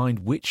wouldn't mind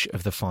which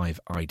of the 5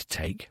 I'd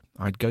take.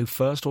 I'd go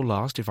first or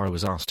last if I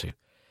was asked to.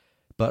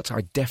 But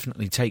I'd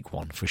definitely take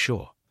one for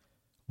sure.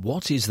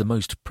 What is the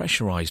most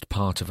pressurised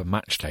part of a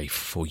match day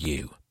for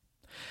you?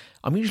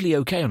 I'm usually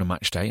okay on a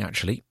match day,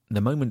 actually.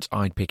 The moment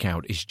I'd pick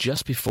out is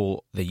just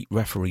before the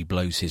referee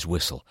blows his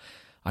whistle.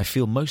 I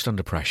feel most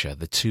under pressure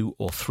the 2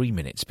 or 3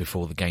 minutes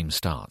before the game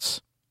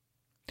starts.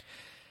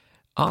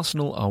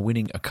 Arsenal are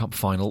winning a cup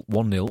final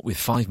 1-0 with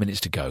 5 minutes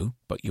to go,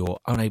 but you're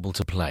unable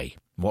to play,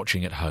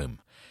 watching at home.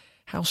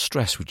 How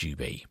stressed would you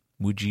be?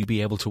 Would you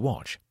be able to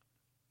watch?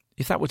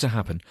 If that were to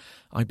happen,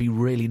 I'd be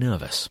really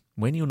nervous.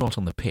 When you're not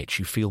on the pitch,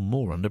 you feel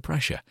more under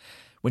pressure.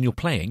 When you're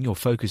playing, your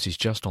focus is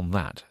just on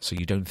that, so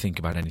you don't think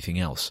about anything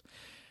else.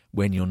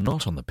 When you're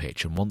not on the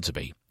pitch and want to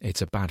be,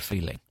 it's a bad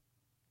feeling.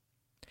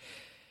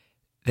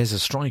 There's a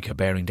striker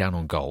bearing down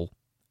on goal.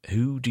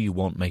 Who do you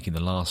want making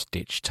the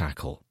last-ditch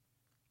tackle?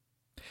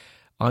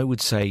 I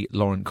would say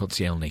Laurent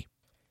Koscielny.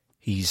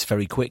 He's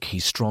very quick,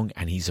 he's strong,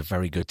 and he's a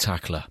very good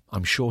tackler.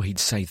 I'm sure he'd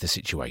save the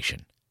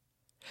situation.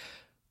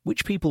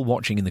 Which people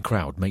watching in the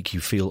crowd make you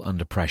feel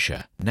under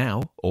pressure,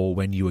 now or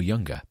when you were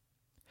younger?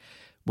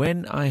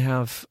 When I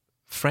have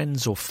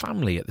friends or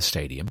family at the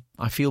stadium,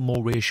 I feel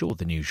more reassured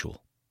than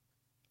usual.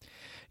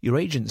 Your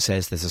agent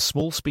says there's a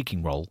small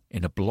speaking role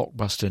in a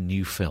blockbuster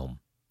new film.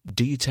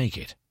 Do you take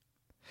it?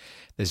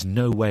 There's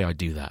no way I'd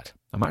do that.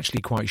 I'm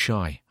actually quite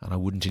shy, and I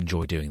wouldn't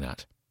enjoy doing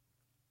that.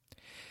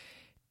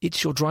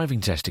 It's your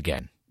driving test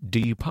again. Do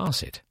you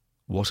pass it?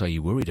 What are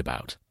you worried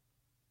about?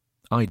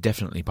 I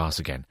definitely pass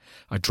again.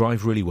 I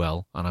drive really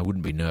well, and I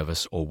wouldn't be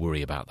nervous or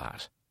worry about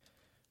that.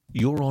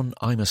 You're on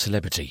I'm a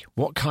Celebrity.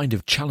 What kind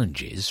of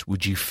challenges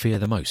would you fear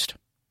the most?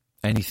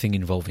 Anything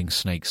involving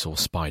snakes or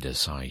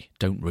spiders. I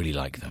don't really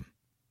like them.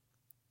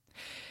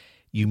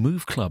 You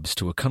move clubs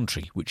to a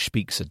country which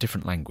speaks a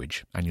different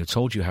language, and you're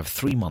told you have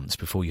 3 months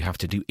before you have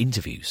to do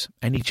interviews.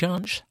 Any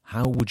chance?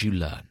 How would you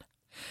learn?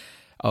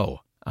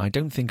 Oh, I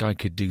don't think I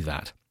could do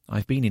that.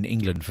 I've been in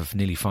England for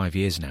nearly 5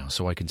 years now,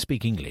 so I can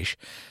speak English,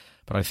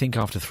 but I think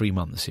after 3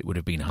 months it would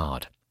have been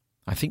hard.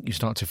 I think you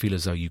start to feel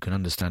as though you can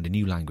understand a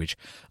new language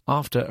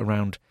after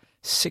around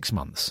 6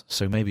 months,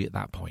 so maybe at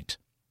that point.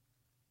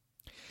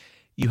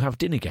 You have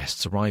dinner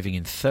guests arriving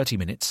in 30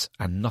 minutes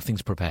and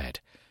nothing's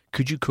prepared.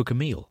 Could you cook a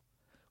meal?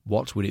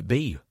 What would it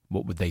be?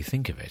 What would they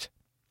think of it?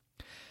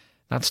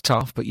 That's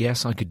tough, but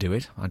yes, I could do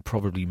it. I'd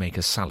probably make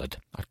a salad.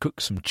 I'd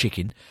cook some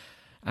chicken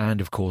and,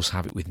 of course,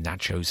 have it with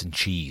nachos and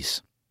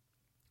cheese.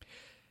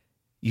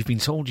 You've been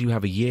told you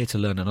have a year to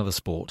learn another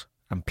sport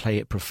and play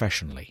it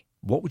professionally.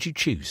 What would you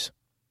choose?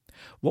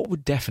 What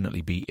would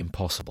definitely be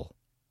impossible?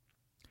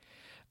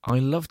 I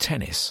love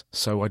tennis,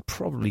 so I'd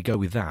probably go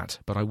with that,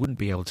 but I wouldn't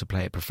be able to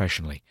play it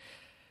professionally.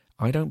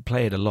 I don't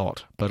play it a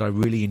lot, but I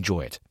really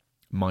enjoy it.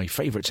 My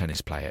favourite tennis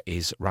player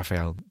is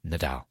Rafael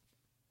Nadal.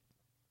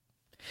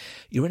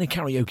 You're in a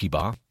karaoke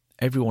bar.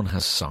 Everyone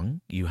has sung.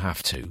 You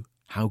have to.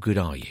 How good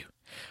are you?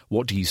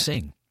 What do you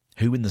sing?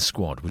 Who in the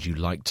squad would you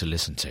like to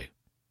listen to?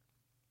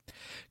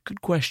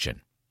 Good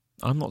question.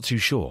 I'm not too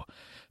sure.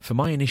 For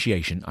my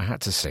initiation, I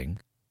had to sing,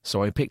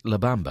 so I picked La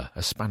Bamba,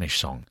 a Spanish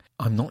song.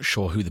 I'm not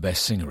sure who the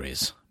best singer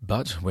is,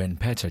 but when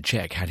Petr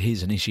Cech had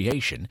his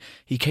initiation,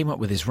 he came up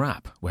with his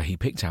rap, where he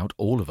picked out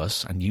all of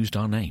us and used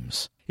our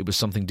names. It was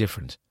something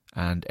different,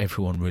 and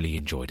everyone really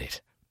enjoyed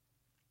it.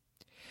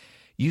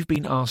 You've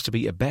been asked to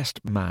be a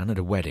best man at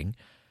a wedding.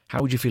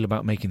 How would you feel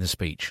about making the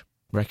speech?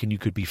 Reckon you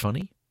could be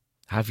funny?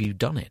 Have you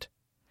done it?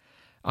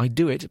 I'd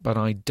do it, but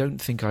I don't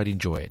think I'd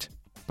enjoy it.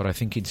 But I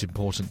think it's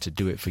important to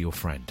do it for your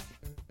friend.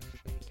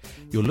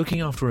 You're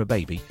looking after a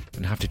baby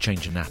and have to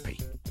change a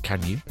nappy.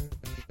 Can you?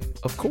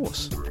 Of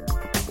course.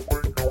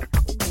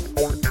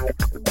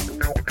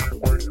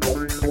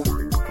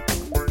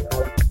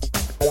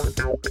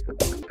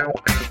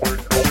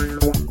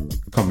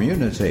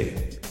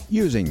 Community.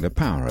 Using the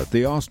power of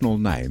the Arsenal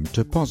name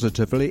to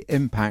positively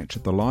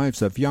impact the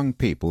lives of young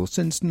people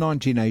since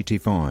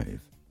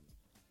 1985.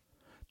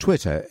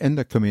 Twitter in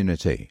the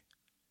community.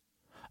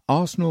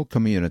 Arsenal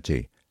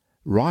community.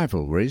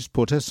 Rivalries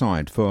put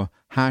aside for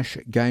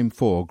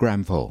 #Game4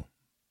 Grenfell.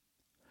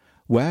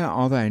 Where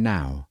are they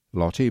now?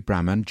 Lottie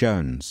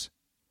Bramman-Jones.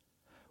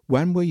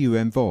 When were you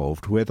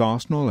involved with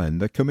Arsenal in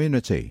the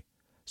community?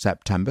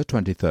 September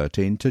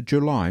 2013 to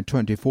July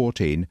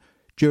 2014,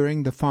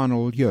 during the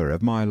final year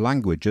of my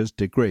languages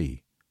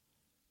degree.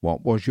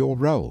 What was your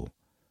role?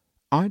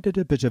 I did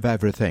a bit of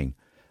everything,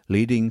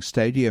 leading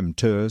stadium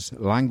tours,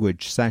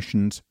 language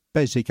sessions,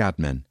 basic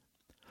admin.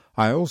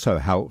 I also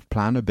helped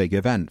plan a big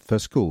event for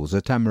schools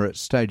at Emirates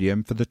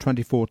Stadium for the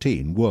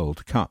 2014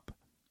 World Cup.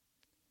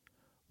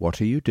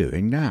 What are you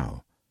doing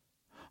now?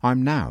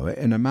 I'm now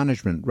in a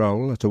management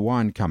role at a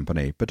wine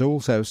company, but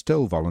also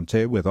still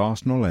volunteer with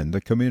Arsenal in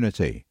the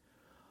community.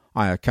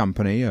 I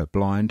accompany a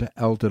blind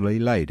elderly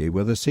lady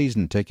with a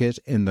season ticket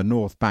in the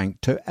North Bank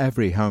to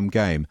every home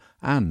game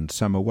and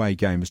some away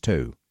games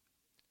too.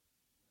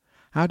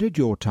 How did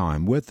your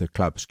time with the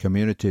club's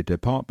community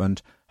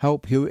department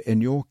help you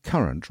in your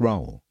current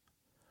role?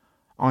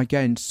 I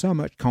gained so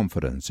much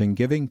confidence in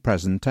giving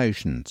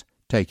presentations,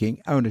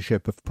 taking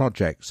ownership of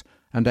projects,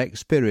 and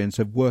experience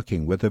of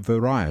working with a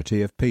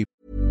variety of people.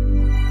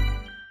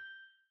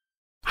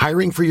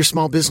 Hiring for your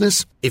small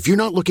business? If you're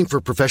not looking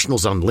for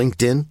professionals on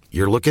LinkedIn,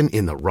 you're looking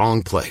in the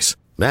wrong place.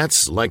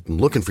 That's like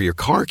looking for your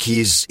car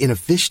keys in a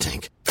fish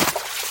tank.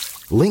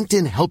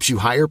 LinkedIn helps you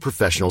hire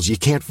professionals you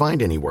can't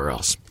find anywhere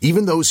else,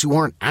 even those who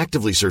aren't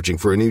actively searching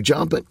for a new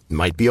job but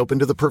might be open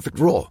to the perfect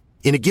role.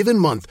 In a given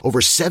month, over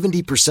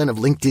 70% of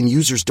LinkedIn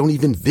users don't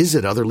even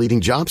visit other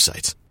leading job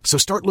sites. So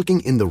start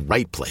looking in the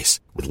right place.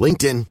 With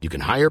LinkedIn, you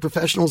can hire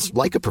professionals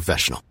like a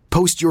professional.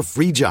 Post your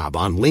free job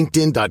on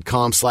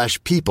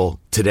linkedin.com/people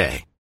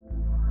today.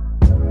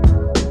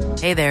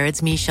 Hey there,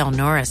 it's Michelle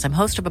Norris. I'm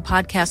host of a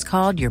podcast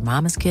called Your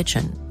Mama's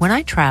Kitchen. When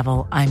I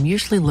travel, I'm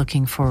usually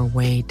looking for a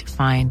way to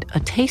find a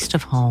taste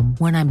of home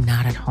when I'm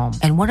not at home.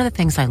 And one of the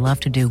things I love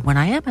to do when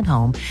I am at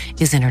home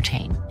is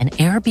entertain. And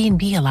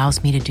Airbnb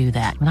allows me to do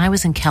that. When I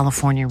was in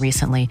California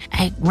recently,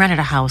 I rented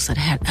a house that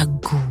had a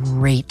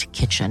great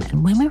kitchen.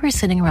 And when we were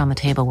sitting around the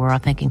table, we were all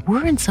thinking,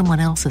 we're in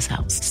someone else's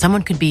house.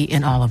 Someone could be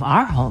in all of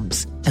our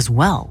homes as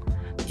well.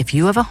 If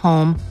you have a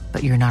home,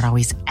 but you're not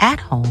always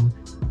at home,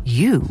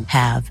 you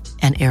have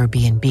an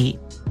Airbnb.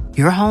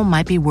 Your home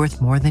might be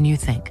worth more than you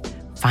think.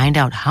 Find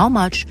out how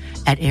much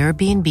at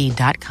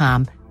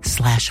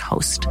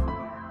airbnb.com/host.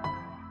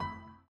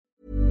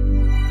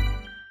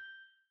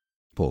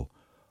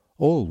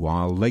 All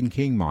while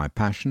linking my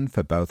passion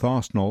for both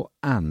Arsenal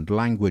and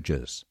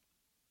languages.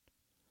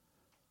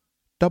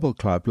 Double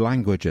Club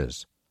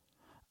Languages.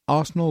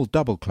 Arsenal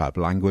Double Club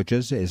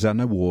Languages is an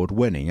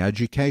award-winning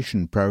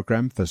education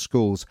programme for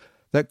schools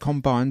that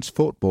combines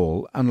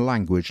football and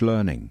language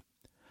learning.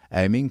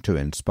 Aiming to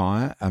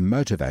inspire and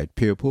motivate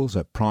pupils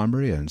at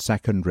primary and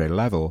secondary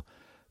level,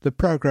 the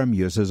programme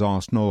uses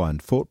Arsenal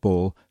and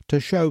football to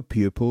show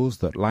pupils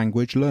that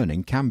language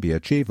learning can be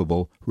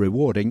achievable,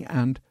 rewarding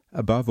and,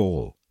 above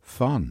all,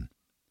 fun.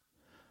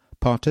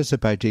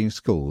 Participating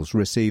schools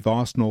receive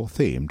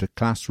Arsenal-themed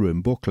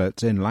classroom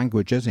booklets in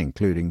languages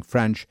including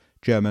French,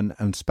 German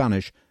and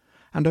Spanish,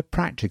 and a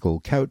practical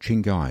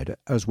coaching guide,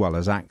 as well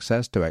as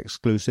access to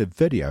exclusive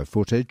video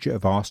footage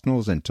of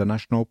Arsenal's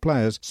international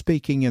players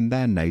speaking in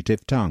their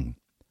native tongue.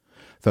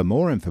 For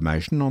more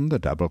information on the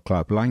Double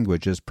Club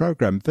Languages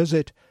programme,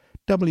 visit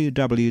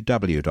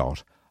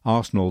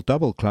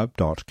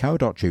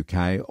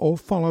www.arsenaldoubleclub.co.uk or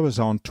follow us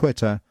on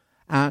Twitter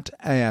at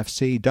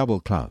AFC Double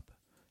Club.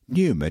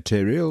 New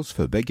materials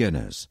for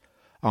beginners.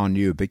 Our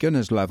new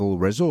beginners level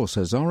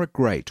resources are a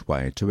great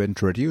way to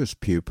introduce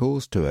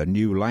pupils to a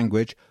new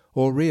language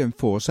or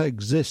reinforce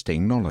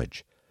existing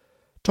knowledge.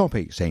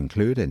 Topics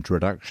include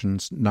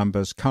introductions,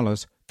 numbers,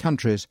 colours,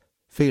 countries,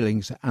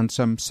 feelings and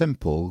some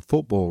simple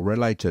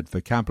football-related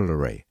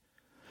vocabulary.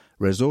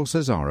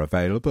 Resources are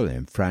available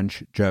in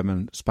French,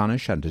 German,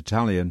 Spanish and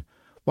Italian,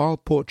 while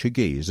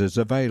Portuguese is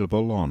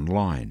available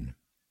online.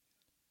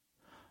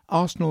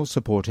 Arsenal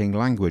supporting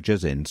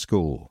languages in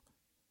school.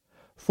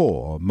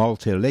 4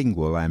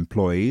 multilingual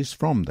employees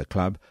from the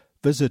club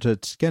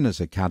visited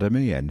Skinner's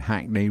Academy in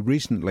Hackney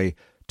recently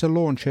to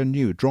launch a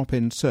new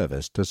drop-in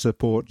service to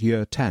support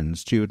Year 10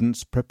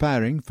 students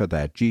preparing for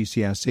their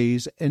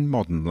GCSEs in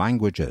modern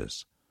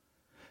languages.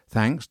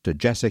 Thanks to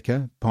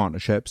Jessica,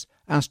 Partnerships,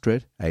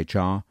 Astrid,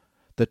 HR,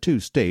 the 2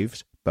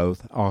 Steves,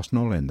 both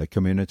Arsenal in the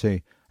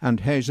community,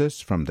 and Jesus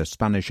from the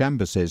Spanish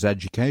Embassy's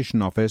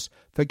Education Office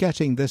for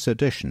getting this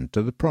addition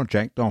to the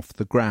project off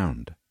the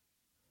ground.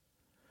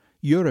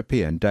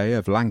 European Day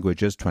of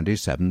Languages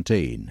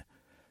 2017.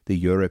 The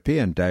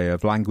European Day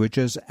of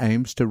Languages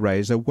aims to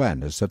raise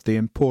awareness of the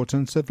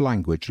importance of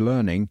language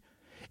learning,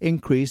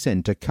 increase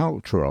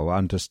intercultural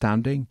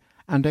understanding,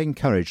 and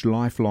encourage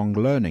lifelong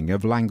learning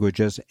of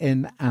languages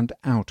in and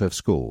out of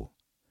school.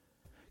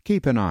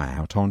 Keep an eye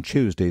out on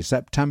Tuesday,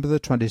 September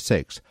the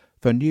 26th,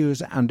 for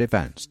news and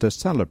events to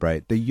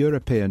celebrate the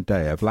European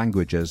Day of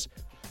Languages,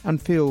 and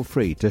feel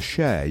free to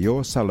share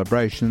your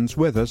celebrations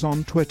with us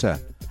on Twitter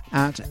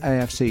at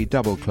AFC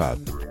Double Club.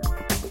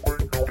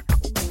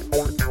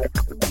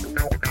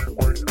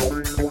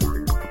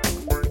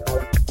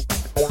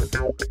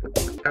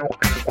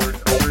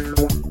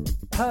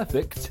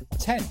 Perfect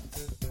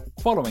 10th.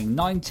 Following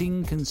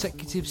 19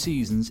 consecutive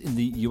seasons in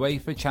the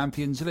UEFA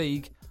Champions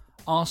League,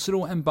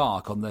 Arsenal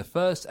embark on their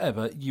first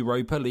ever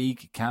Europa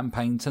League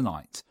campaign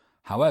tonight.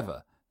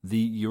 However, the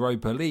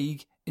Europa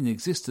League, in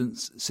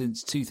existence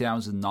since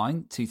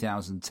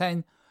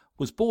 2009-2010,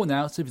 was born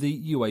out of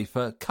the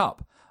UEFA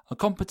Cup, a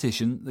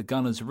competition the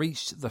Gunners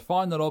reached the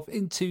final of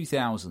in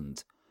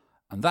 2000.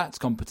 And that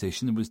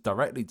competition was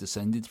directly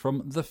descended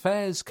from the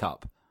Fairs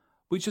Cup,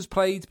 which was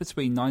played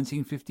between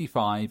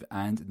 1955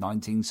 and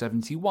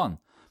 1971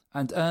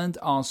 and earned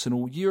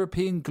Arsenal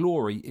European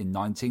glory in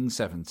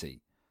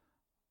 1970.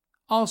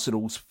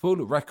 Arsenal's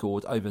full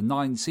record over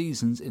 9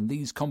 seasons in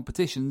these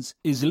competitions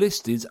is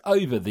listed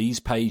over these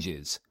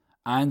pages.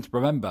 And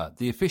remember,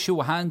 the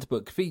official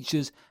handbook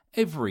features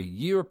every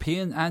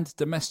European and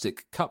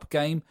domestic cup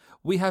game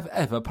we have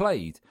ever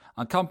played,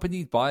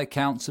 accompanied by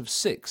accounts of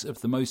 6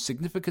 of the most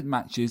significant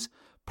matches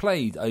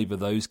played over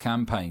those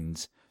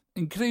campaigns,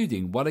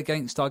 including one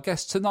against our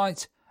guest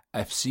tonight,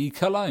 FC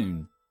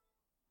Cologne.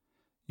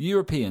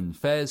 European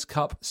Fairs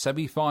Cup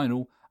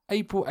semi-final,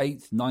 April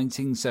 8,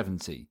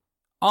 1970.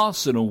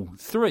 Arsenal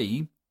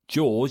 3,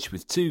 George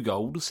with 2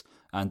 goals,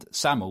 and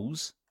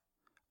Samuels.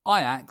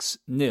 Ajax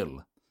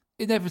 0.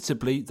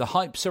 Inevitably, the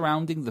hype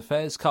surrounding the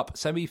Fairs Cup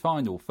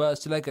semi-final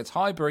first leg at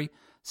Highbury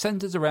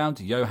centred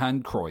around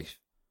Johan Cruyff.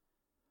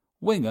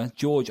 Winger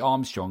George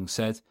Armstrong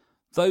said,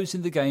 "Those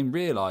in the game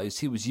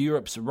realised he was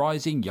Europe's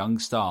rising young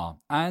star,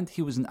 and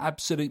he was an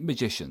absolute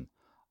magician."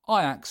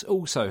 Ajax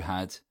also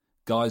had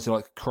guys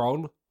like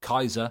Krol,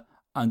 Kaiser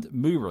and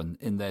Muren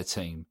in their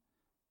team.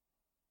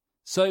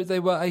 So they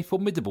were a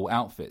formidable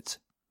outfit.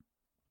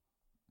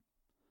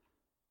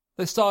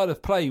 Their style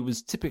of play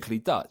was typically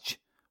Dutch,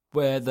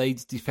 where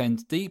they'd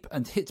defend deep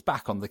and hit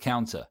back on the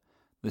counter.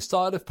 The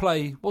style of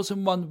play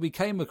wasn't one we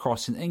came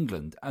across in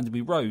England, and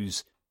we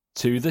rose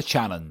to the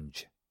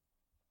challenge.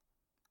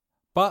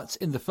 But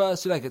in the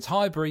first leg at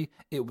Highbury,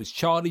 it was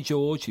Charlie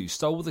George who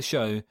stole the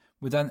show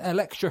with an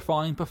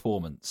electrifying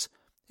performance.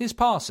 His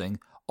passing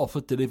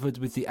often delivered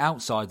with the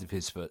outside of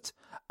his foot,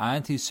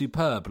 and his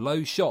superb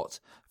low shot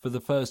for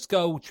the first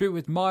goal drew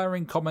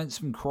admiring comments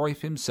from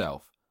Cruyff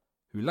himself,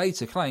 who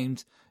later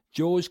claimed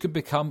George could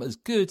become as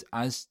good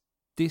as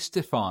Di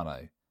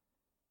Stefano.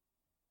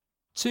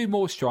 2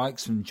 more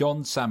strikes from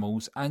John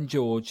Samuels and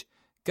George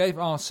gave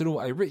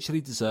Arsenal a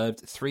richly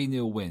deserved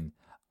 3-0 win,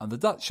 and the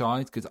Dutch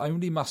side could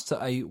only muster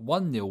a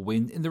 1-0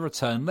 win in the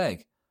return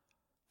leg.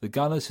 The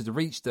Gunners had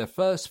reached their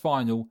first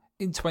final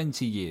in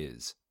 20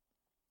 years.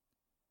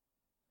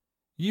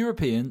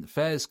 European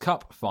Fairs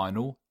Cup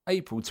Final,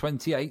 April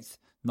 28,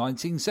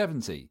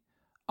 1970.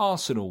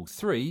 Arsenal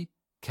 3,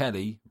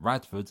 Kelly,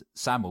 Radford,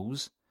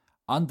 Samuels,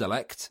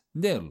 Anderlecht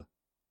 0.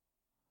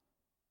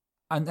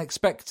 An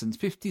expectant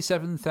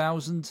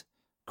 57,000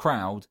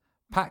 crowd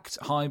packed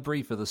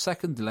Highbury for the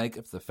second leg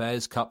of the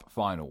Fairs Cup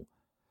Final,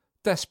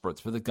 desperate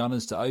for the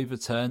Gunners to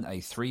overturn a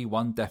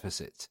 3-1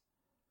 deficit.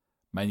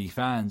 Many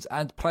fans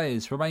and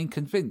players remain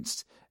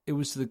convinced it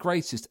was the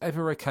greatest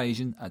ever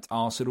occasion at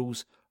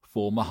Arsenal's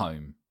former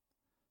home.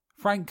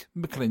 Frank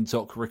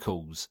McClintock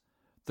recalls,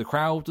 "The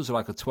crowd was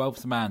like a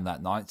 12th man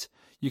that night.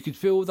 You could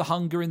feel the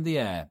hunger in the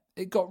air.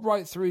 It got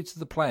right through to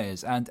the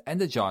players and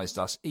energised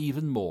us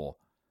even more.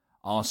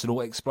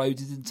 Arsenal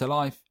exploded into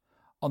life.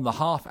 On the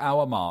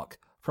half-hour mark,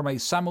 from a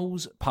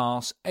Samuels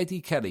pass,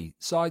 Eddie Kelly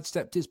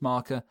sidestepped his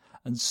marker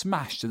and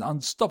smashed an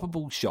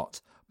unstoppable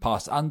shot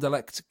past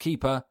Anderlecht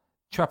keeper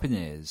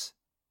Trappineers.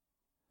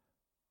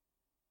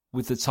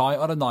 With the tie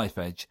on a knife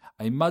edge,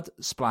 a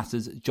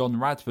mud-splattered John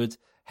Radford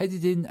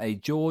headed in a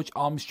George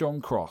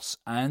Armstrong cross,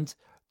 and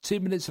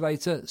 2 minutes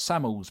later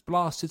Samuels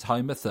blasted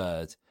home a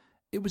third.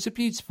 It was a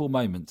beautiful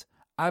moment,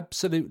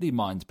 absolutely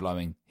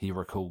mind-blowing," he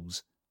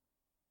recalls.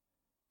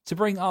 To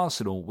bring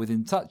Arsenal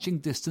within touching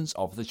distance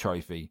of the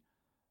trophy.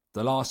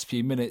 "The last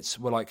few minutes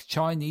were like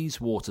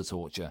Chinese water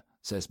torture,"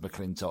 says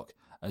McClintock,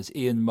 as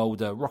Ian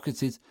Mulder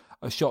rocketed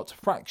a shot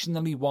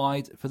fractionally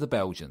wide for the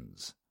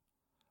Belgians.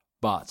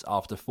 But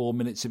after 4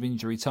 minutes of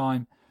injury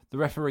time, the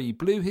referee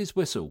blew his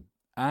whistle,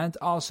 and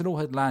Arsenal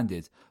had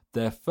landed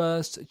their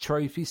first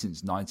trophy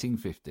since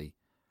 1950.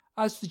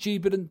 As the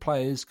jubilant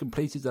players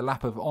completed a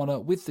lap of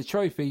honour with the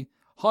trophy,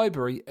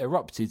 Highbury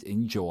erupted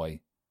in joy.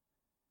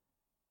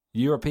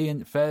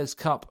 European Fairs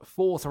Cup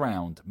 4th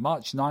round,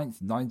 March 9,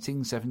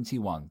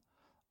 1971.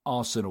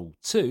 Arsenal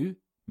 2,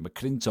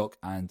 McClintock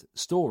and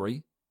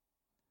Story.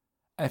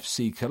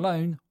 FC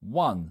Cologne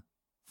 1,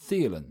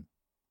 Thielen.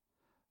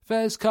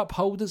 Fairs Cup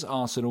holders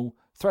Arsenal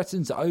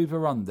threatened to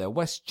overrun their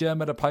West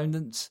German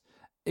opponents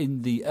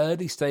in the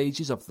early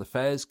stages of the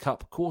Fairs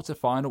Cup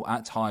quarter-final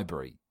at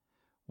Highbury,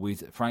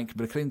 with Frank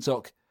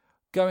McClintock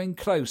going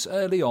close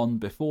early on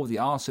before the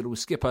Arsenal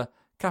skipper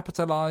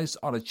capitalised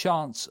on a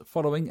chance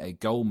following a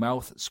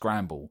goal-mouth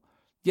scramble.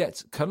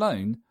 Yet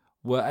Cologne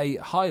were a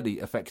highly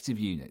effective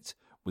unit,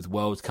 with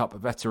World Cup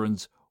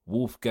veterans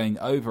Wolfgang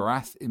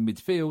Overath in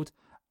midfield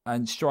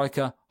and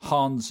striker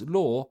Hans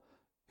Lohr,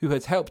 who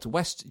had helped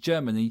West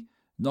Germany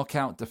knock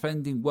out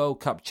defending World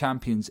Cup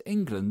champions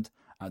England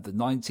at the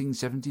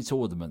 1970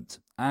 tournament,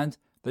 and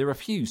they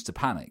refused to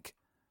panic.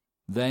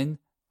 Then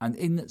an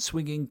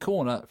in-swinging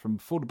corner from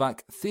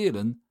fullback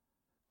Thielen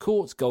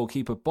caught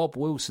goalkeeper Bob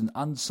Wilson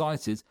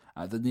unsighted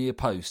at the near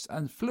post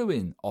and flew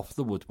in off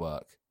the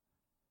woodwork.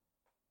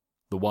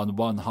 The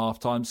 1-1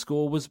 half-time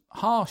score was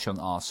harsh on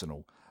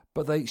Arsenal,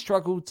 but they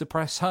struggled to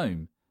press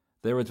home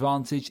their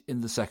advantage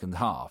in the second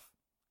half.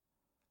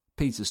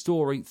 Peter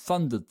Story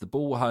thundered the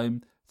ball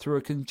home through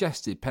a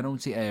congested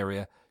penalty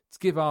area to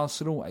give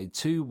Arsenal a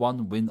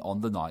 2-1 win on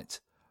the night,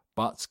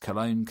 but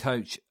Cologne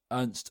coach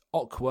Ernst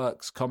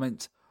Ockwerk's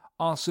comment,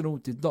 "Arsenal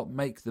did not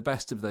make the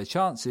best of their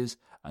chances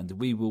and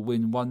we will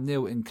win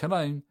 1-0 in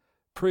Cologne,"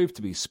 proved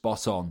to be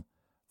spot on.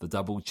 The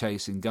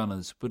double-chasing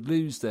Gunners would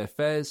lose their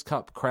Fairs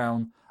Cup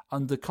crown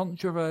under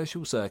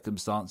controversial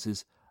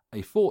circumstances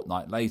a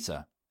fortnight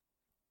later.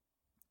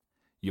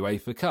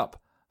 UEFA Cup,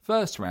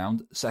 first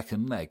round,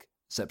 second leg,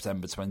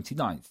 September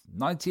 29th,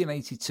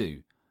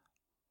 1982.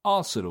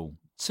 Arsenal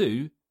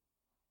 2,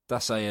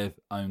 Dasaev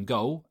own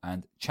goal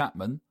and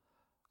Chapman.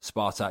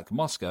 Spartak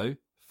Moscow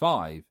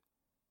 5,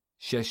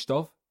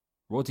 Shestov,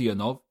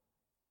 Rodionov,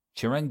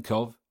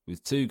 Cherenkov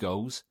with 2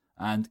 goals,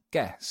 and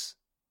Guess.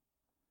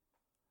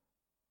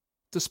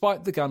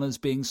 Despite the Gunners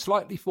being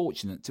slightly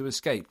fortunate to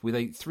escape with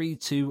a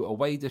 3-2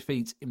 away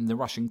defeat in the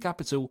Russian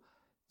capital,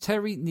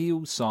 Terry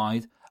Neal's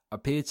side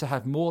appeared to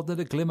have more than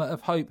a glimmer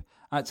of hope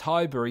at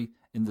Highbury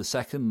in the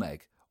second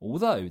leg,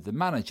 although the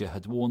manager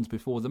had warned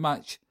before the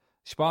match,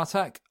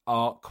 Spartak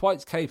are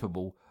quite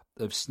capable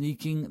of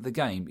sneaking the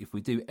game if we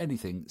do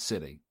anything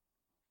silly.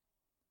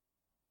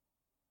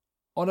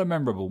 On a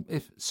memorable,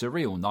 if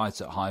surreal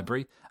night at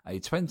Highbury, a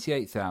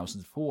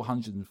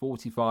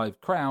 28,445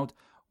 crowd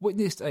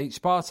witnessed a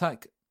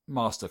Spartak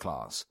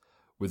masterclass,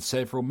 with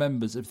several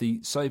members of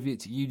the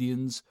Soviet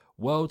Union's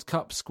World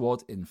Cup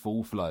squad in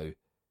full flow.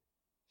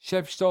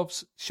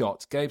 Shevchov's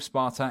shot gave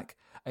Spartak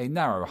a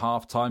narrow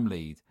half-time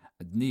lead,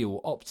 and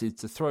Neil opted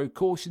to throw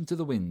caution to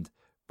the wind,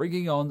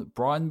 bringing on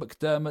Brian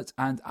McDermott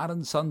and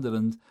Alan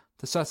Sunderland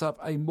to set up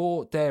a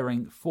more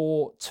daring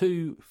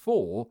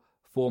 4-2-4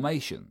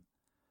 formation.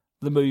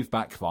 The move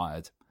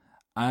backfired.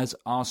 As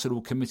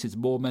Arsenal committed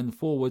more men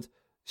forward,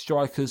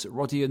 strikers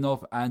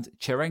Rodionov and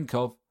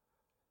Cherenkov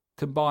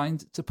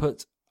combined to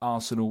put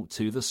Arsenal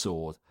to the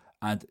sword,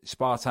 and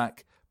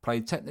Spartak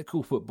played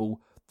technical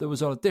football that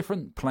was on a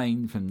different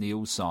plane from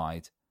Neil's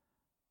side.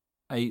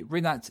 A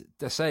Rinat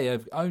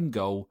Desaev own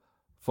goal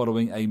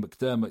following a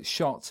McDermott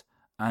shot,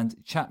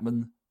 and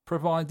Chapman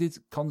provided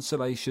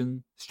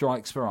consolation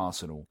strikes for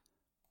Arsenal.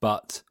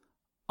 But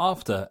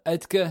after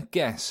Edgar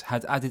Guess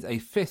had added a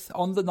fifth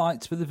on the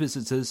night for the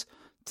visitors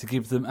to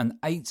give them an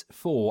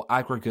 8-4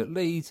 aggregate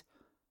lead,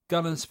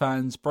 Gunners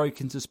fans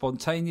broke into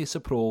spontaneous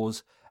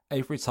applause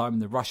every time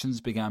the Russians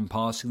began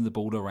passing the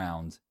ball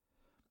around.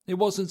 It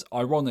wasn't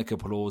ironic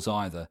applause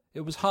either,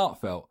 it was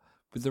heartfelt,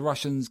 with the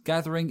Russians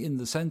gathering in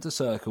the centre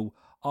circle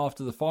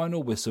after the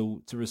final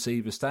whistle to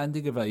receive a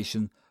standing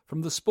ovation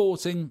from the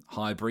sporting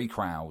Highbury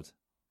crowd.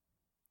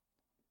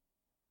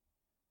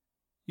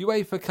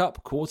 UEFA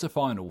Cup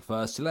quarter-final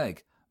first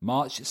leg,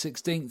 March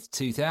 16th,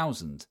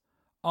 2000.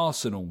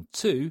 Arsenal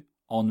 2,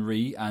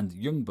 Henry and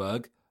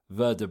Ljungberg,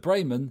 Werder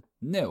Bremen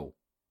 0.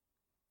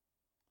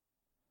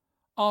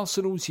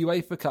 Arsenal's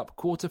UEFA Cup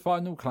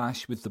quarter-final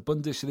clash with the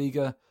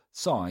Bundesliga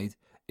side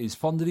is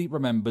fondly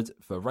remembered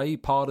for Ray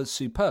Parler's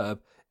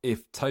superb,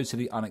 if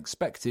totally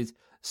unexpected,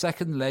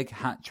 second-leg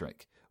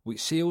hat-trick,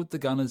 which sealed the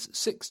Gunners'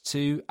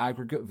 6-2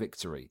 aggregate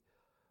victory.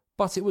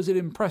 But it was an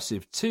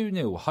impressive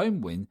 2-0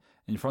 home win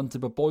in front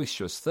of a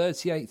boisterous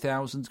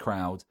 38,000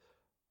 crowd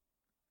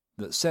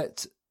that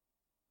set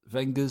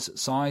Wenger's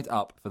side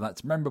up for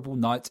that memorable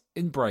night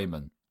in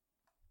Bremen.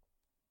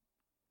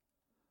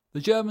 The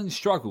Germans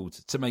struggled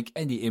to make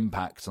any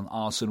impact on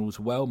Arsenal's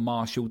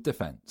well-marshalled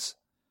defence.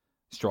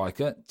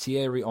 Striker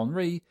Thierry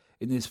Henry,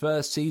 in his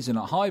first season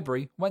at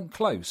Highbury, went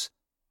close,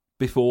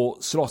 before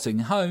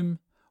slotting home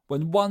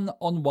when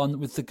one-on-one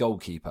with the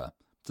goalkeeper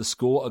to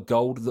score a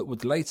goal that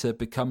would later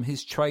become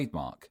his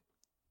trademark.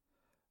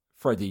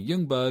 Freddie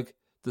Ljungberg,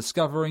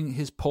 discovering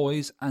his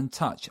poise and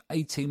touch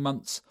 18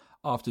 months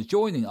after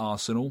joining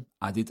Arsenal,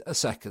 added a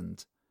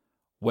second.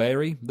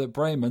 Wary that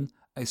Bremen,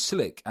 a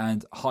slick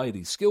and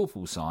highly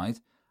skillful side,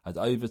 had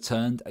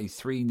overturned a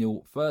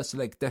 3-0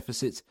 first-leg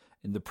deficit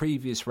in the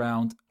previous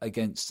round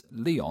against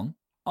Lyon,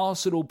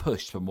 Arsenal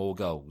pushed for more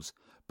goals,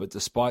 but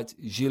despite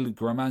Gilles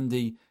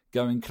Gramandi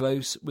going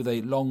close with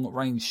a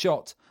long-range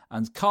shot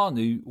and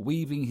Kanu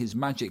weaving his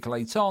magic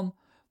late on,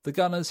 the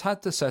Gunners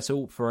had to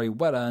settle for a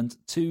well-earned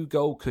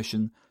 2-goal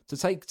cushion to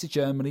take to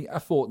Germany a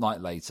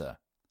fortnight later.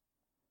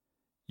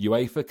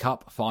 UEFA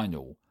Cup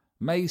Final,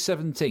 May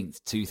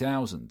 17th,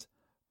 2000.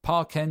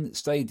 Parken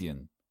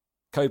Stadion,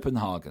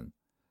 Copenhagen.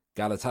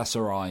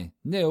 Galatasaray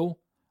 0,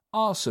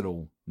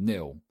 Arsenal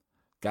 0.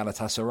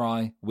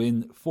 Galatasaray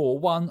win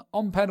 4-1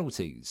 on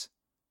penalties.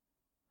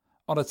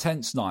 On a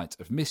tense night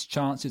of missed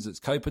chances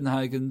at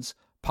Copenhagen's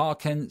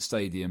Parken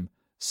Stadium,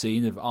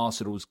 scene of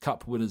Arsenal's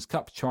Cup Winners'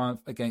 Cup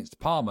triumph against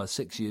Parma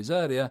 6 years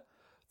earlier,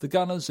 the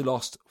Gunners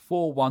lost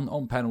 4-1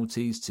 on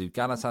penalties to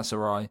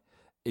Galatasaray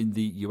in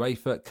the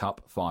UEFA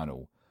Cup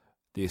final.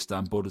 The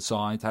Istanbul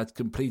side had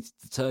completed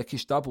the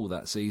Turkish double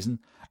that season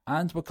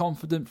and were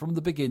confident from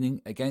the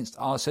beginning against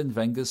Arsene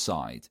Wenger's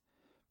side.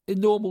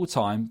 In normal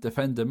time,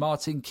 defender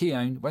Martin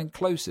Keown went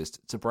closest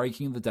to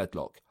breaking the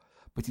deadlock,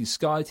 but he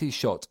skied his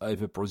shot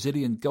over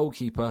Brazilian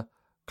goalkeeper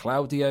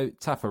Claudio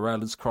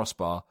Taffarella's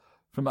crossbar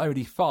from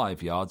only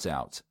 5 yards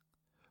out.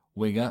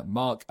 Winger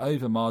Mark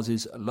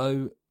Overmars'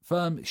 low,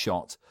 firm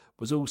shot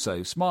was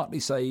also smartly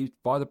saved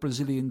by the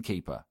Brazilian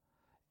keeper.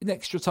 In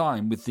extra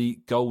time, with the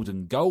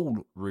golden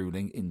goal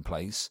ruling in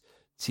place,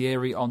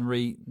 Thierry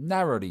Henry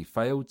narrowly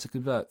failed to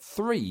convert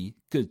 3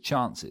 good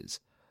chances,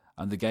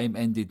 and the game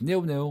ended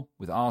 0-0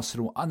 with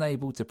Arsenal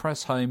unable to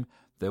press home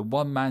their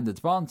one-man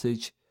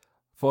advantage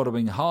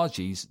following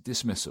Haji's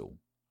dismissal.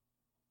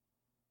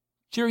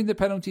 During the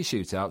penalty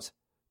shootout,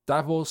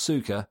 Davor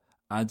Suker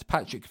and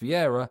Patrick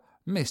Vieira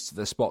missed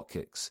their spot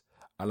kicks,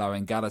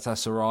 allowing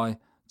Galatasaray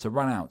to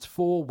run out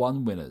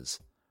 4-1 winners.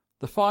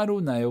 The final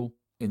nail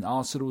in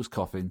Arsenal's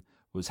coffin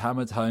was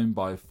hammered home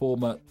by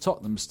former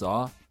Tottenham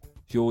star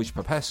George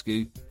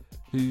Popescu,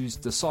 whose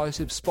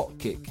decisive spot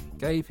kick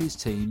gave his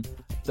team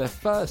their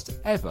first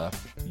ever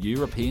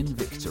European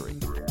victory.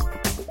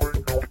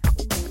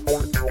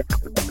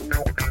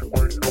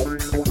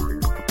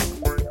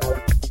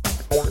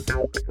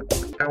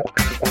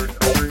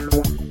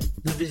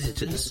 The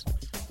visitors.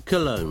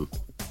 Cologne.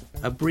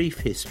 A brief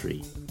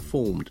history.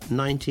 Formed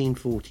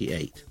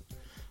 1948.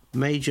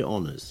 Major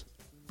honours.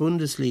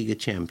 Bundesliga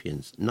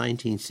champions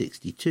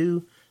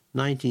 1962,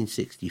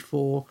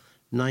 1964,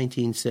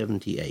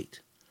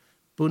 1978.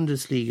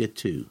 Bundesliga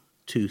 2,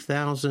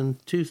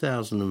 2000,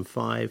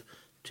 2005,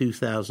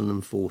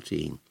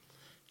 2014.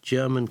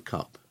 German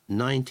Cup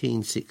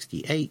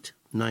 1968,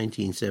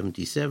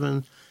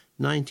 1977,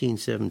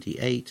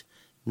 1978,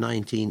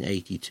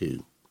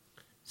 1982.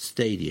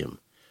 Stadium,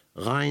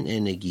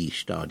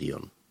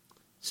 Rheinenergiestadion.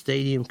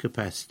 Stadium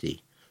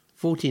capacity,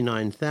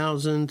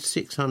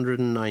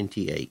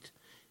 49,698.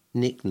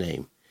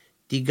 Nickname,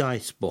 Die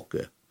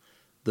Geißbocke,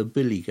 the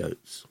Billy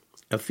Goats.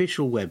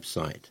 Official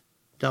website,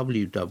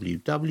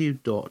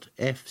 www.fc.de.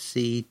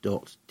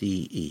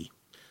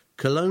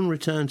 Cologne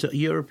returned to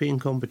European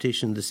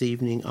competition this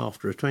evening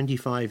after a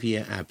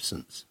 25-year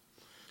absence.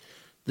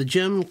 The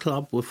German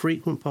club were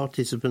frequent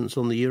participants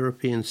on the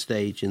European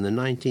stage in the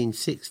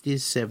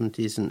 1960s,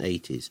 70s and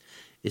 80s,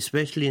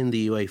 especially in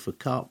the UEFA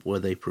Cup, where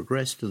they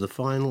progressed to the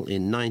final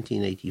in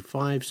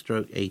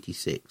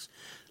 1985-86,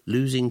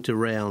 losing to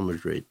Real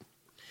Madrid.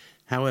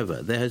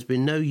 However, there has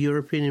been no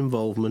European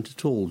involvement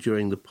at all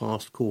during the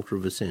past quarter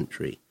of a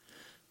century.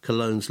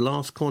 Cologne's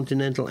last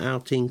continental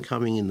outing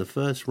coming in the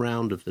first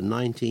round of the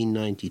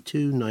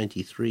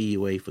 1992-93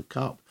 UEFA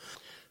Cup,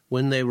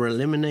 when they were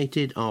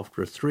eliminated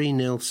after a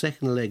 3-0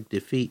 second-leg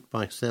defeat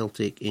by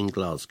Celtic in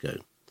Glasgow.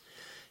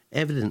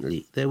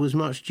 Evidently, there was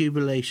much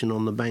jubilation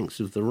on the banks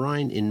of the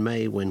Rhine in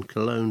May when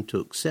Cologne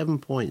took 7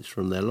 points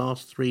from their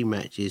last 3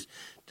 matches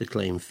to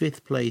claim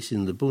 5th place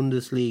in the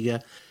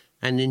Bundesliga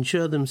and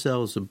ensure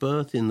themselves a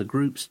berth in the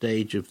group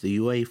stage of the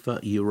UEFA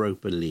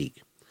Europa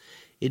League.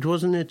 It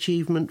was an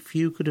achievement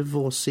few could have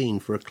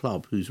foreseen for a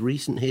club whose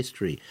recent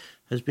history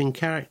has been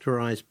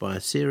characterised by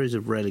a series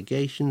of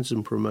relegations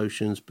and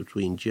promotions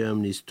between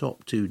Germany's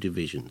top 2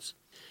 divisions.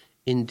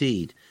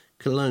 Indeed,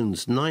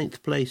 Cologne's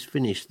 9th place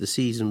finish the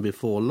season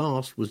before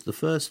last was the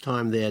first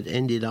time they had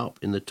ended up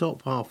in the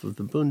top half of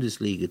the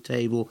Bundesliga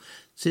table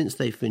since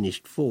they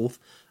finished 4th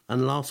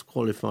and last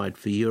qualified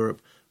for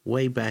Europe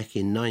way back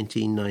in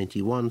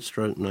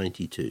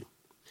 1991-92.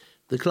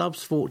 The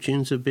club's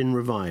fortunes have been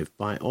revived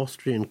by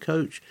Austrian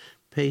coach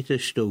Peter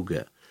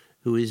Stöger,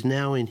 who is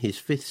now in his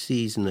 5th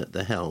season at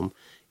the helm.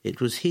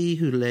 It was he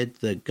who led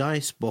the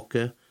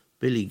Geißbocke,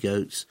 Billy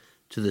Goats,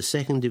 to the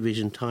 2nd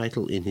Division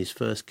title in his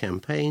first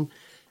campaign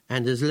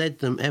and has led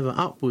them ever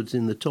upwards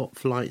in the top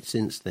flight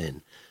since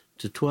then,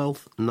 to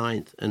 12th,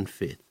 9th and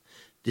 5th,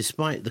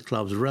 despite the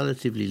club's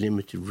relatively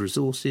limited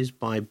resources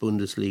by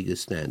Bundesliga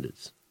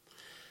standards.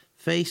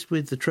 Faced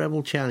with the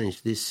treble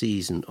challenge this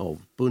season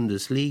of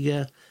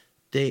Bundesliga,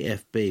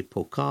 DFB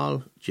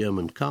Pokal,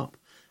 German Cup,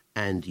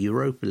 and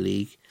Europa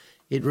League,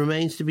 it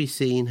remains to be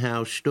seen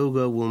how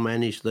Stöger will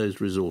manage those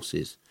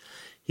resources.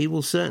 He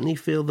will certainly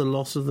feel the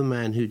loss of the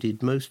man who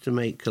did most to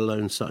make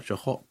Cologne such a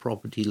hot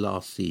property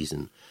last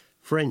season,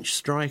 French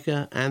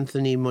striker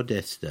Anthony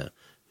Modeste,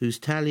 whose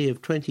tally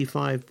of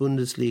 25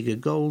 Bundesliga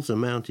goals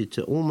amounted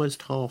to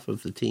almost half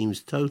of the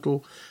team's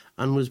total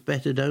and was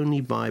bettered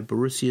only by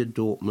Borussia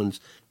Dortmund's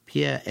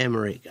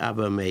Pierre-Emerick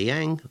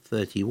Aubameyang,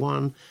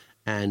 31,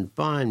 and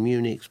Bayern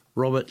Munich's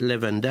Robert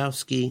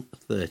Lewandowski,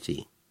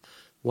 30.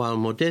 While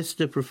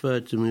Modeste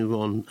preferred to move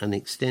on an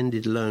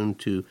extended loan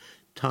to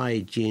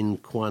Taijin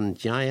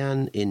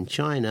Quanjian in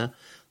China,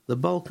 the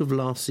bulk of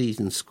last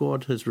season's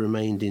squad has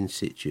remained in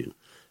situ,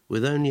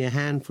 with only a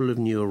handful of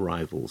new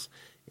arrivals,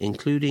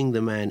 including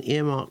the man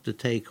earmarked to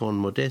take on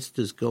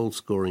Modeste's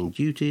goal-scoring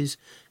duties,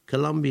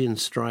 Colombian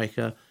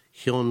striker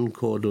John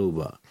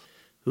Cordoba,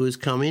 who has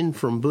come in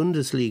from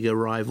Bundesliga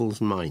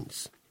rivals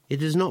Mainz.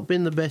 It has not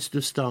been the best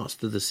of starts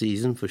to the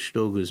season for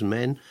Stöger's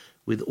men,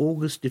 with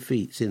August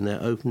defeats in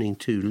their opening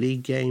 2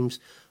 league games,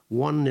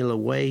 1-0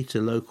 away to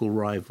local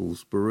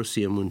rivals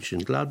Borussia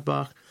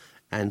Mönchengladbach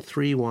and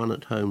 3-1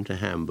 at home to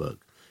Hamburg,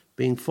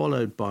 being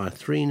followed by a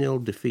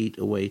 3-0 defeat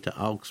away to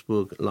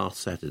Augsburg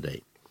last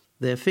Saturday.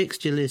 Their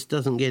fixture list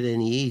doesn't get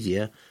any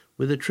easier,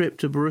 with a trip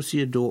to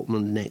Borussia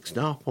Dortmund next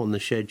up on the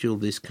schedule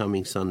this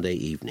coming Sunday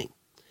evening.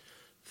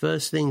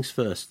 First things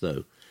first,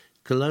 though,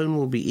 Cologne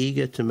will be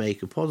eager to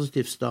make a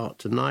positive start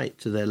tonight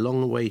to their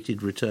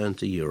long-awaited return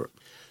to Europe.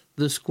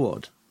 The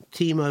squad: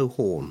 Timo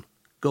Horn,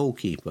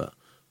 goalkeeper,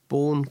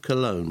 born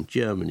Cologne,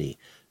 Germany,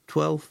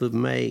 12th of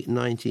May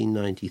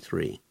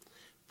 1993.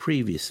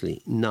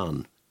 Previously,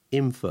 none.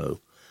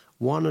 Info: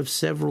 one of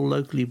several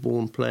locally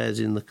born players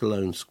in the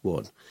Cologne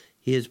squad.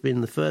 He has been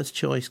the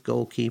first-choice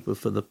goalkeeper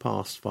for the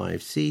past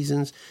 5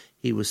 seasons.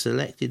 He was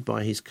selected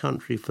by his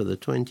country for the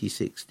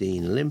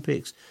 2016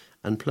 Olympics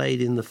and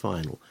played in the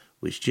final,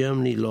 which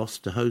Germany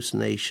lost to host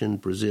nation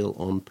Brazil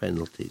on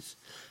penalties.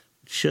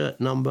 Shirt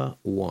number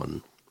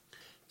 1.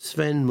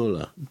 Sven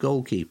Müller,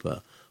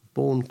 goalkeeper,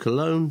 born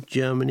Cologne,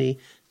 Germany,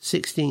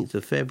 16th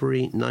of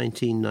February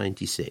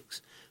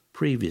 1996.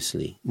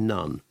 Previously,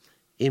 none.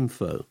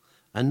 Info: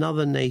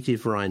 another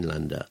native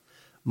Rhinelander.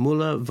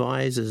 Müller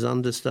vies as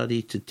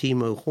understudy to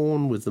Timo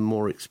Horn with the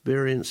more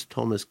experienced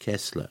Thomas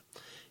Kessler.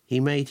 He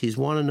made his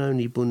one and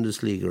only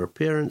Bundesliga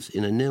appearance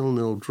in a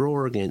 0-0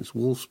 draw against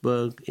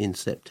Wolfsburg in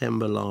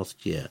September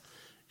last year.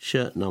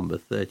 Shirt number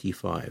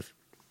 35.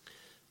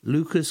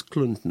 Lukas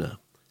Klundner,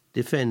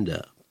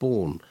 defender,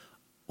 born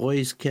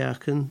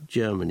Euskirchen,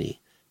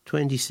 Germany,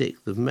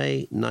 26th of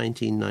May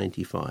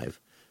 1995.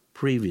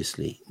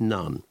 Previously,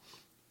 none.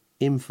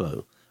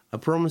 Info: a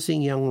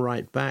promising young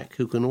right-back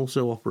who can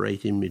also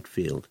operate in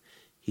midfield.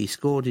 He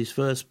scored his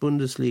first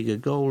Bundesliga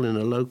goal in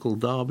a local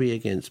derby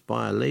against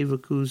Bayer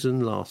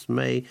Leverkusen last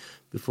May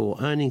before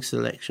earning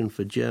selection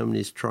for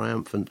Germany's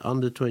triumphant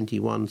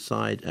under-21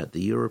 side at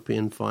the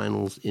European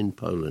finals in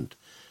Poland.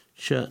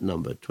 Shirt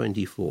number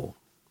 24.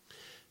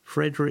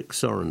 Fredrik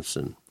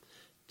Sorensen,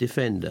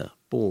 defender,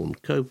 born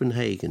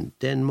Copenhagen,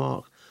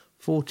 Denmark,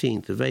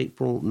 14th of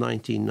April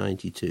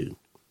 1992.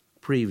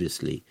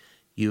 Previously,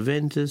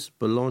 Juventus,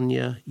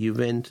 Bologna,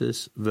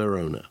 Juventus,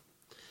 Verona.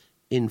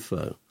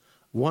 Info.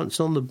 Once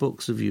on the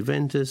books of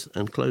Juventus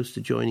and close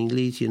to joining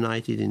Leeds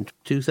United in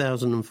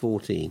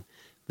 2014,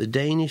 the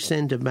Danish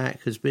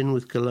centre-back has been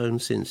with Cologne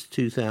since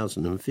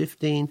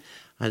 2015,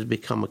 has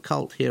become a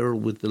cult hero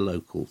with the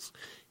locals.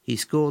 He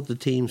scored the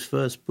team's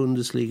first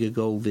Bundesliga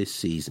goal this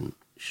season.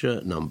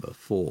 Shirt number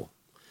 4.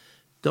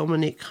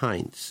 Dominik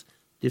Heinz,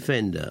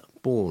 defender,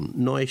 born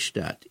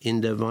Neustadt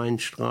in der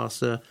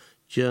Weinstraße,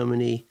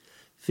 Germany,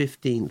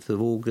 15th of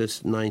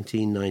August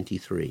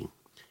 1993.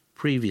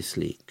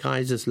 Previously,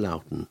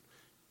 Kaiserslautern.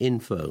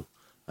 Info.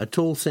 A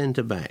tall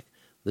centre-back,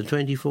 the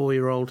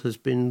 24-year-old has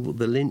been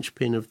the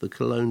linchpin of the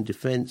Cologne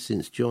defence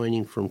since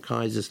joining from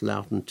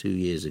Kaiserslautern 2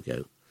 years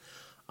ago.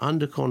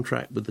 Under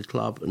contract with the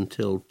club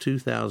until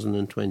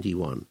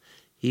 2021.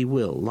 He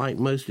will, like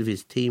most of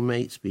his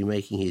teammates, be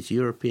making his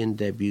European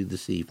debut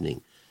this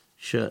evening.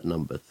 Shirt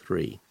number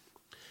 3.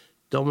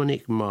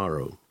 Dominic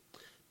Maro,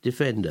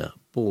 defender,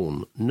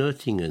 born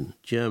Nürtingen,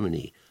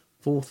 Germany,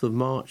 4th of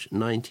March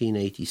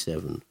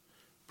 1987.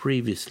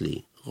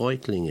 Previously,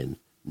 Reutlingen,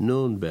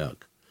 Nürnberg.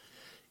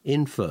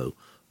 Info.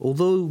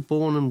 Although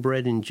born and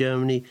bred in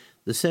Germany,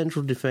 the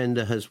central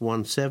defender has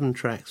won 7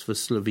 tracks for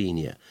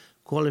Slovenia,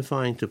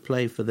 qualifying to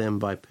play for them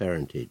by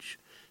parentage.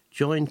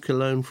 Joined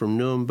Cologne from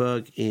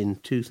Nuremberg in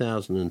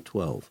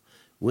 2012,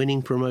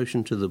 winning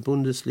promotion to the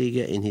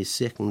Bundesliga in his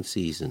second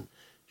season.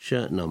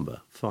 Shirt number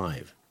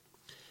 5.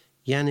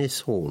 Janis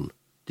Horn,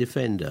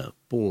 defender,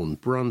 born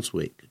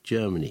Brunswick,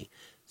 Germany,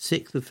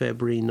 6th of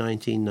February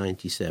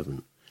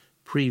 1997.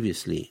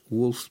 Previously,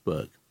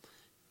 Wolfsburg.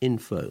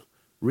 Info.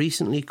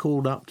 Recently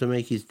called up to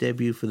make his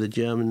debut for the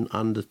German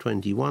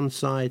under-21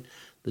 side,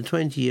 the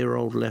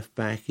 20-year-old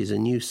left-back is a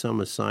new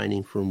summer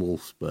signing from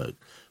Wolfsburg,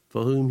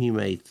 for whom he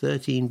made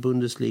 13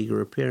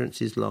 Bundesliga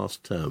appearances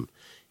last term.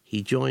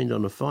 He joined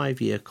on a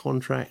 5-year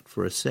contract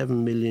for a €7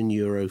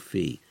 million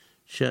fee.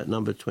 Shirt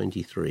number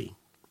 23.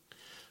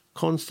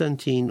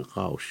 Konstantin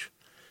Rausch,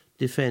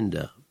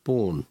 defender,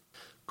 born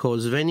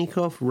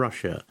Kozvenikov,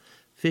 Russia,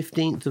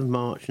 15th of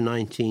March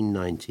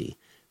 1990.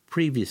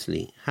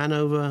 Previously,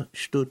 Hanover,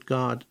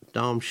 Stuttgart,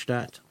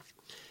 Darmstadt.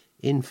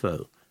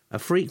 Info. A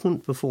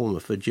frequent performer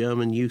for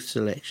German youth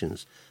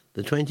selections,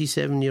 the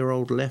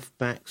 27-year-old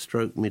left-back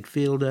stroke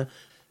midfielder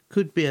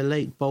could be a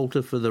late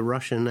bolter for the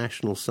Russian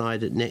national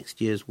side at next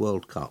year's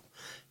World Cup,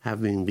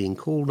 having been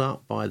called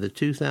up by the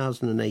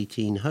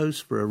 2018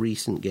 hosts for a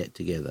recent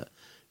get-together.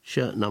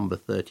 Shirt number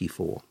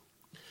 34.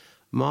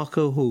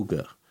 Marco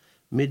Huger,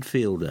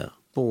 midfielder,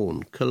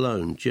 born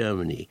Cologne,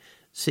 Germany,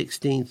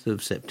 16th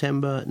of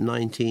September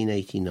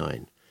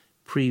 1989.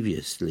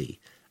 Previously,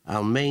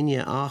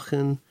 Alemannia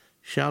Aachen,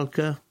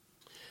 Schalke.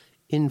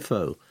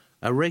 Info.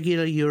 A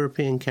regular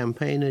European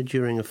campaigner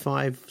during a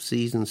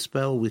 5-season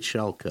spell with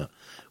Schalke,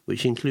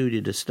 which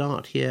included a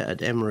start here at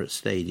Emirates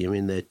Stadium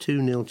in their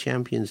 2-0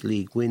 Champions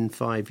League win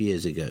 5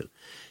 years ago.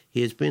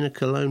 He has been a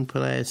Cologne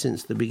player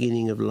since the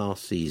beginning of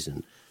last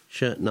season.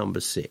 Shirt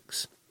number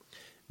 6.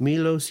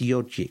 Milos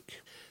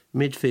Jojic,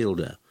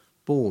 midfielder,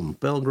 born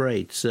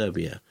Belgrade,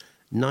 Serbia,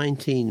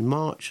 19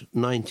 March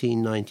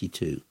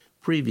 1992.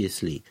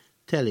 Previously,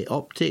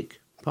 Teleoptik,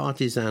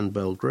 Partizan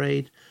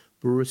Belgrade,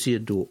 Borussia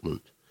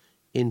Dortmund.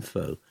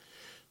 Info.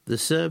 The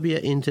Serbia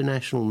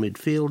international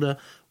midfielder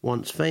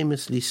once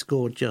famously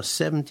scored just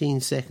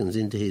 17 seconds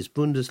into his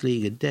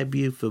Bundesliga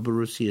debut for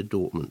Borussia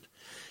Dortmund.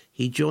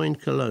 He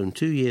joined Cologne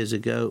 2 years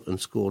ago and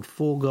scored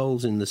 4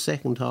 goals in the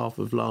second half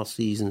of last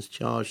season's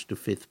charge to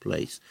 5th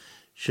place.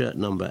 Shirt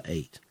number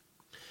 8.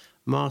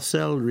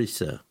 Marcel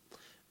Risser,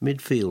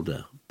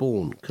 midfielder,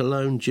 born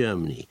Cologne,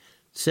 Germany,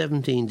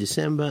 17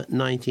 December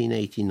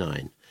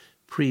 1989.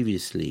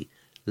 Previously,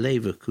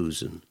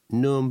 Leverkusen,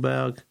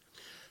 Nuremberg,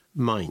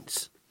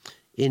 Mainz.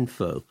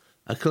 Info.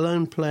 A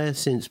Cologne player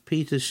since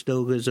Peter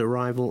Stoger's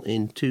arrival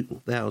in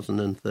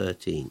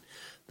 2013.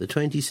 The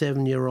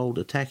 27-year-old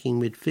attacking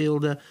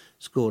midfielder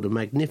scored a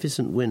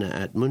magnificent winner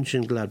at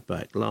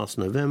Mönchengladbach last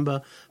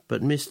November,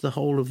 but missed the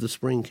whole of the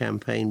spring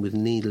campaign with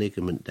knee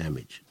ligament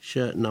damage.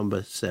 Shirt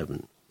number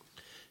 7.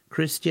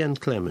 Christian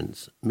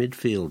Clemens,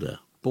 midfielder,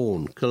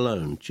 born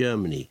Cologne,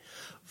 Germany,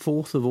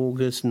 4th of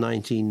August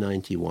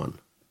 1991.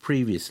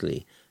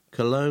 Previously,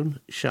 Cologne,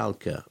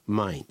 Schalke,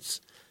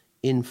 Mainz.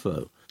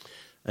 Info.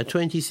 A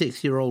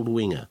 26-year-old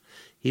winger.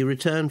 He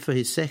returned for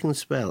his second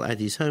spell at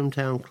his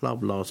hometown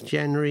club last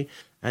January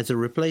as a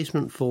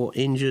replacement for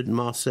injured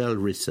Marcel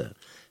Risser,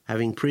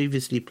 having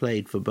previously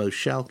played for both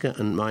Schalke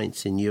and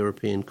Mainz in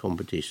European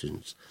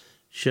competitions.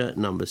 Shirt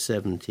number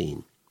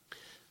 17.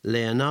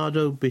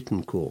 Leonardo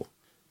Bittencourt,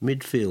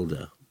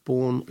 midfielder,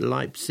 born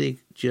Leipzig,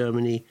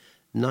 Germany,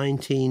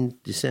 19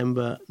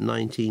 December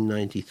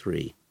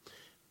 1993.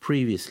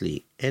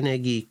 Previously,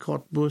 Energie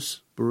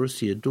Cottbus,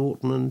 Borussia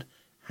Dortmund,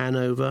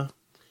 Hanover.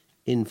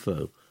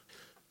 Info.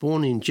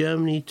 Born in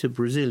Germany to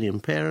Brazilian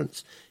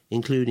parents,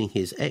 including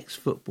his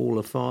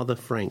ex-footballer father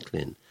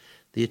Franklin.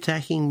 The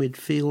attacking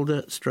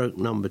midfielder, stroke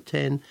number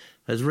 10,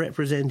 has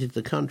represented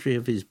the country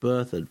of his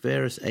birth at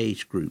various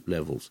age group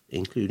levels,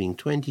 including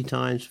 20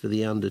 times for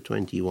the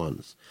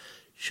under-21s.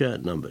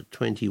 Shirt number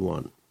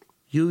 21.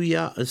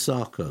 Yuya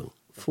Osako,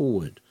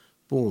 forward,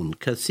 born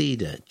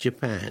Kaseda,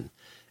 Japan,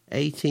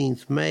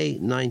 18th May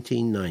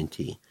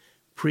 1990.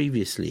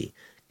 Previously,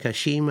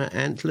 Kashima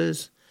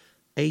Antlers,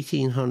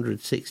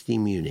 1860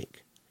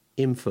 Munich.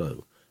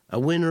 Info. A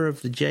winner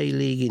of the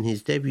J-League in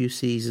his debut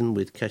season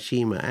with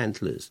Kashima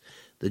Antlers,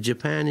 the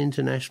Japan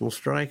international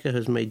striker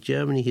has made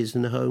Germany his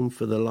home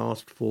for the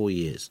last 4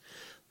 years,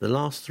 the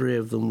last 3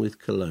 of them with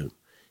Cologne.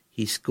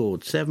 He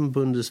scored 7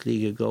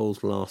 Bundesliga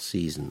goals last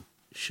season.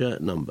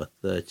 Shirt number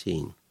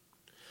 13.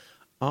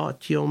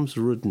 Artyoms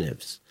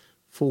Rudnevs,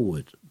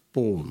 forward,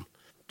 born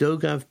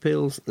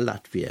Daugavpils,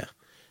 Latvia,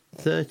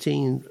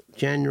 13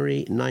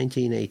 January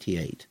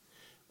 1988.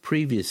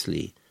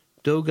 Previously,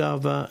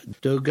 Daugavpils,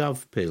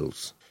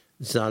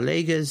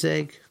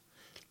 Zalaegerszeg,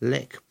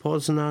 Lech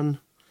Poznan,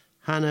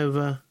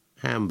 Hanover,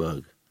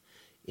 Hamburg.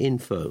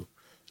 Info.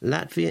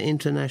 Latvia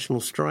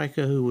international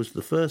striker who was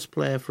the first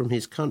player from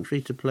his country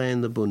to play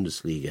in the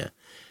Bundesliga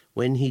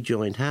when he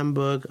joined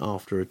Hamburg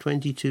after a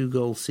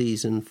 22-goal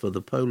season for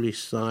the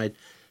Polish side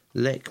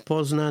Lech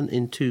Poznan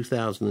in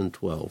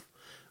 2012.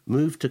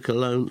 Moved to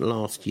Cologne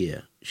last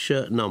year.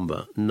 Shirt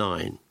number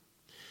 9.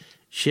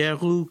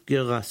 Cherou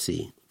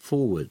Guirassy,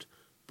 forward,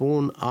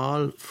 born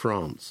Arles,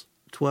 France,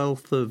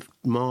 12th of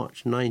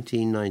March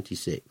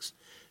 1996.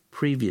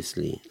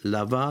 Previously,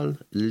 Laval,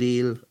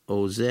 Lille,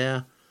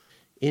 Auxerre.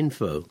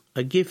 Info.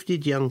 A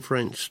gifted young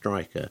French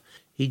striker.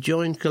 He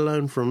joined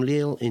Cologne from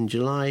Lille in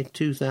July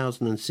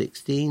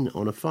 2016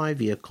 on a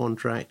 5-year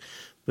contract,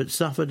 but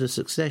suffered a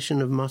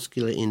succession of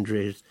muscular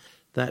injuries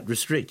that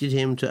restricted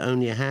him to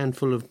only a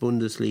handful of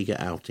Bundesliga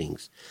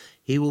outings.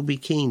 He will be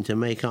keen to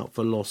make up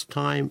for lost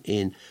time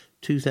in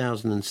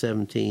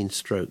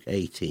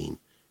 2017/18.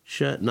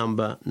 Shirt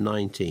number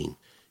 19.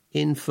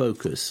 In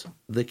focus,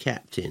 the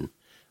captain,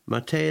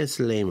 Matthias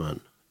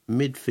Lehmann,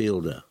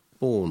 midfielder,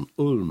 born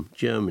Ulm,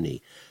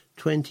 Germany,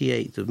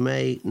 28th of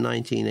May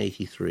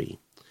 1983.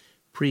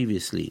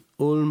 Previously,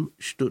 Ulm,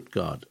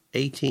 Stuttgart,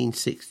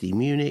 1860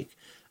 Munich,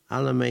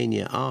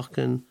 Alemannia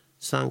Aachen,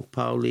 St.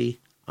 Pauli,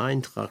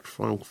 Eintracht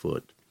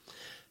Frankfurt.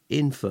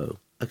 Info.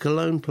 A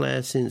Cologne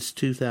player since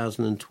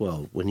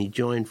 2012 when he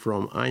joined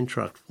from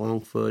Eintracht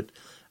Frankfurt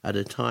at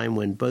a time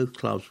when both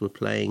clubs were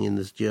playing in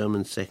the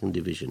German second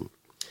division.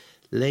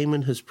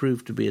 Lehmann has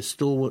proved to be a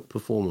stalwart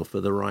performer for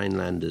the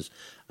Rhinelanders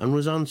and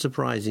was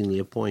unsurprisingly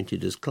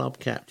appointed as club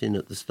captain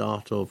at the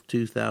start of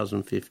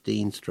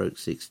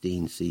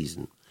 2015/16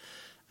 season.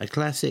 A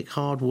classic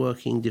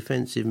hard-working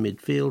defensive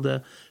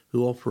midfielder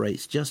who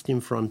operates just in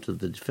front of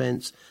the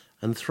defence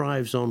and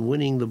thrives on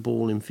winning the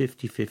ball in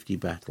 50-50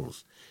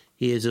 battles.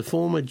 He is a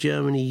former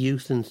Germany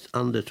youth and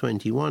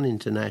under-21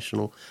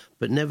 international,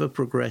 but never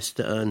progressed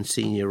to earn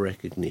senior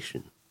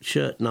recognition.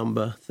 Shirt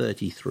number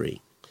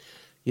 33.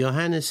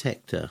 Johannes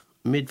Hector,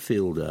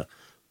 midfielder,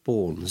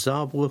 born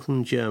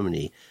Saarbrücken,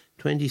 Germany,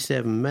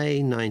 27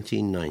 May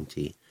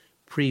 1990.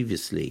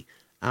 Previously,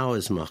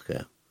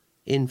 Auersmacher.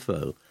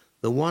 Info.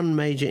 The one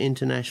major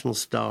international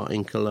star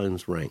in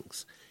Cologne's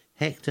ranks.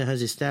 Hector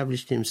has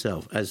established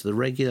himself as the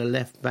regular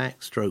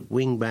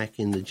left-back/wing-back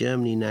in the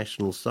Germany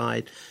national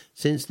side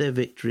since their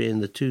victory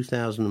in the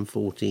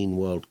 2014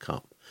 World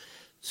Cup,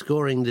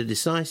 scoring the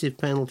decisive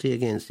penalty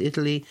against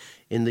Italy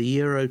in the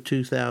Euro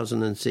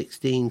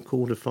 2016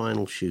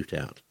 quarter-final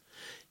shootout.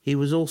 He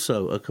was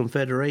also a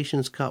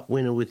Confederations Cup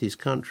winner with his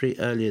country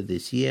earlier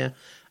this year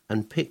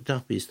and picked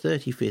up his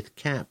 35th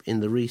cap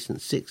in the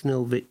recent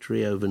 6-0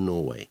 victory over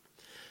Norway.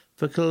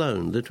 For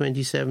Cologne, the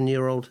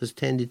 27-year-old has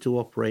tended to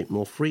operate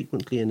more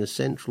frequently in a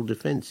central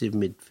defensive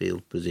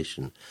midfield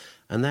position,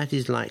 and that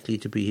is likely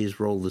to be his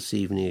role this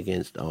evening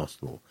against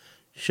Arsenal.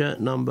 Shirt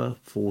number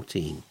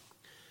 14.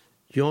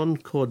 John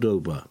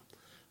Cordoba,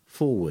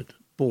 forward,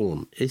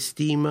 born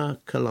Estima,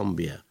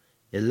 Colombia,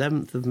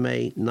 11th of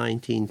May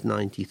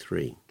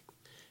 1993.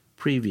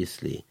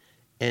 Previously,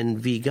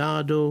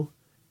 Envigado,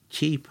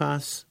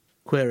 Chiapas,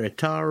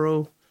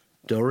 Querétaro,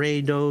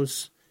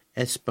 Dorados,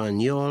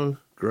 Espanyol,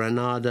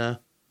 Granada,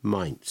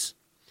 Mainz.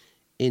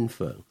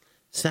 Info.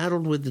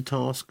 Saddled with the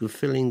task of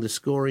filling the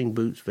scoring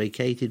boots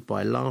vacated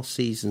by last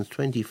season's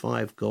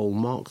 25-goal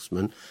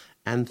marksman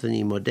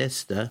Anthony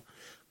Modesta,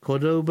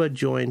 Cordoba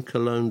joined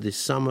Cologne this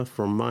summer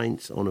from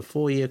Mainz on a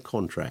 4-year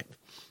contract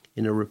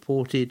in a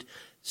reported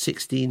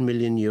 €16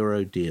 million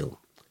deal.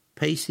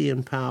 Pacey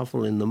and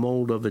powerful in the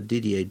mould of a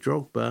Didier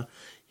Drogba,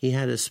 he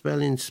had a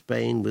spell in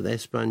Spain with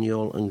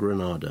Espanyol and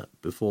Granada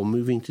before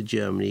moving to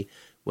Germany,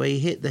 where he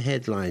hit the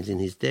headlines in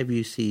his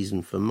debut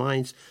season for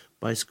Mainz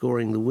by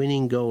scoring the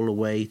winning goal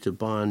away to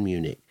Bayern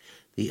Munich,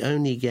 the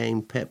only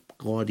game Pep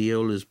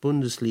Guardiola's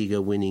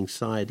Bundesliga-winning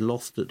side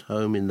lost at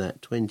home in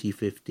that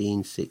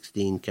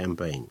 2015-16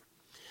 campaign.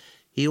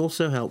 He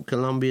also helped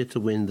Colombia to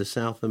win the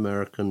South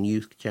American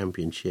Youth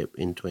Championship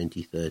in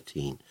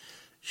 2013.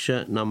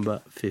 Shirt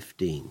number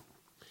 15.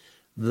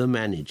 The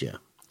manager.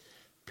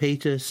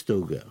 Peter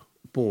Stöger,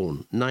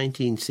 born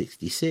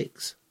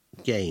 1966,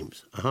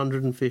 games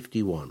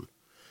 151.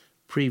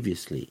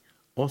 Previously,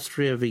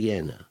 Austria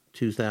Vienna,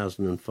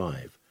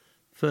 2005.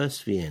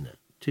 First Vienna,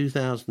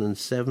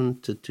 2007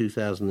 to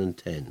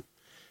 2010.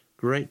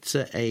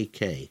 Grazer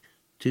AK,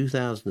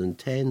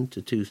 2010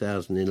 to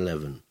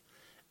 2011.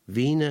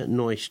 Wiener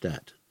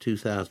Neustadt,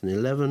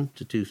 2011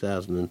 to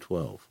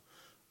 2012.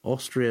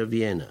 Austria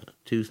Vienna,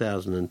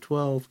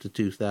 2012 to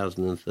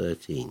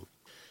 2013.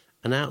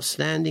 An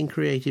outstanding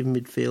creative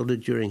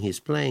midfielder during his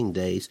playing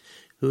days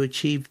who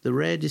achieved the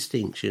rare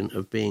distinction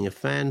of being a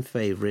fan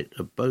favourite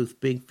of both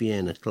big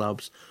Vienna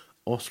clubs,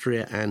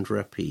 Austria and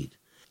Rapid.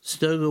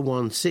 Stöger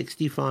won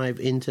 65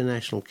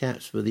 international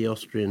caps for the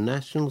Austrian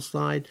national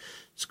side,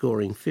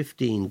 scoring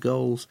 15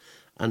 goals,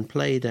 and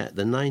played at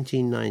the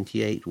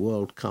 1998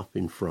 World Cup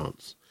in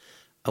France.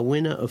 A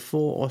winner of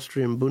 4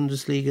 Austrian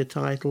Bundesliga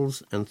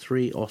titles and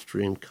 3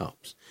 Austrian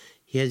Cups.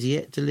 He has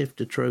yet to lift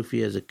a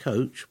trophy as a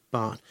coach,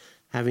 but,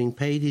 having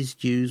paid his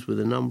dues with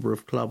a number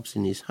of clubs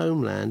in his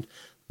homeland,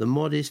 the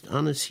modest,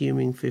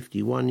 unassuming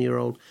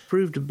 51-year-old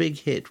proved a big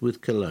hit with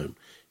Cologne,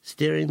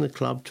 steering the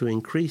club to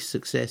increased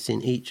success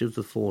in each of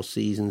the 4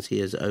 seasons he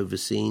has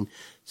overseen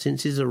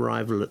since his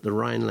arrival at the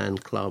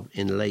Rhineland club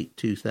in late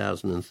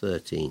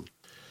 2013.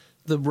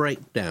 The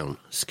Breakdown,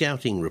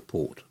 Scouting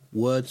Report,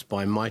 words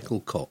by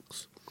Michael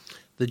Cox.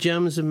 The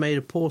Germans have made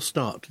a poor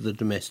start to the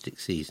domestic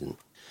season.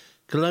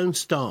 Cologne's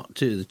start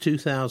to the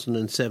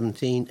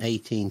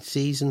 2017-18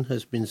 season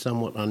has been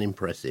somewhat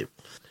unimpressive.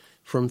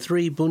 From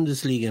 3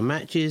 Bundesliga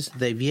matches,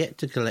 they've yet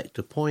to collect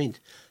a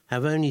point,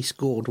 have only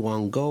scored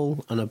 1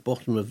 goal and are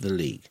bottom of the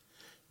league.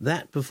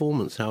 That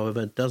performance,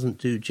 however, doesn't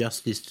do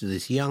justice to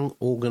this young,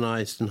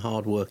 organised and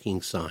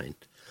hard-working side,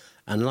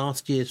 and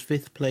last year's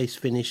 5th place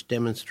finish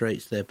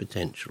demonstrates their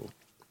potential.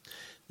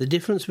 The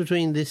difference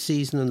between this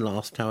season and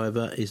last,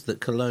 however, is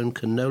that Cologne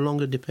can no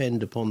longer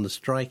depend upon the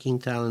striking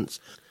talents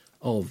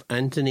of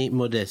Anthony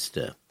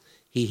Modesta.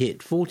 He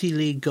hit 40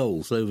 league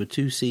goals over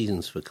 2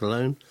 seasons for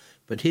Cologne,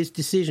 but his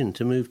decision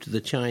to move to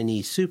the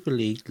Chinese Super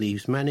League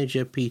leaves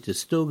manager Peter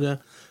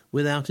Stöger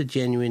without a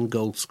genuine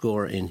goal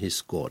scorer in his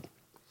squad.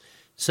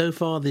 So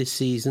far this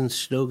season,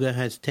 Stöger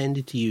has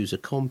tended to use a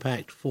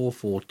compact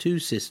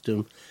 4-4-2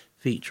 system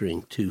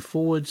featuring 2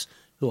 forwards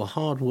who are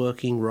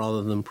hard-working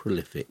rather than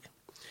prolific.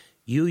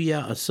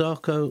 Yuya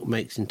Osako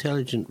makes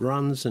intelligent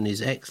runs and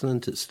is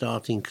excellent at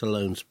starting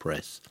Cologne's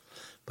press,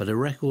 but a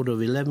record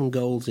of 11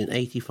 goals in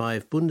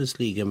 85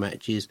 Bundesliga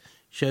matches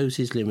shows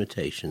his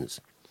limitations.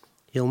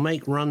 He'll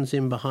make runs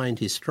in behind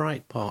his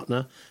strike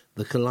partner,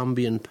 the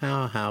Colombian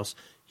powerhouse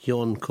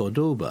Jon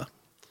Cordoba.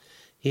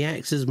 He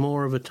acts as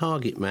more of a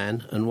target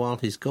man, and while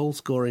his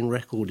goal-scoring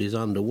record is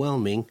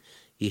underwhelming,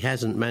 he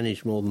hasn't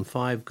managed more than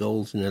 5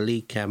 goals in a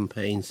league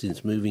campaign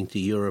since moving to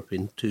Europe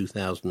in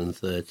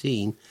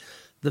 2013.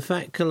 The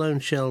fact Cologne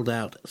shelled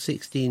out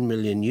 16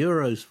 million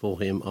euros for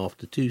him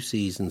after 2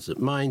 seasons at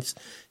Mainz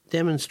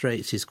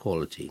demonstrates his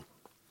quality.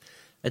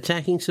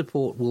 Attacking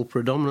support will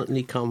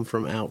predominantly come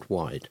from out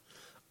wide.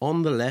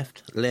 On the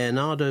left,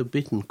 Leonardo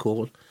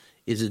Bittencourt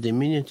is a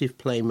diminutive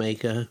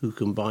playmaker who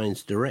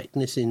combines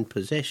directness in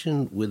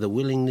possession with a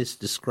willingness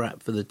to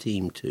scrap for the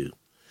team too.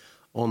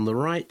 On the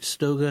right,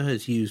 Stöger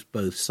has used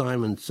both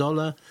Simon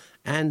Zoller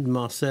and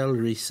Marcel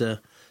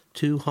Risse,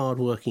 2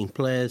 hard-working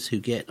players who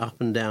get up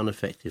and down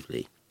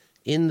effectively.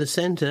 In the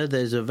centre,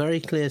 there's a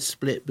very clear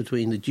split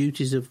between the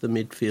duties of the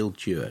midfield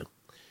duo.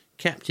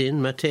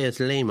 Captain Matthias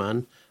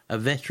Lehmann, a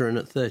veteran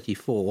at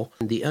 34,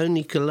 and the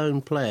only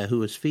Cologne player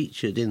who has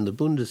featured in the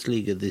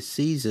Bundesliga this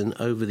season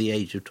over the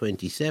age of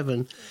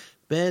 27,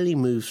 barely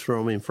moves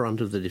from in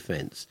front of the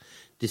defence,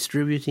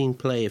 distributing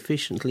play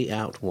efficiently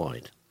out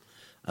wide.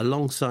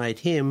 Alongside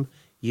him,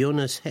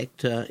 Jonas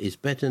Hector is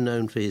better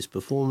known for his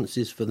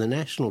performances for the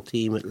national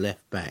team at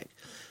left-back,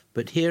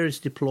 but here is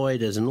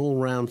deployed as an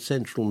all-round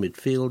central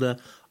midfielder,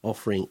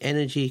 offering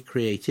energy,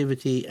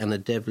 creativity and a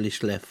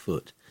devilish left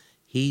foot.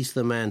 He's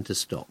the man to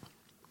stop.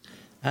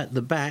 At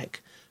the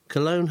back,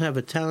 Cologne have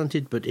a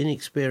talented but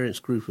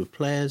inexperienced group of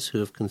players who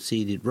have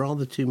conceded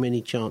rather too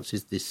many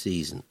chances this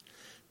season,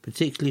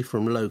 particularly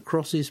from low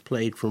crosses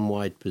played from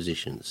wide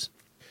positions.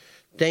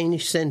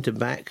 Danish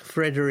centre-back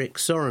Frederik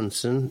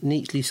Sorensen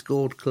neatly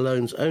scored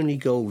Cologne's only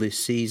goal this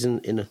season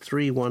in a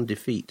 3-1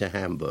 defeat to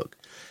Hamburg,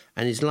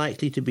 and is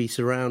likely to be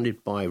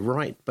surrounded by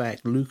right-back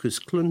Lukas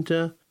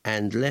Klünter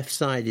and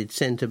left-sided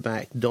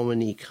centre-back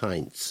Dominique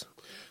Heinz,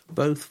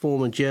 both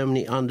former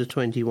Germany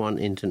under-21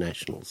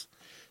 internationals.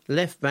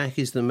 Left-back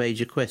is the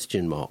major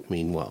question mark,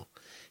 meanwhile.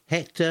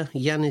 Hector,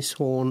 Yannis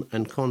Horn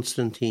and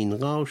Konstantin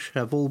Rausch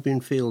have all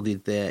been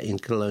fielded there in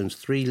Cologne's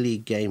 3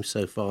 league games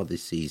so far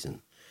this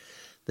season.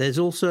 There's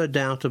also a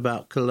doubt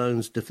about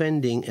Cologne's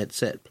defending at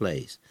set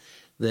plays.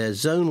 Their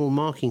zonal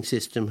marking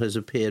system has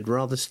appeared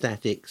rather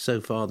static so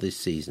far this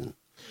season.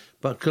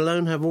 But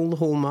Cologne have all the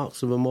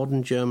hallmarks of a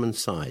modern German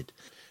side.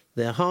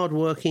 They're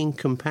hard-working,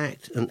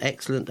 compact and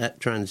excellent at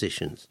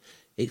transitions.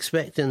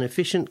 Expect an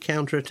efficient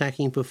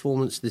counter-attacking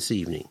performance this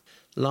evening.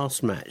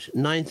 Last match,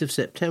 9th of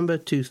September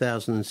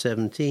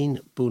 2017,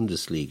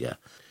 Bundesliga.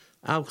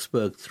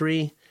 Augsburg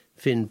 3,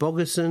 Finn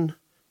Bogason,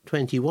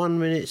 21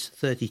 minutes,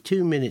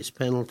 32 minutes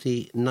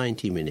penalty,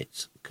 90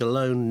 minutes.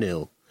 Cologne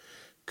 0.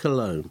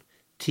 Cologne,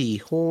 T.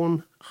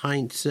 Horn,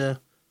 Heinze,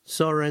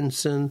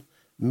 Sorensen,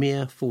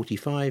 Mir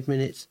 45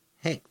 minutes,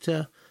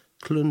 Hector,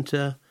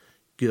 Klunter,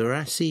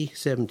 Gurassi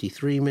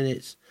 73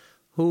 minutes,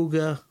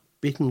 Huger,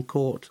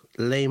 Bittencourt,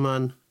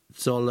 Lehmann,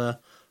 Zoller,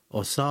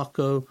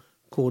 Osako,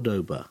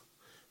 Cordoba.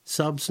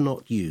 Subs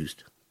not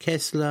used: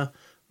 Kessler,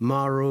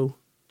 Maro,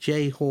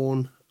 J.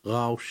 Horn,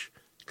 Rausch,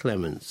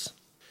 Clemens.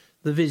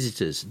 The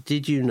visitors,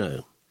 did you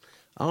know?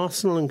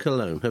 Arsenal and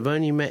Cologne have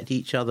only met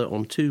each other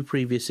on 2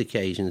 previous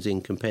occasions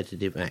in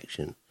competitive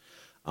action.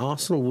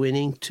 Arsenal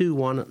winning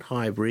 2-1 at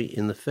Highbury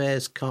in the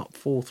Fairs Cup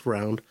 4th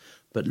round,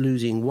 but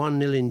losing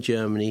 1-0 in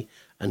Germany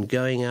and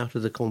going out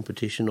of the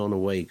competition on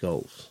away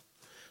goals.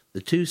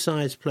 The two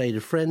sides played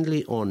a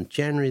friendly on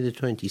January the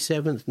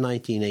 27th,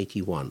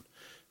 1981,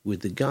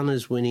 with the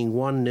Gunners winning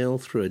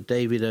 1-0 through a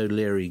David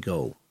O'Leary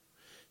goal.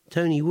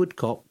 Tony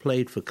Woodcock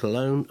played for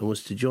Cologne and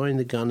was to join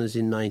the Gunners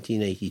in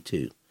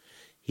 1982.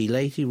 He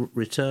later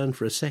returned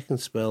for a second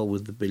spell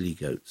with the Billy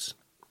Goats.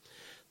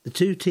 The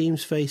two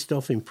teams faced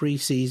off in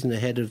pre-season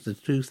ahead of the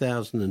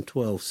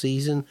 2012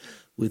 season,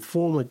 with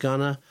former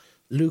gunner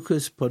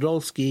Lukas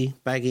Podolski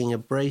bagging a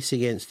brace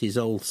against his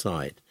old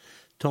side.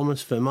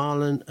 Thomas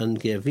Vermaelen and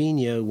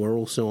Gervinho were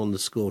also on the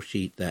score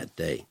sheet that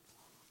day.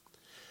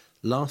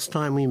 Last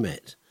time we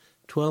met,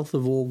 12th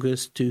of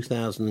August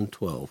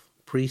 2012,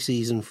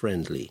 pre-season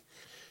friendly.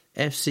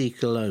 FC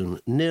Cologne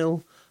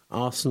 0,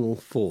 Arsenal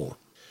 4.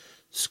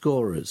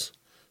 Scorers: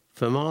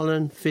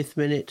 Vermaelen 5th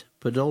minute,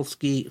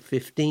 Podolski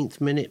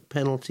 15th minute,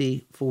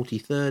 penalty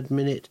 43rd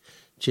minute,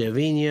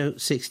 Gervinho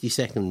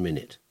 62nd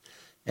minute.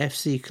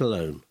 FC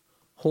Cologne: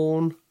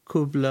 Horn,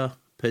 Kubler,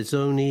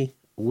 Pezzoni,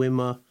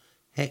 Wimmer,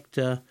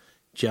 Hector,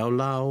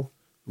 Jaulau,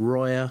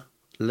 Royer,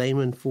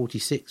 Lehmann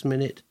 46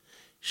 minute,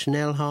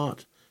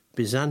 Schnellhardt,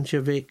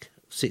 Bizancevic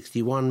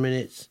 61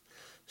 minutes,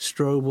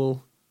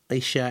 Strobel,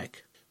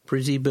 Ishak,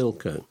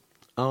 Prizibilko.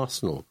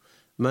 Arsenal: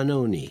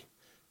 Manoni,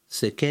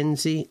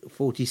 Sekenzi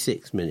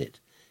 46 minute,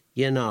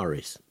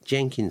 Yanaris,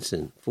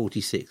 Jenkinson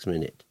 46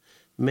 minute,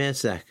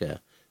 Merzaker,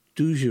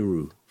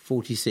 Dujeru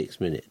 46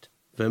 minute,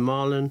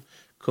 Vermaelen,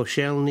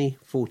 Koscielny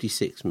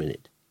 46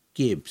 minute,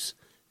 Gibbs,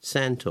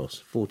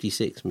 Santos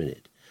 46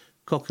 minute,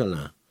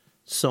 Coquelin,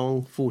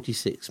 Song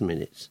 46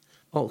 minutes,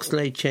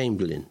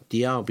 Oxlade-Chamberlain,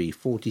 Diaby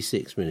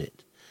 46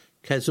 minute,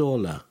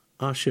 Cazorla,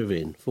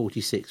 Arshavin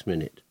 46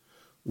 minute,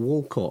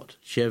 Walcott,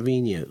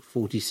 Gervinho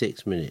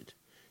 46 minute,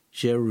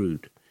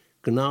 Giroud,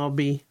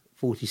 Gnabry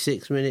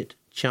 46 minute,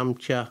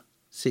 Chamcha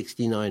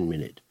 69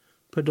 minute,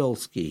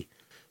 Podolski,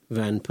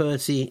 Van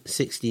Persie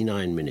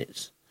 69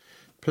 minutes.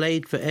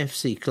 Played for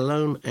FC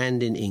Cologne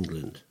and in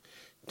England.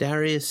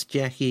 Darius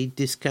Jackie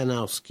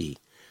Diskanowski,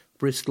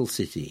 Bristol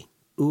City.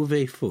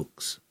 Uwe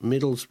Fuchs,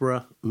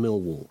 Middlesbrough,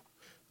 Millwall.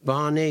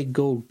 Barney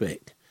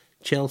Goldbeck,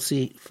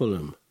 Chelsea,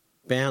 Fulham.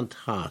 Bernd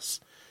Haas,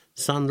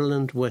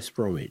 Sunderland, West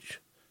Bromwich.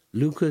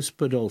 Lucas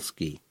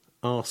Podolski,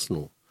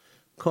 Arsenal.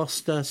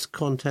 Kostas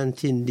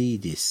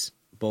Konstantinidis,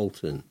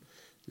 Bolton.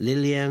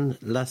 Lilian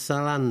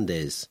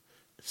Lasalandes,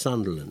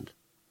 Sunderland.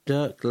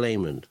 Dirk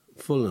Lehmann,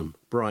 Fulham,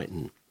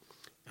 Brighton.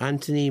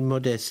 Anthony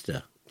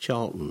Modesta,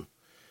 Charlton.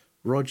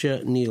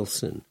 Roger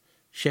Nielsen,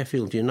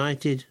 Sheffield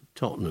United,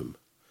 Tottenham.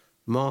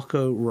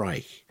 Marco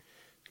Reich,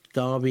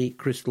 Derby,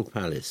 Crystal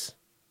Palace.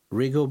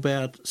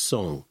 Rigobert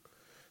Song,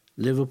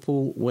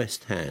 Liverpool,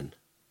 West Ham.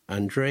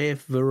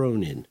 Andreev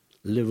Voronin,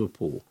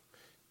 Liverpool.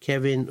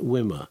 Kevin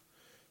Wimmer,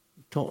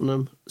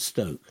 Tottenham,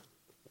 Stoke.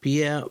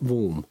 Pierre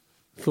Vorm,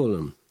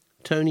 Fulham.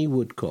 Tony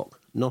Woodcock,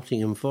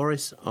 Nottingham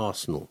Forest,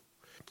 Arsenal.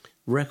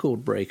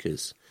 Record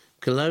breakers.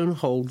 Cologne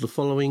hold the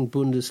following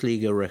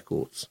Bundesliga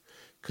records.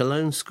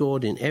 Cologne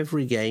scored in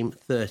every game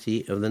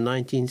 30 of the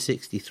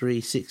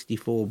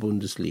 1963-64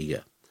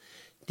 Bundesliga.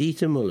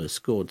 Dieter Müller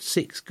scored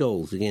 6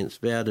 goals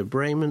against Werder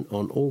Bremen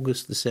on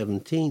August the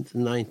 17th,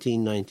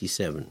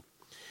 1997.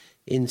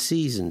 In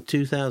season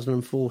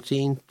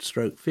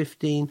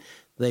 2014-15,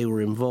 they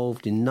were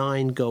involved in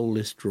 9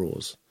 goalless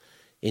draws.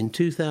 In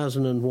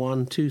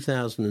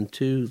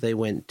 2001-2002, they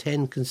went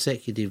 10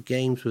 consecutive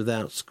games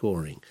without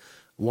scoring,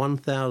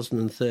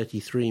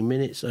 1,033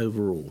 minutes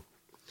overall.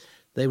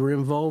 They were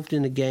involved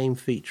in a game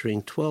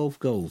featuring 12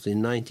 goals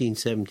in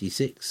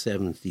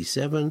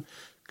 1976-77,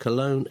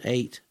 Cologne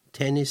 8,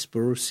 Tennis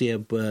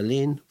Borussia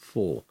Berlin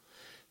 4.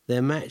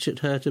 Their match at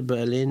Hertha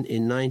Berlin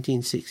in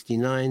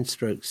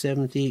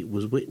 1969-70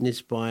 was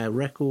witnessed by a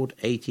record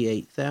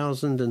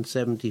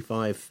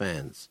 88,075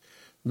 fans.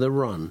 The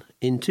run.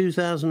 In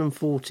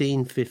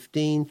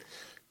 2014-15,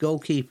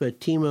 goalkeeper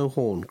Timo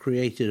Horn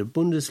created a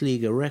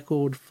Bundesliga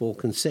record for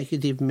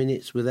consecutive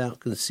minutes without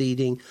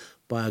conceding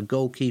by a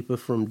goalkeeper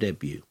from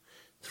debut,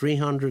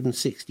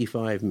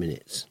 365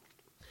 minutes.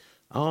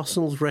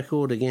 Arsenal's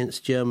record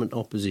against German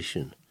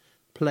opposition: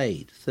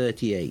 played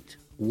 38,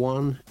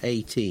 won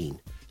 18,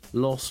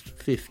 lost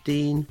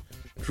 15,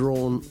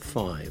 drawn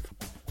 5.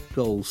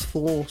 Goals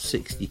for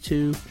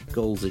 62,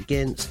 goals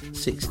against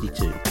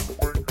 62.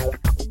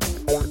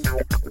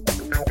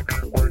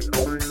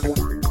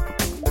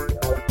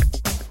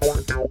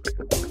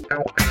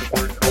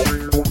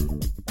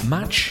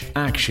 Match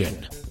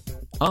action.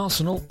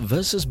 Arsenal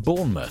versus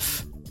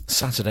Bournemouth.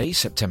 Saturday,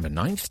 September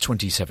 9th,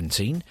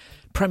 2017.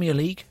 Premier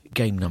League,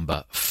 game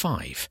number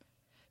 5.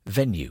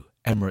 Venue,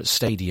 Emirates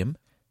Stadium.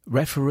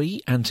 Referee,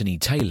 Anthony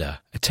Taylor.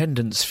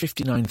 Attendance,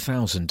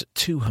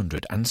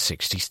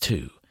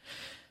 59,262.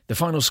 The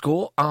final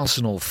score,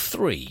 Arsenal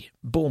 3,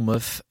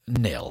 Bournemouth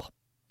 0.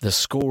 The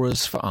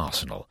scorers for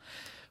Arsenal: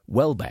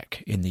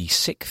 Welbeck in the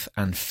 6th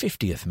and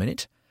 50th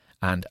minute,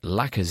 and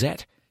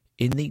Lacazette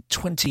in the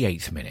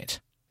 28th minute.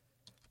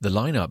 The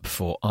lineup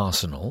for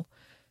Arsenal: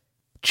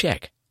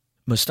 Cech,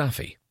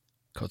 Mustafi,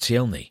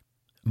 Koscielny,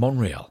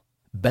 Monreal,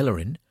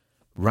 Bellerin,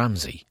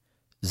 Ramsey,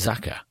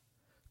 Xhaka,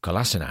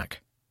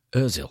 Kolasinac,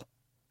 Ozil,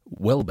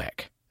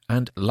 Welbeck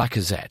and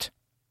Lacazette.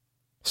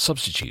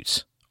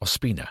 Substitutes: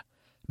 Ospina,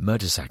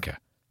 Mertesacker,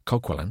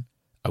 Coquelin,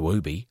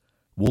 Iwobi,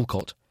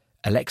 Walcott,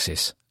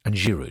 Alexis and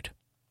Giroud.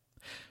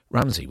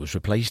 Ramsey was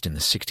replaced in the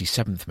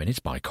 67th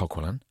minute by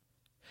Coquelin.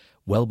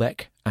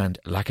 Welbeck and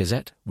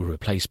Lacazette were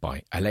replaced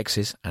by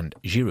Alexis and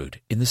Giroud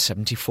in the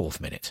 74th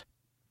minute.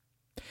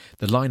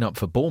 The lineup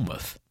for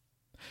Bournemouth: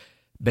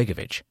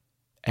 Begovic,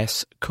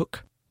 S.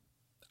 Cook,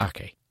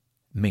 Ake,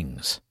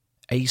 Mings,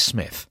 A.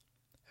 Smith,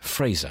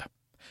 Fraser,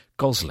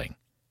 Gosling,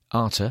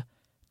 Arter,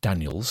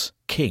 Daniels,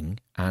 King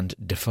and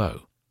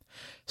Defoe.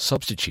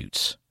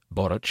 Substitutes: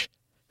 Boruc,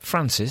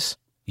 Francis,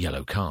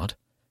 yellow card,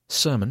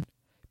 Sermon,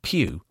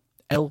 Pugh,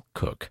 L.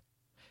 Cook,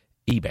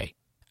 Ibe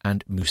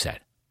and Mousset.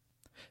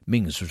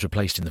 Mings was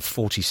replaced in the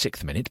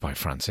 46th minute by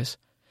Francis.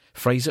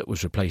 Fraser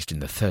was replaced in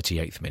the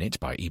 38th minute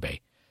by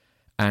Ibe.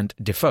 And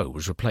Defoe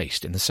was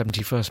replaced in the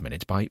 71st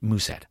minute by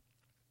Mousset.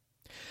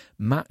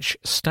 Match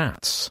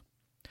stats.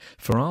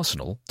 For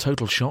Arsenal,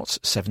 total shots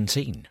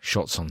 17,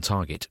 shots on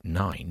target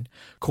 9,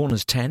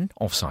 corners 10,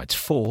 offsides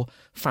 4,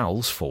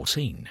 fouls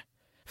 14.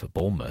 For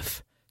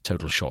Bournemouth,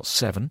 total shots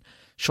 7,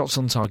 shots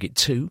on target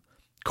 2,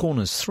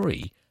 corners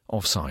 3,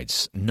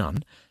 offsides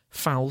none,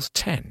 fouls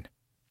 10.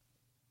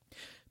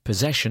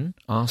 Possession,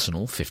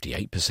 Arsenal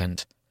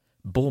 58%,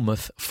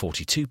 Bournemouth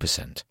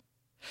 42%.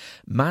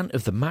 Man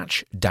of the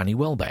match, Danny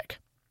Welbeck.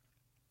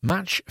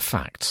 Match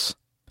facts.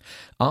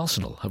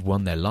 Arsenal have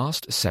won their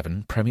last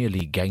 7 Premier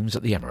League games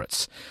at the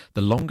Emirates,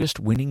 the longest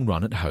winning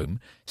run at home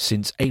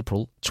since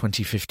April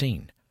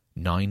 2015,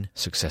 9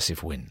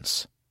 successive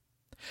wins.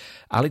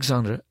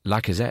 Alexandre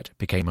Lacazette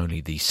became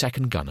only the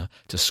second gunner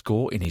to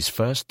score in his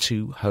first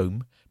 2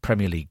 home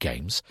Premier League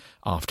games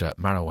after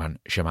Marouane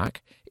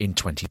Chamakh in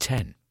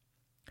 2010.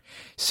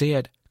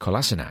 Sead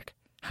Kolasinac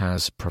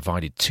has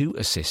provided 2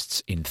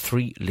 assists in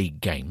 3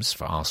 league games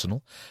for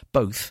Arsenal,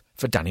 both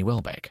for Danny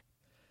Welbeck.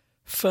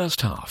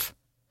 First half.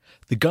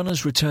 The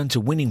Gunners returned to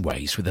winning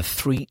ways with a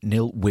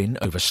 3-0 win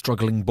over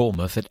struggling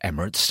Bournemouth at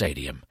Emirates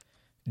Stadium.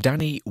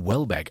 Danny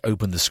Welbeck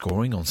opened the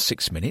scoring on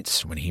 6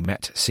 minutes when he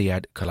met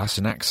Sead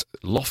Kolasinac's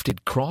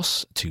lofted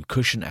cross to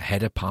cushion a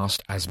header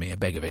past Asmir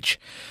Begovic.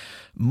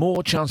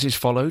 More chances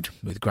followed,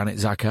 with Granit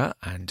Xhaka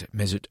and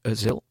Mesut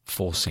Ozil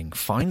forcing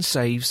fine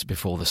saves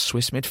before the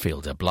Swiss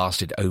midfielder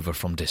blasted over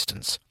from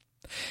distance.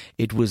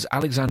 It was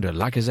Alexandre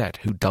Lacazette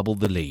who doubled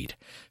the lead,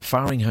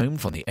 firing home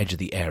from the edge of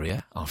the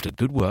area after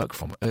good work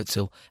from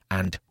Ozil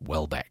and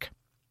Welbeck.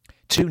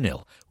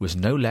 2-0 was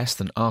no less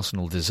than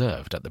Arsenal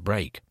deserved at the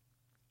break.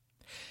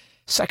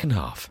 Second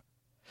half.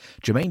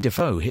 Jermaine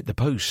Defoe hit the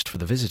post for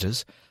the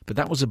visitors, but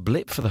that was a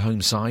blip for the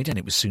home side and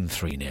it was soon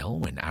 3-0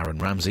 when Aaron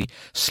Ramsey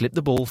slipped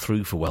the ball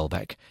through for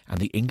Welbeck and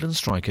the England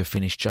striker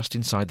finished just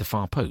inside the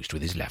far post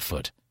with his left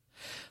foot.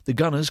 The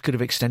Gunners could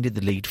have extended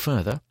the lead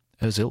further.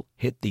 Ozil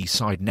hit the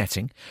side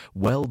netting,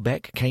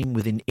 Welbeck came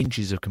within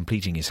inches of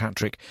completing his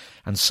hat-trick,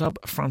 and sub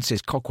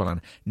Francis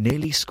Coquelin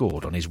nearly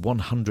scored on his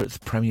 100th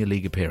Premier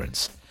League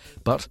appearance.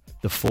 But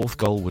the 4th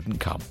goal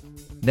wouldn't come.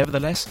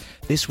 Nevertheless,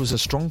 this was a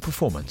strong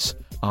performance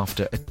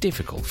after a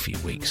difficult few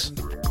weeks.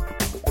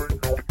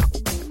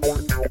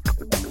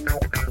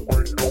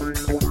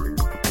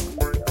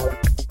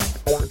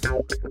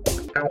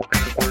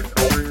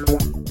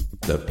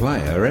 The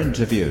Player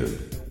Interview.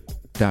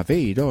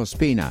 David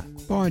Ospina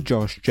by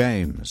Josh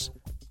James.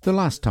 The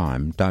last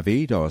time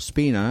David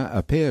Ospina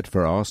appeared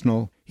for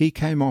Arsenal, he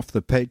came off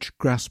the pitch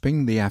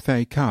grasping the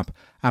FA Cup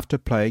after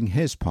playing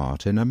his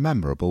part in a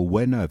memorable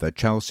win over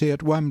Chelsea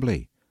at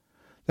Wembley.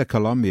 The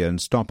Colombian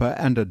stopper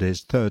ended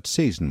his 3rd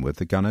season with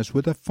the Gunners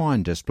with a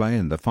fine display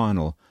in the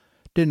final,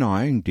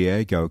 denying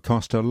Diego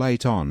Costa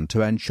late on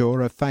to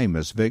ensure a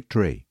famous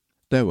victory.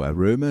 There were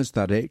rumours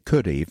that it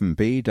could even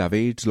be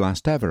David's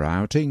last ever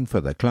outing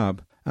for the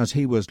club, as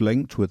he was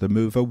linked with a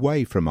move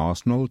away from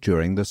Arsenal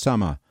during the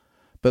summer,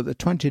 but the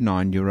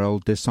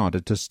 29-year-old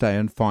decided to stay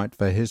and fight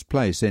for his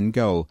place in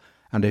goal,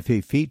 and if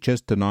he features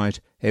tonight,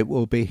 it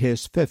will be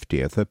his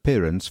 50th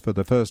appearance for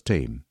the first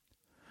team.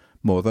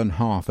 More than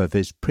half of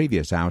his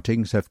previous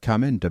outings have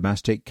come in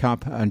domestic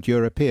cup and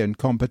European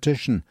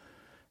competition,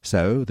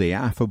 so the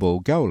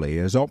affable goalie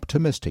is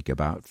optimistic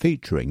about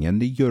featuring in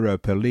the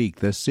Europa League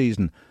this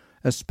season,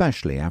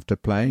 especially after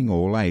playing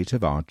all 8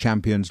 of our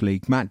Champions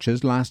League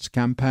matches last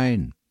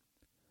campaign.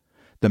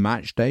 The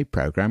matchday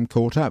programme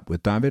caught up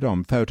with David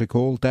on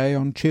photocall day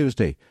on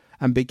Tuesday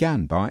and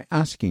began by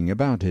asking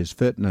about his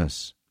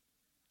fitness.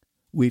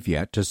 "We've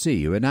yet to see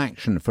you in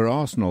action for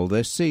Arsenal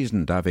this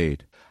season,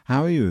 David.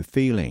 How are you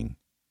feeling?"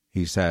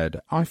 He said,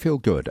 "I feel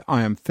good.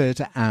 I am fit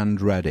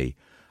and ready.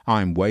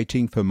 I'm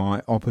waiting for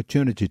my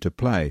opportunity to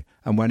play,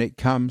 and when it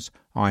comes,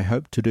 I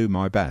hope to do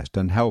my best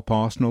and help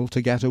Arsenal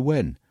to get a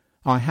win.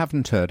 I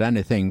haven't heard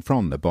anything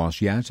from the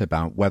boss yet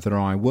about whether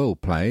I will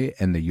play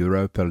in the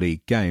Europa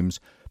League games,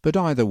 but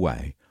either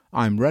way,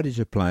 I'm ready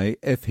to play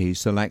if he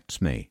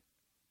selects me."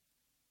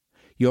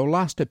 "Your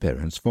last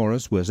appearance for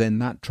us was in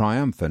that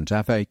triumphant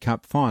FA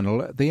Cup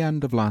final at the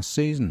end of last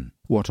season.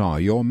 What are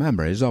your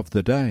memories of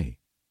the day?"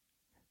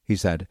 He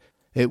said,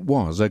 "It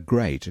was a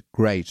great,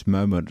 great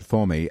moment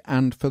for me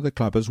and for the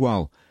club as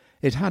well.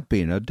 It had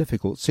been a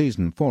difficult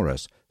season for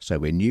us, so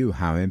we knew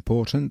how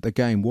important the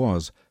game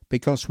was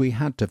because we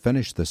had to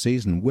finish the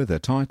season with a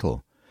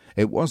title.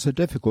 It was a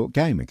difficult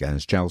game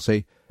against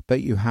Chelsea,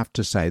 but you have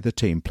to say the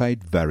team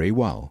played very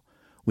well.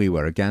 We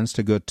were against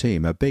a good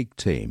team, a big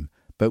team,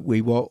 but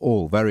we were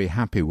all very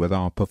happy with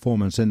our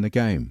performance in the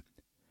game.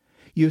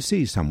 You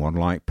see someone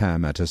like Per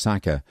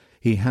Mertesacker,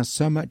 he has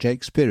so much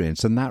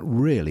experience and that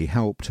really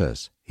helped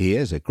us. He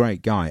is a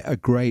great guy, a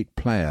great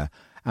player,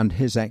 and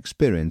his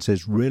experience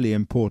is really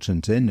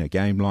important in a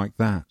game like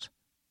that."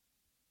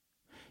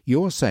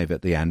 "Your save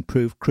at the end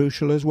proved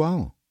crucial as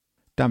well."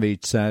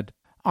 David said,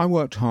 "I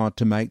worked hard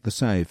to make the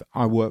save.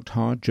 I worked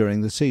hard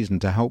during the season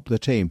to help the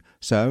team,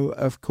 so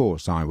of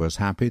course I was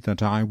happy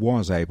that I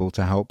was able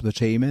to help the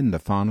team in the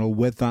final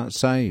with that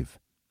save."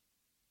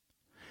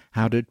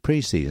 "How did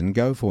pre-season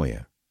go for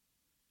you?"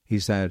 He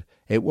said,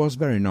 "It was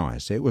very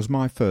nice. It was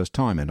my first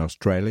time in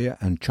Australia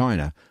and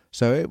China,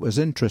 so it was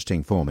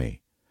interesting for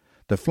me.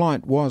 The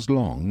flight was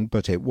long,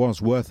 but it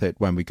was worth it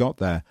when we got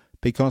there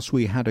because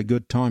we had a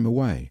good time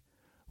away.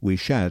 We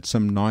shared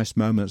some nice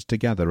moments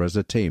together as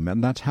a team,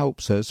 and that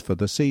helps us for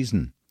the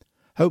season.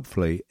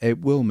 Hopefully it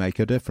will make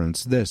a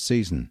difference this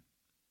season."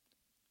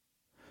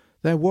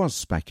 "There was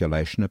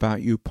speculation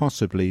about you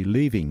possibly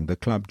leaving the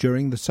club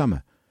during the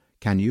summer.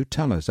 Can you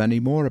tell us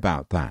any more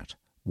about that?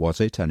 Was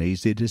it an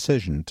easy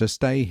decision to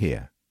stay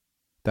here?"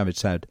 David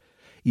said,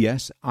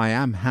 "Yes, I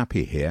am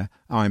happy here.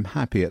 I'm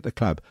happy at the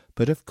club,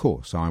 but of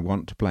course I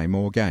want to play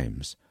more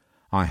games.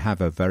 I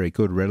have a very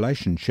good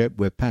relationship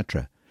with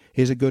Petra.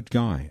 He's a good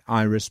guy.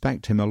 I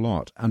respect him a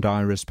lot, and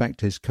I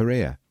respect his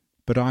career,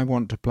 but I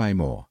want to play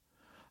more.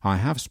 I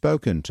have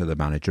spoken to the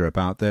manager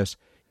about this.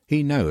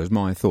 He knows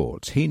my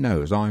thoughts. He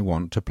knows I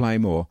want to play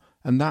more,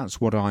 and that's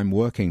what I'm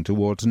working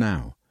towards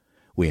now.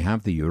 We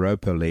have the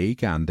Europa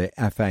League and the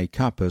FA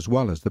Cup as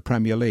well as the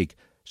Premier League,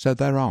 so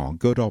there are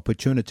good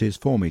opportunities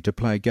for me to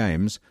play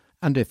games,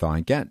 and if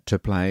I get to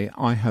play,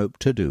 I hope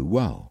to do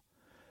well.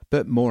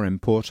 But more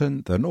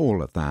important than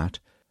all of that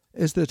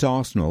is that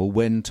Arsenal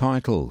win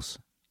titles.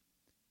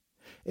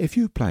 If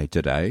you play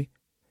today,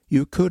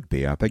 you could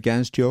be up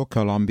against your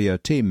Colombia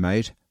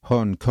teammate,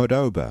 Juan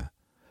Cordoba.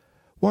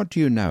 What do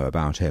you know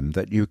about him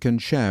that you can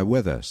share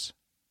with us?"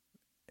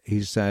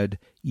 He said,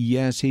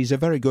 "Yes, he's a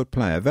very good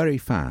player, very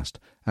fast,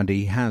 and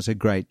he has a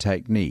great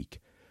technique.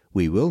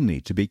 We will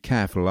need to be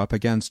careful up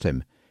against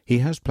him. He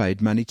has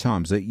played many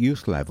times at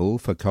youth level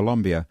for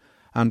Colombia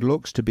and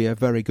looks to be a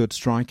very good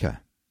striker."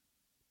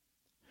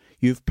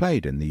 "You've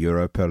played in the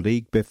Europa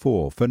League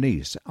before for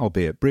Nice,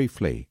 albeit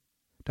briefly."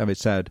 David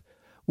said,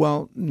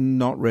 "Well,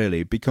 not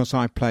really, because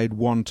I played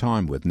one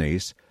time with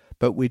Nice,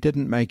 but we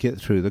didn't make it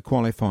through the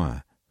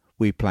qualifier.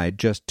 We played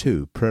just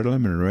 2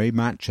 preliminary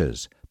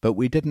matches, but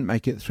we didn't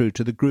make it through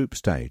to the group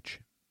stage."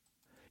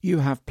 "You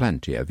have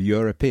plenty of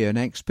European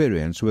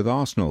experience with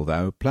Arsenal,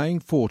 though,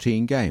 playing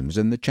 14 games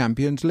in the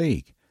Champions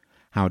League.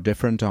 How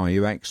different are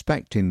you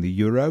expecting the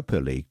Europa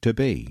League to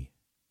be?"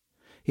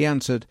 He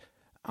answered,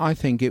 "I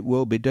think it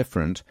will be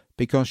different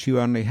because you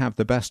only have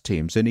the best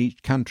teams in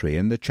each country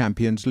in the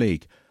Champions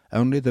League,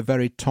 only the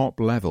very top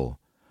level.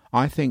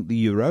 I think the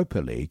Europa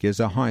League is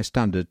a high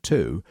standard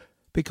too,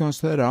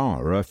 because there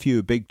are a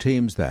few big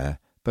teams there,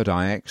 but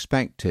I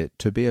expect it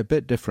to be a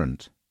bit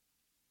different."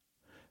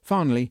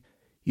 "Finally,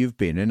 you've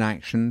been in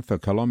action for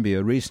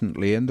Colombia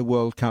recently in the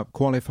World Cup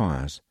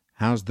qualifiers.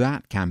 How's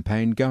that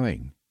campaign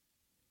going?"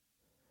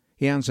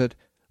 He answered,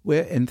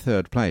 "We're in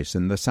 3rd place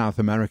in the South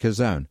America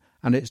zone,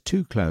 and it's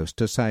too close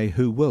to say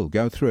who will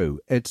go through.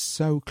 It's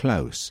so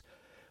close.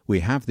 We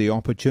have the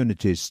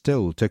opportunities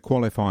still to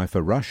qualify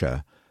for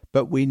Russia,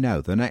 but we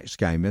know the next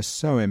game is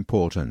so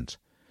important.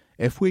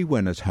 If we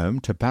win at home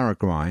to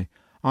Paraguay,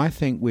 I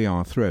think we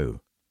are through.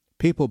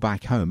 People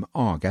back home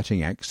are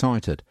getting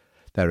excited.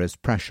 There is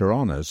pressure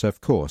on us,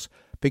 of course,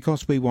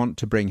 because we want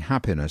to bring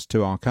happiness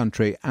to our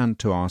country and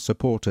to our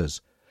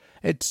supporters.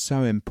 It's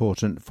so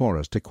important for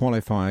us to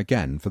qualify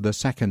again for the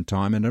 2nd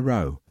time in a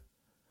row.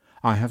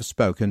 I have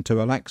spoken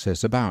to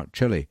Alexis about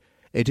Chile.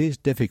 It is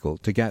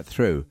difficult to get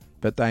through,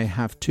 but they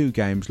have 2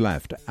 games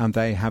left and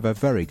they have a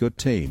very good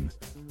team.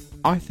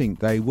 I think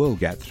they will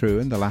get through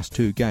in the last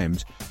 2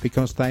 games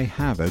because they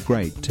have a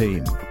great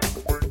team.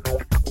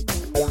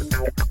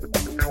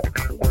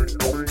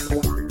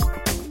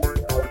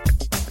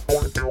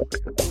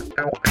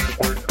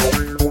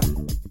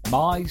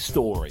 My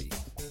story.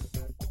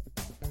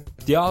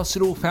 The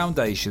Arsenal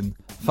Foundation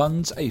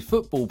funds a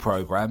football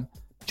programme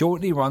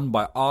jointly run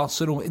by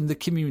Arsenal in the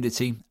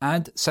Community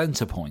and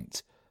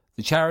Centrepoint,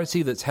 the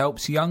charity that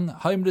helps young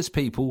homeless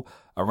people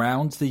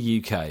around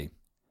the UK.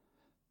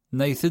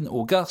 Nathan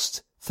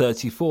August,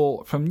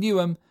 34, from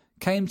Newham,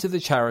 came to the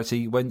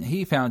charity when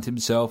he found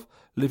himself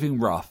living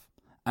rough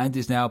and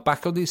is now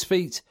back on his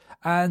feet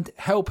and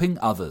helping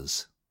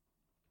others.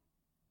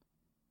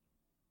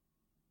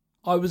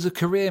 I was a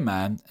career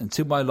man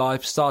until my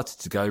life started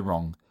to go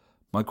wrong.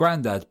 My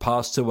granddad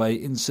passed away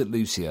in St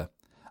Lucia,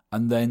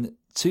 and then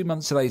 2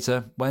 months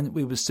later, when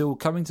we were still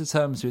coming to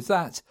terms with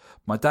that,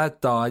 my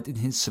dad died in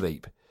his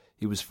sleep.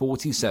 He was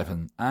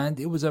 47, and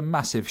it was a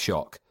massive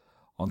shock.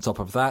 On top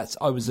of that,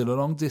 I was in a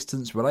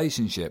long-distance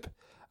relationship,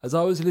 as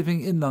I was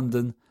living in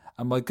London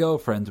and my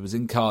girlfriend was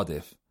in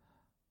Cardiff.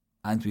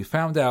 And we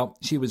found out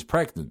she was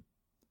pregnant.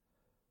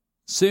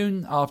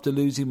 Soon after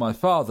losing my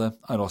father,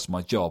 I lost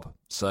my job,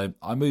 so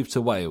I moved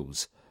to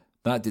Wales.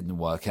 That didn't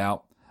work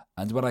out,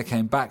 and when I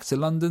came back to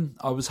London,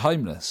 I was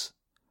homeless.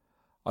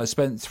 I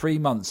spent 3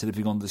 months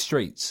living on the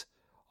streets.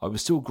 I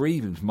was still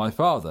grieving for my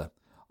father.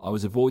 I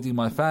was avoiding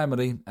my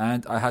family,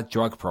 and I had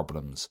drug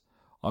problems.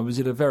 I was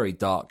in a very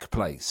dark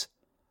place.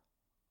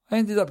 I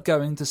ended up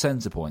going to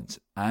Centrepoint,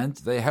 and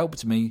they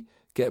helped me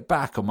get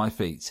back on my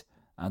feet,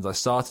 and I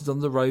started on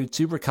the road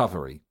to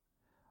recovery.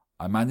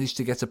 I managed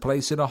to get a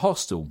place in a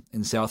hostel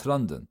in South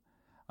London,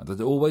 and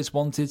I'd always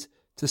wanted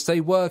to stay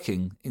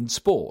working in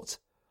sport.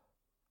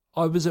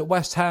 I was at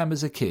West Ham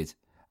as a kid,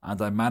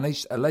 and I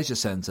managed a leisure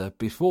centre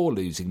before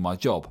losing my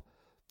job.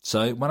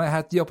 So when I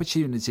had the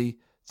opportunity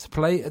to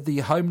play at the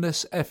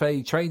Homeless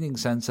FA Training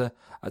Centre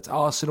at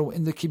Arsenal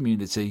in the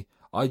Community,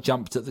 I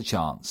jumped at the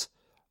chance,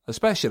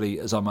 especially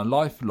as I'm a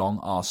lifelong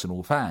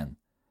Arsenal fan.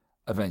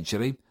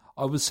 Eventually,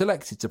 I was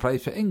selected to play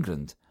for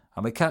England,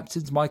 and I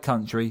captained my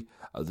country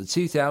at the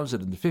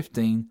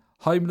 2015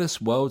 Homeless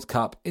World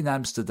Cup in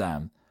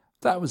Amsterdam.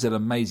 That was an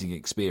amazing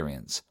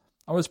experience.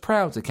 I was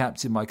proud to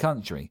captain my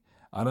country,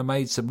 and I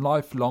made some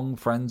lifelong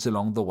friends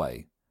along the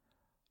way.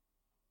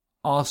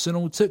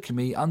 Arsenal took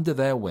me under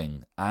their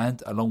wing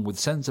and, along with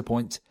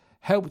Centrepoint,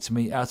 helped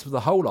me out of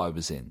the hole I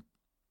was in.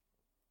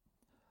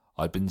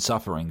 I'd been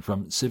suffering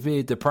from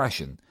severe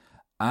depression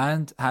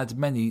and had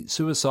many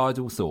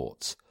suicidal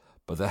thoughts,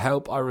 but the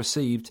help I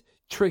received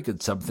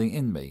triggered something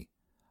in me.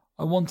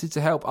 I wanted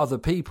to help other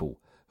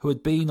people who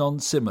had been on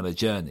similar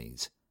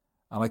journeys,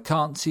 and I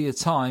can't see a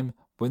time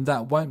when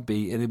that won't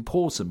be an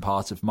important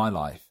part of my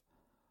life.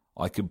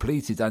 I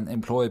completed an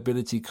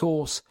employability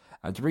course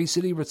and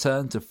recently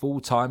returned to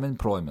full-time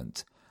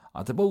employment,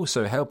 and I'm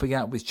also helping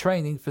out with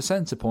training for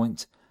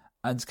Centrepoint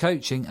and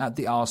coaching at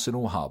the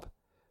Arsenal Hub.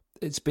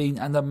 It's been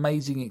an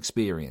amazing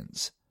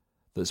experience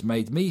that's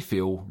made me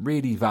feel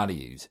really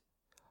valued.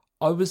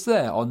 I was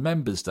there on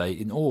Members' Day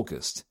in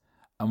August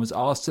and was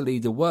asked to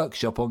lead a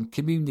workshop on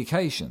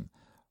communication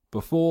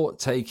before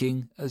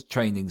taking a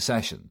training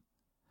session.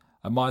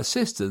 And my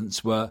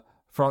assistants were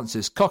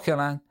Francis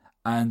Coquelin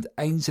and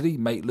Ainsley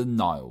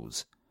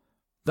Maitland-Niles.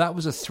 That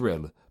was a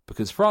thrill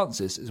because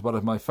Francis is one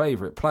of my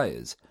favourite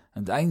players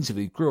and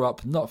Ainsley grew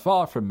up not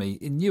far from me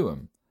in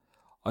Newham.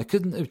 I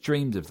couldn't have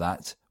dreamed of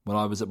that when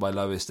I was at my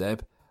lowest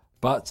ebb,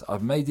 but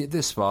I've made it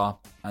this far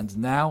and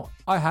now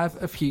I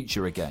have a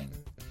future again.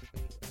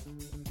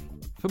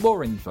 For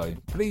more info,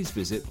 please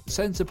visit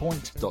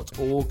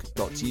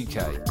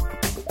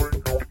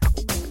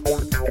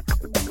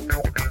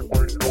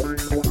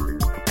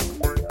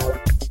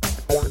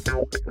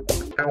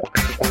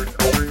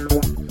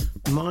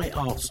My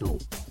Arsenal.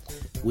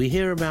 We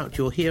hear about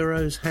your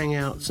heroes,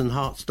 hangouts and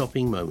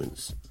heart-stopping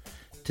moments.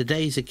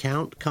 Today's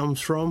account comes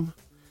from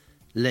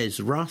Les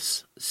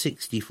Russ,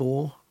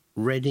 64,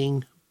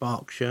 Reading,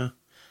 Berkshire,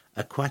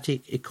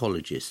 aquatic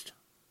ecologist.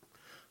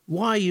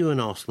 Why are you an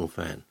Arsenal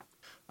fan?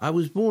 I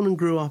was born and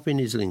grew up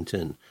in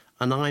Islington,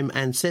 and I'm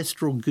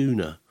ancestral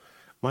Gooner.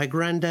 My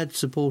granddad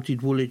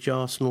supported Woolwich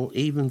Arsenal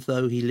even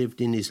though he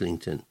lived in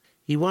Islington.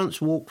 He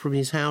once walked from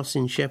his house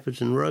in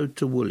Shepperton Road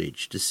to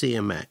Woolwich to see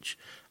a match,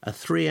 a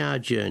 3-hour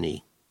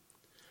journey.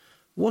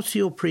 What's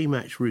your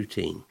pre-match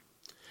routine?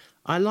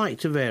 I like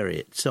to vary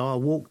it, so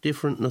I'll walk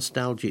different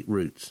nostalgic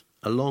routes,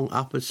 along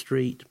Upper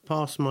Street,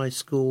 past my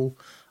school,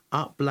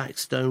 up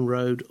Blackstone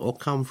Road, or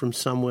come from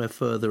somewhere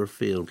further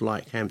afield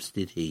like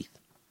Hampstead Heath.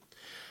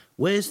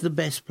 Where's the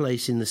best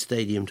place in the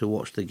stadium to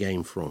watch the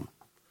game from?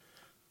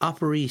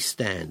 Upper East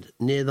Stand,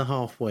 near the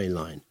halfway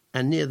line,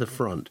 and near the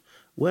front,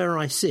 where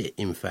I sit,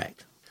 in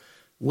fact.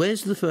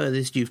 Where's the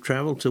furthest you've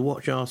travelled to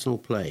watch Arsenal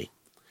play?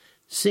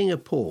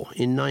 Singapore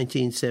in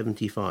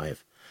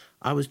 1975.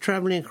 I was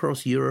travelling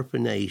across Europe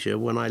and Asia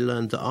when I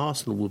learned that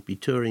Arsenal would be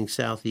touring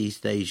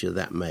Southeast Asia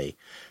that May,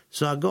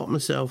 so I got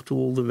myself to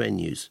all the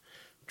venues.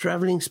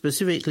 Travelling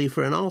specifically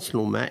for an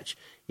Arsenal match,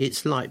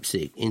 it's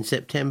Leipzig in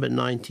September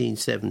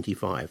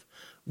 1975.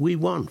 We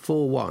won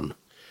 4-1.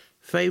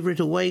 Favourite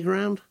away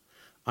ground?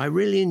 I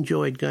really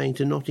enjoyed going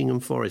to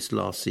Nottingham Forest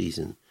last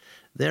season.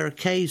 There are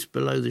caves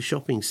below the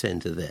shopping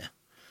centre there.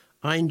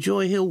 I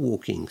enjoy hill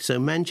walking, so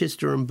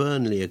Manchester and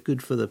Burnley are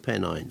good for the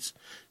Pennines.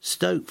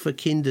 Stoke for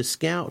Kinder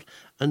Scout,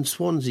 and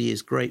Swansea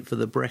is great for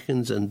the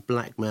Brecons and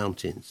Black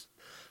Mountains.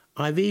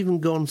 I've even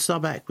gone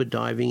sub-aqua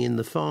diving in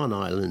the Farne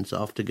Islands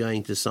after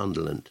going to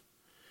Sunderland.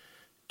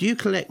 Do you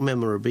collect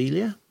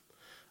memorabilia?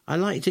 I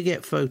like to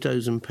get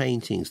photos and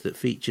paintings that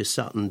feature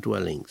Sutton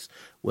dwellings,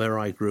 where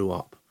I grew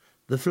up.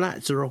 The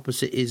flats are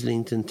opposite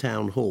Islington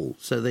Town Hall,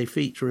 so they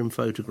feature in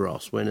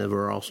photographs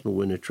whenever Arsenal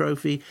win a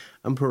trophy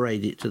and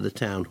parade it to the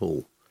Town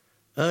Hall.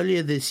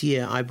 Earlier this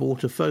year I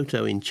bought a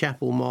photo in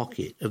Chapel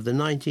Market of the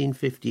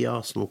 1950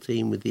 Arsenal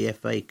team with the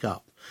FA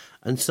Cup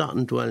and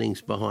Sutton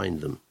dwellings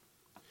behind them.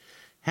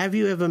 Have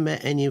you ever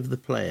met any of the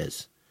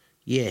players?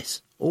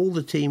 Yes, all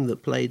the team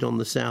that played on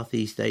the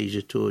Southeast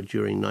Asia tour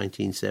during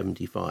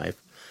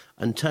 1975,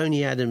 and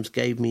Tony Adams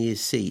gave me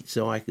his seat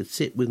so I could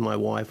sit with my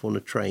wife on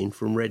a train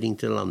from Reading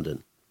to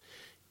London.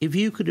 If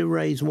you could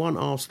erase one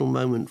Arsenal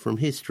moment from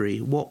history,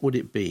 what would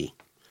it be?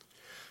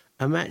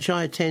 A match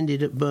I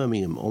attended at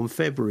Birmingham on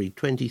February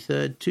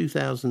 23,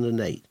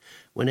 2008,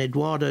 when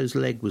Eduardo's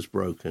leg was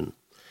broken.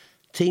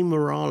 Team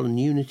morale and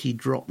unity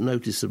dropped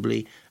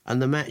noticeably,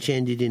 and the match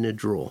ended in a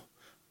draw.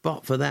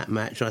 But for that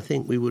match, I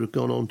think we would have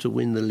gone on to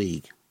win the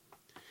league.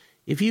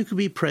 If you could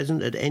be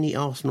present at any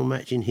Arsenal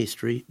match in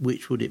history,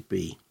 which would it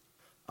be?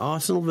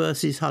 Arsenal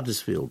versus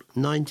Huddersfield,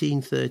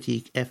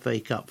 1930 FA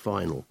Cup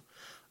final.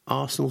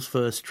 Arsenal's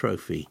first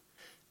trophy.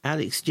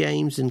 Alex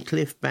James and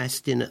Cliff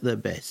Bastin at their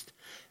best.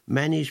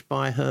 Managed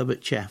by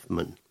Herbert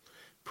Chapman,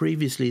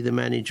 previously the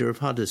manager of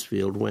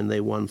Huddersfield when they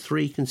won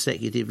 3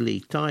 consecutive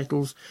league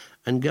titles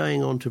and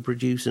going on to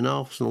produce an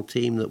Arsenal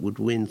team that would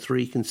win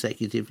 3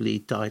 consecutive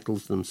league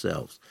titles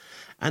themselves.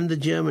 And the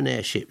German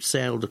airship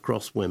sailed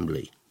across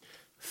Wembley.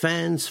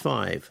 Fans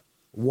 5.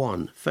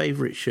 1.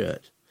 Favourite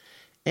shirt.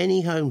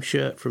 Any home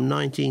shirt from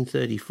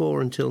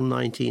 1934 until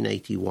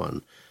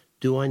 1981.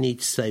 Do I need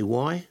to say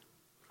why?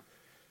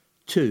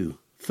 2.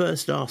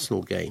 First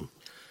Arsenal game.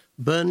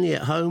 Burnley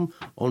at home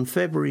on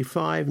February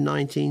 5,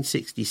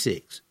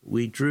 1966.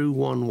 We drew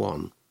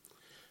 1-1.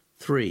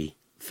 3.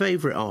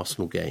 Favourite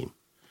Arsenal game.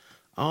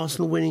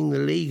 Arsenal winning the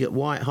league at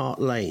White Hart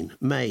Lane,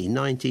 May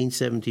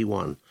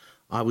 1971.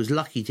 I was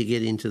lucky to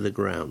get into the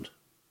ground.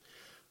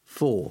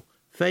 4.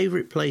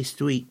 Favourite place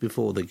to eat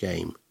before the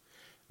game.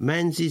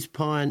 Manzi's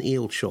Pie and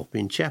Eel Shop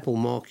in Chapel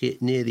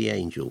Market near the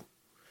Angel.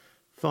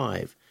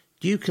 5.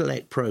 Do you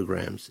collect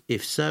programmes?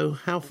 If so,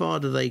 how far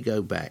do they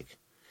go back?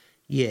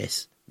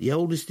 Yes, the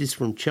oldest is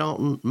from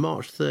Charlton,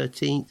 March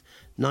 13th,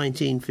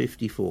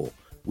 1954.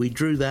 We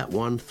drew that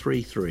one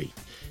 3-3.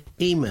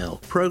 Email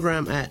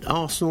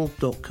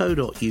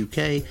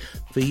programme@arsenal.co.uk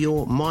for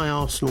your My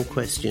Arsenal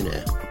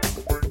questionnaire.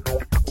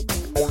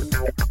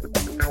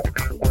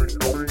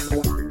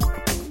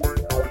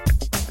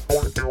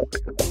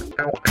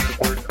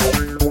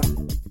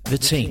 The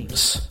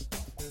teams.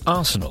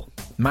 Arsenal.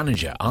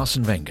 Manager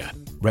Arsene Wenger.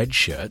 Red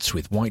shirts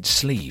with white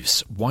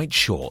sleeves, white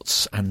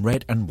shorts and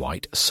red and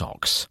white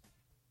socks.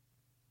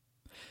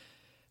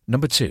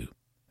 Number 2.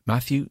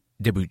 Matthew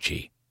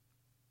Debuchy.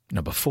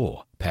 Number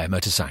 4. Per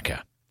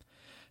Mertesacker.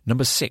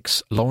 Number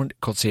 6. Laurent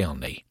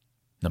Koscielny.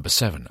 Number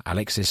 7.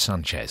 Alexis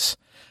Sanchez.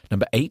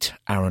 Number 8.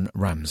 Aaron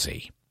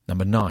Ramsey.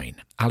 Number 9.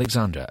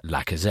 Alexander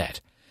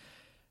Lacazette.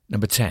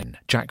 Number 10.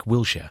 Jack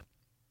Wilshere.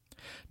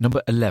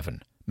 Number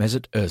 11.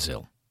 Mesut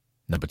Ozil.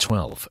 Number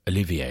 12.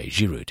 Olivier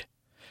Giroud.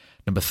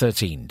 Number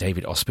 13.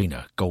 David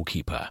Ospina,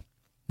 goalkeeper.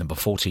 Number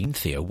 14.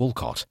 Theo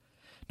Walcott.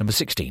 Number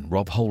 16.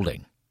 Rob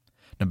Holding.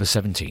 Number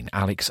 17.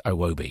 Alex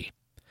Iwobi.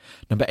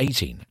 Number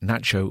 18.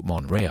 Nacho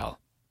Monreal.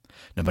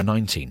 Number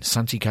 19.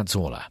 Santi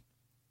Cazorla.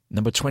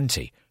 Number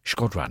 20.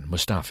 Shkodran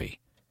Mustafi.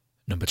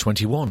 Number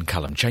 21.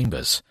 Callum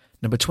Chambers.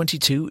 Number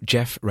 22.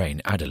 Jeff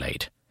Rain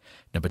Adelaide.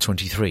 Number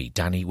 23.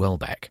 Danny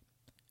Welbeck.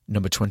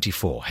 Number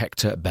 24.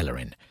 Hector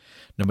Bellerin.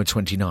 Number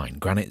 29.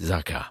 Granit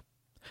Xhaka.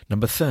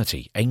 Number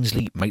 30.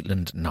 Ainsley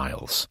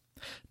Maitland-Niles.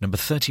 Number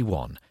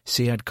 31.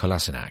 Sead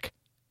Kolasinac.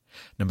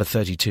 Number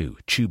 32.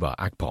 Chuba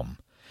Akpom.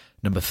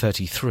 Number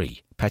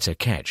 33. Petr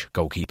Cech,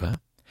 goalkeeper.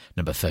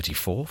 Number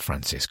 34.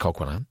 Francis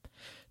Coquelin.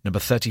 Number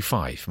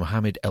 35.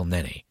 Mohamed El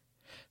Neni.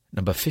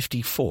 Number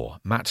 54.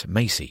 Matt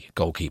Macy,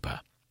 goalkeeper.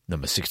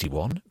 Number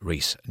 61.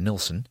 Reece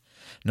Nilsson.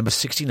 Number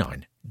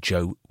 69.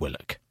 Joe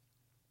Willock.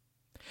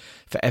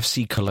 For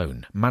FC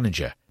Cologne,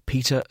 manager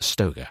Peter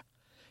Stoger.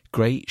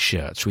 Grey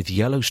shirts with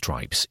yellow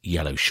stripes,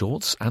 yellow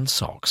shorts and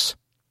socks.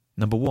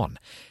 Number 1.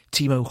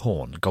 Timo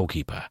Horn,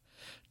 goalkeeper.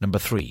 Number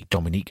 3.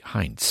 Dominique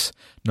Heinz.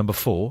 Number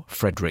 4.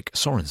 Fredrik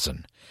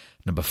Sorensen.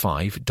 Number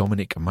 5.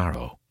 Dominic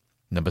Marot.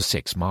 Number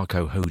 6.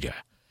 Marco Hoda.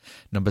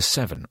 Number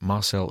 7.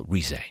 Marcel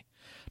Rize.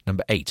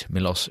 Number 8.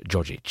 Milos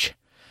Djordjic.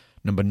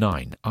 Number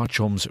 9,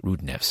 Archoms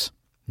Rudnevs.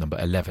 Number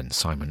 11,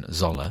 Simon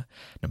Zoller.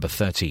 Number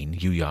 13,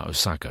 Yuya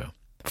Osako.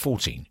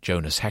 14,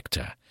 Jonas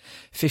Hector.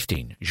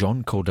 15,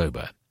 Jean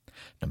Cordoba.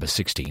 Number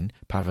 16,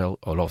 Pavel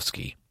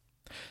Orlovsky.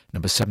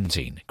 Number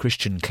 17,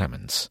 Christian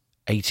Clemens.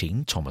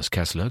 18, Thomas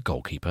Kessler,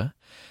 goalkeeper.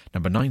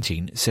 Number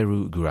 19,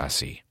 Seru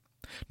Gurasi.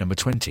 Number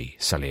 20,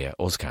 Salir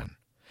Ozkan.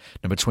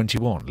 Number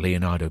 21,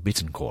 Leonardo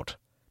Bittencourt.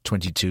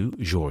 22,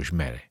 Georges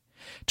Mere.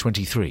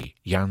 23,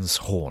 Jans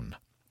Horn.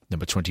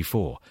 Number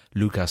 24,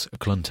 Lucas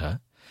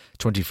Klunter.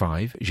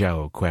 25,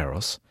 João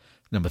Queiroz.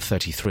 Number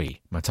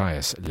 33,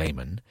 Matthias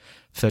Lehmann.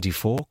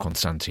 34,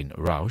 Konstantin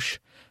Rausch.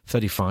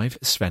 35,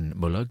 Sven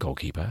Muller,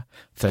 goalkeeper.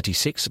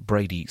 36,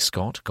 Brady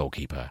Scott,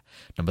 goalkeeper.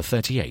 Number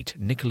 38,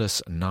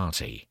 Nicholas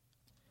Narty.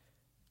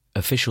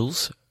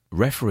 Officials: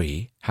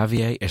 referee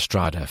Javier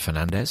Estrada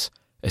Fernandez.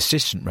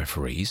 Assistant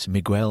referees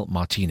Miguel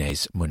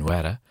Martinez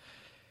Munuera,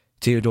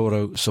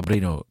 Teodoro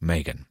Sobrino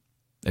Megan.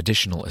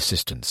 Additional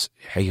assistants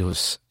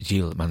Jesus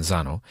Gil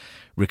Manzano,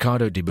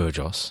 Ricardo Di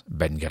Burgos,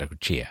 Ben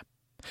Garagutchia.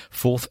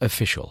 Fourth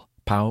official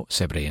Pau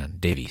Cebrian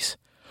Davies.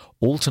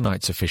 All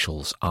tonight's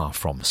officials are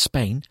from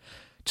Spain.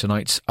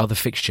 Tonight's other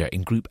fixture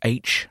in Group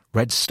H,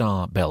 Red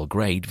Star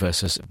Belgrade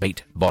versus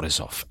Bate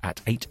Borisov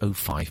at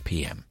 8:05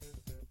 p.m.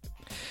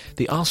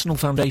 The Arsenal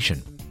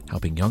Foundation,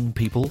 helping young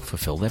people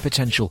fulfill their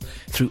potential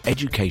through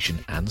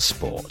education and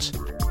sport.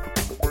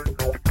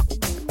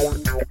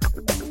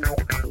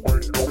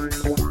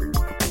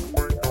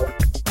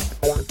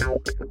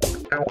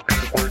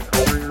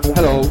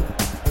 Hello,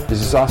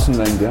 this is Arsene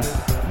Wenger.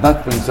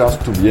 That brings us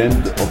to the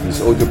end of this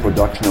audio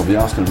production of the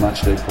Arsenal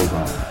Matchday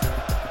program.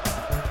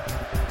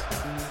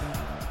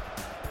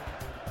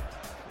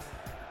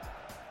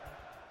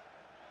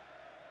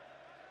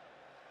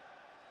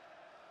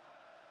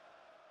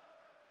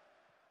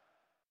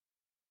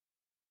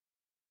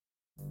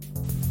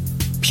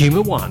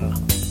 Puma 1.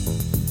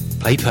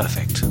 Play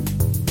perfect.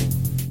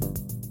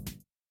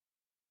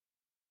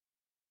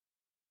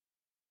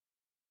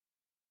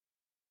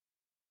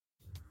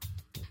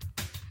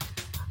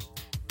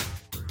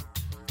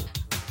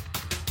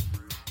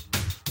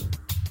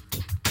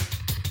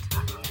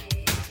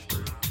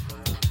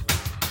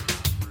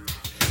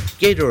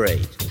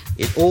 Gatorade.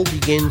 It all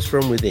begins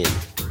from within.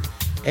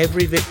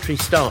 Every victory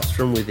starts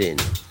from within.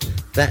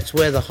 That's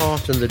where the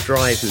heart and the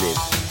drive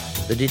live.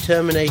 The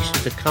determination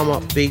to come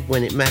up big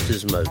when it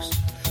matters most.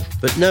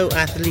 But no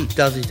athlete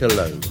does it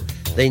alone.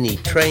 They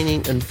need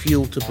training and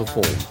fuel to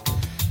perform.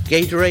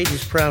 Gatorade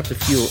is proud to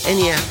fuel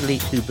any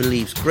athlete who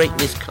believes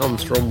greatness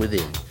comes from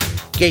within.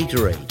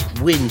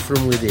 Gatorade, win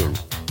from within.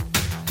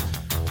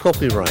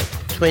 Copyright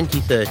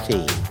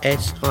 2013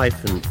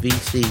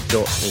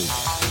 S-VC.Inc.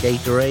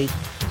 Gatorade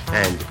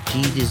and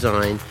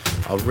G-Design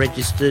are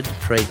registered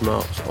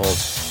trademarks of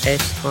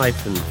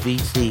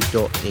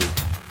S-VC.Inc.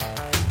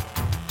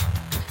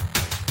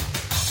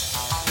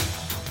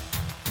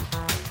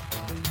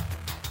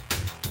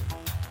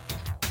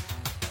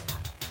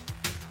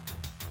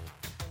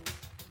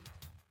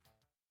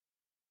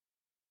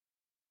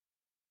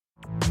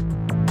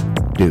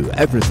 Do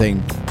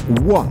everything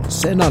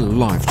once in a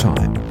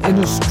lifetime in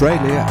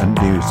Australia and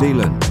New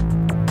Zealand.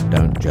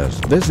 Don't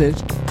just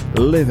visit,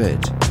 live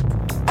it.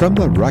 From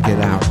the rugged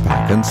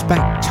outback and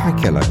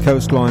spectacular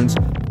coastlines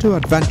to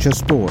adventure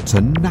sports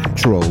and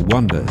natural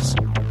wonders.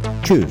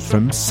 Choose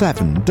from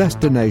 7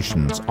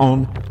 destinations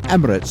on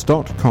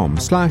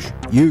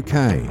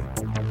emirates.com/UK.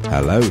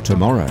 Hello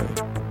tomorrow.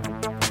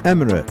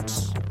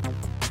 Emirates.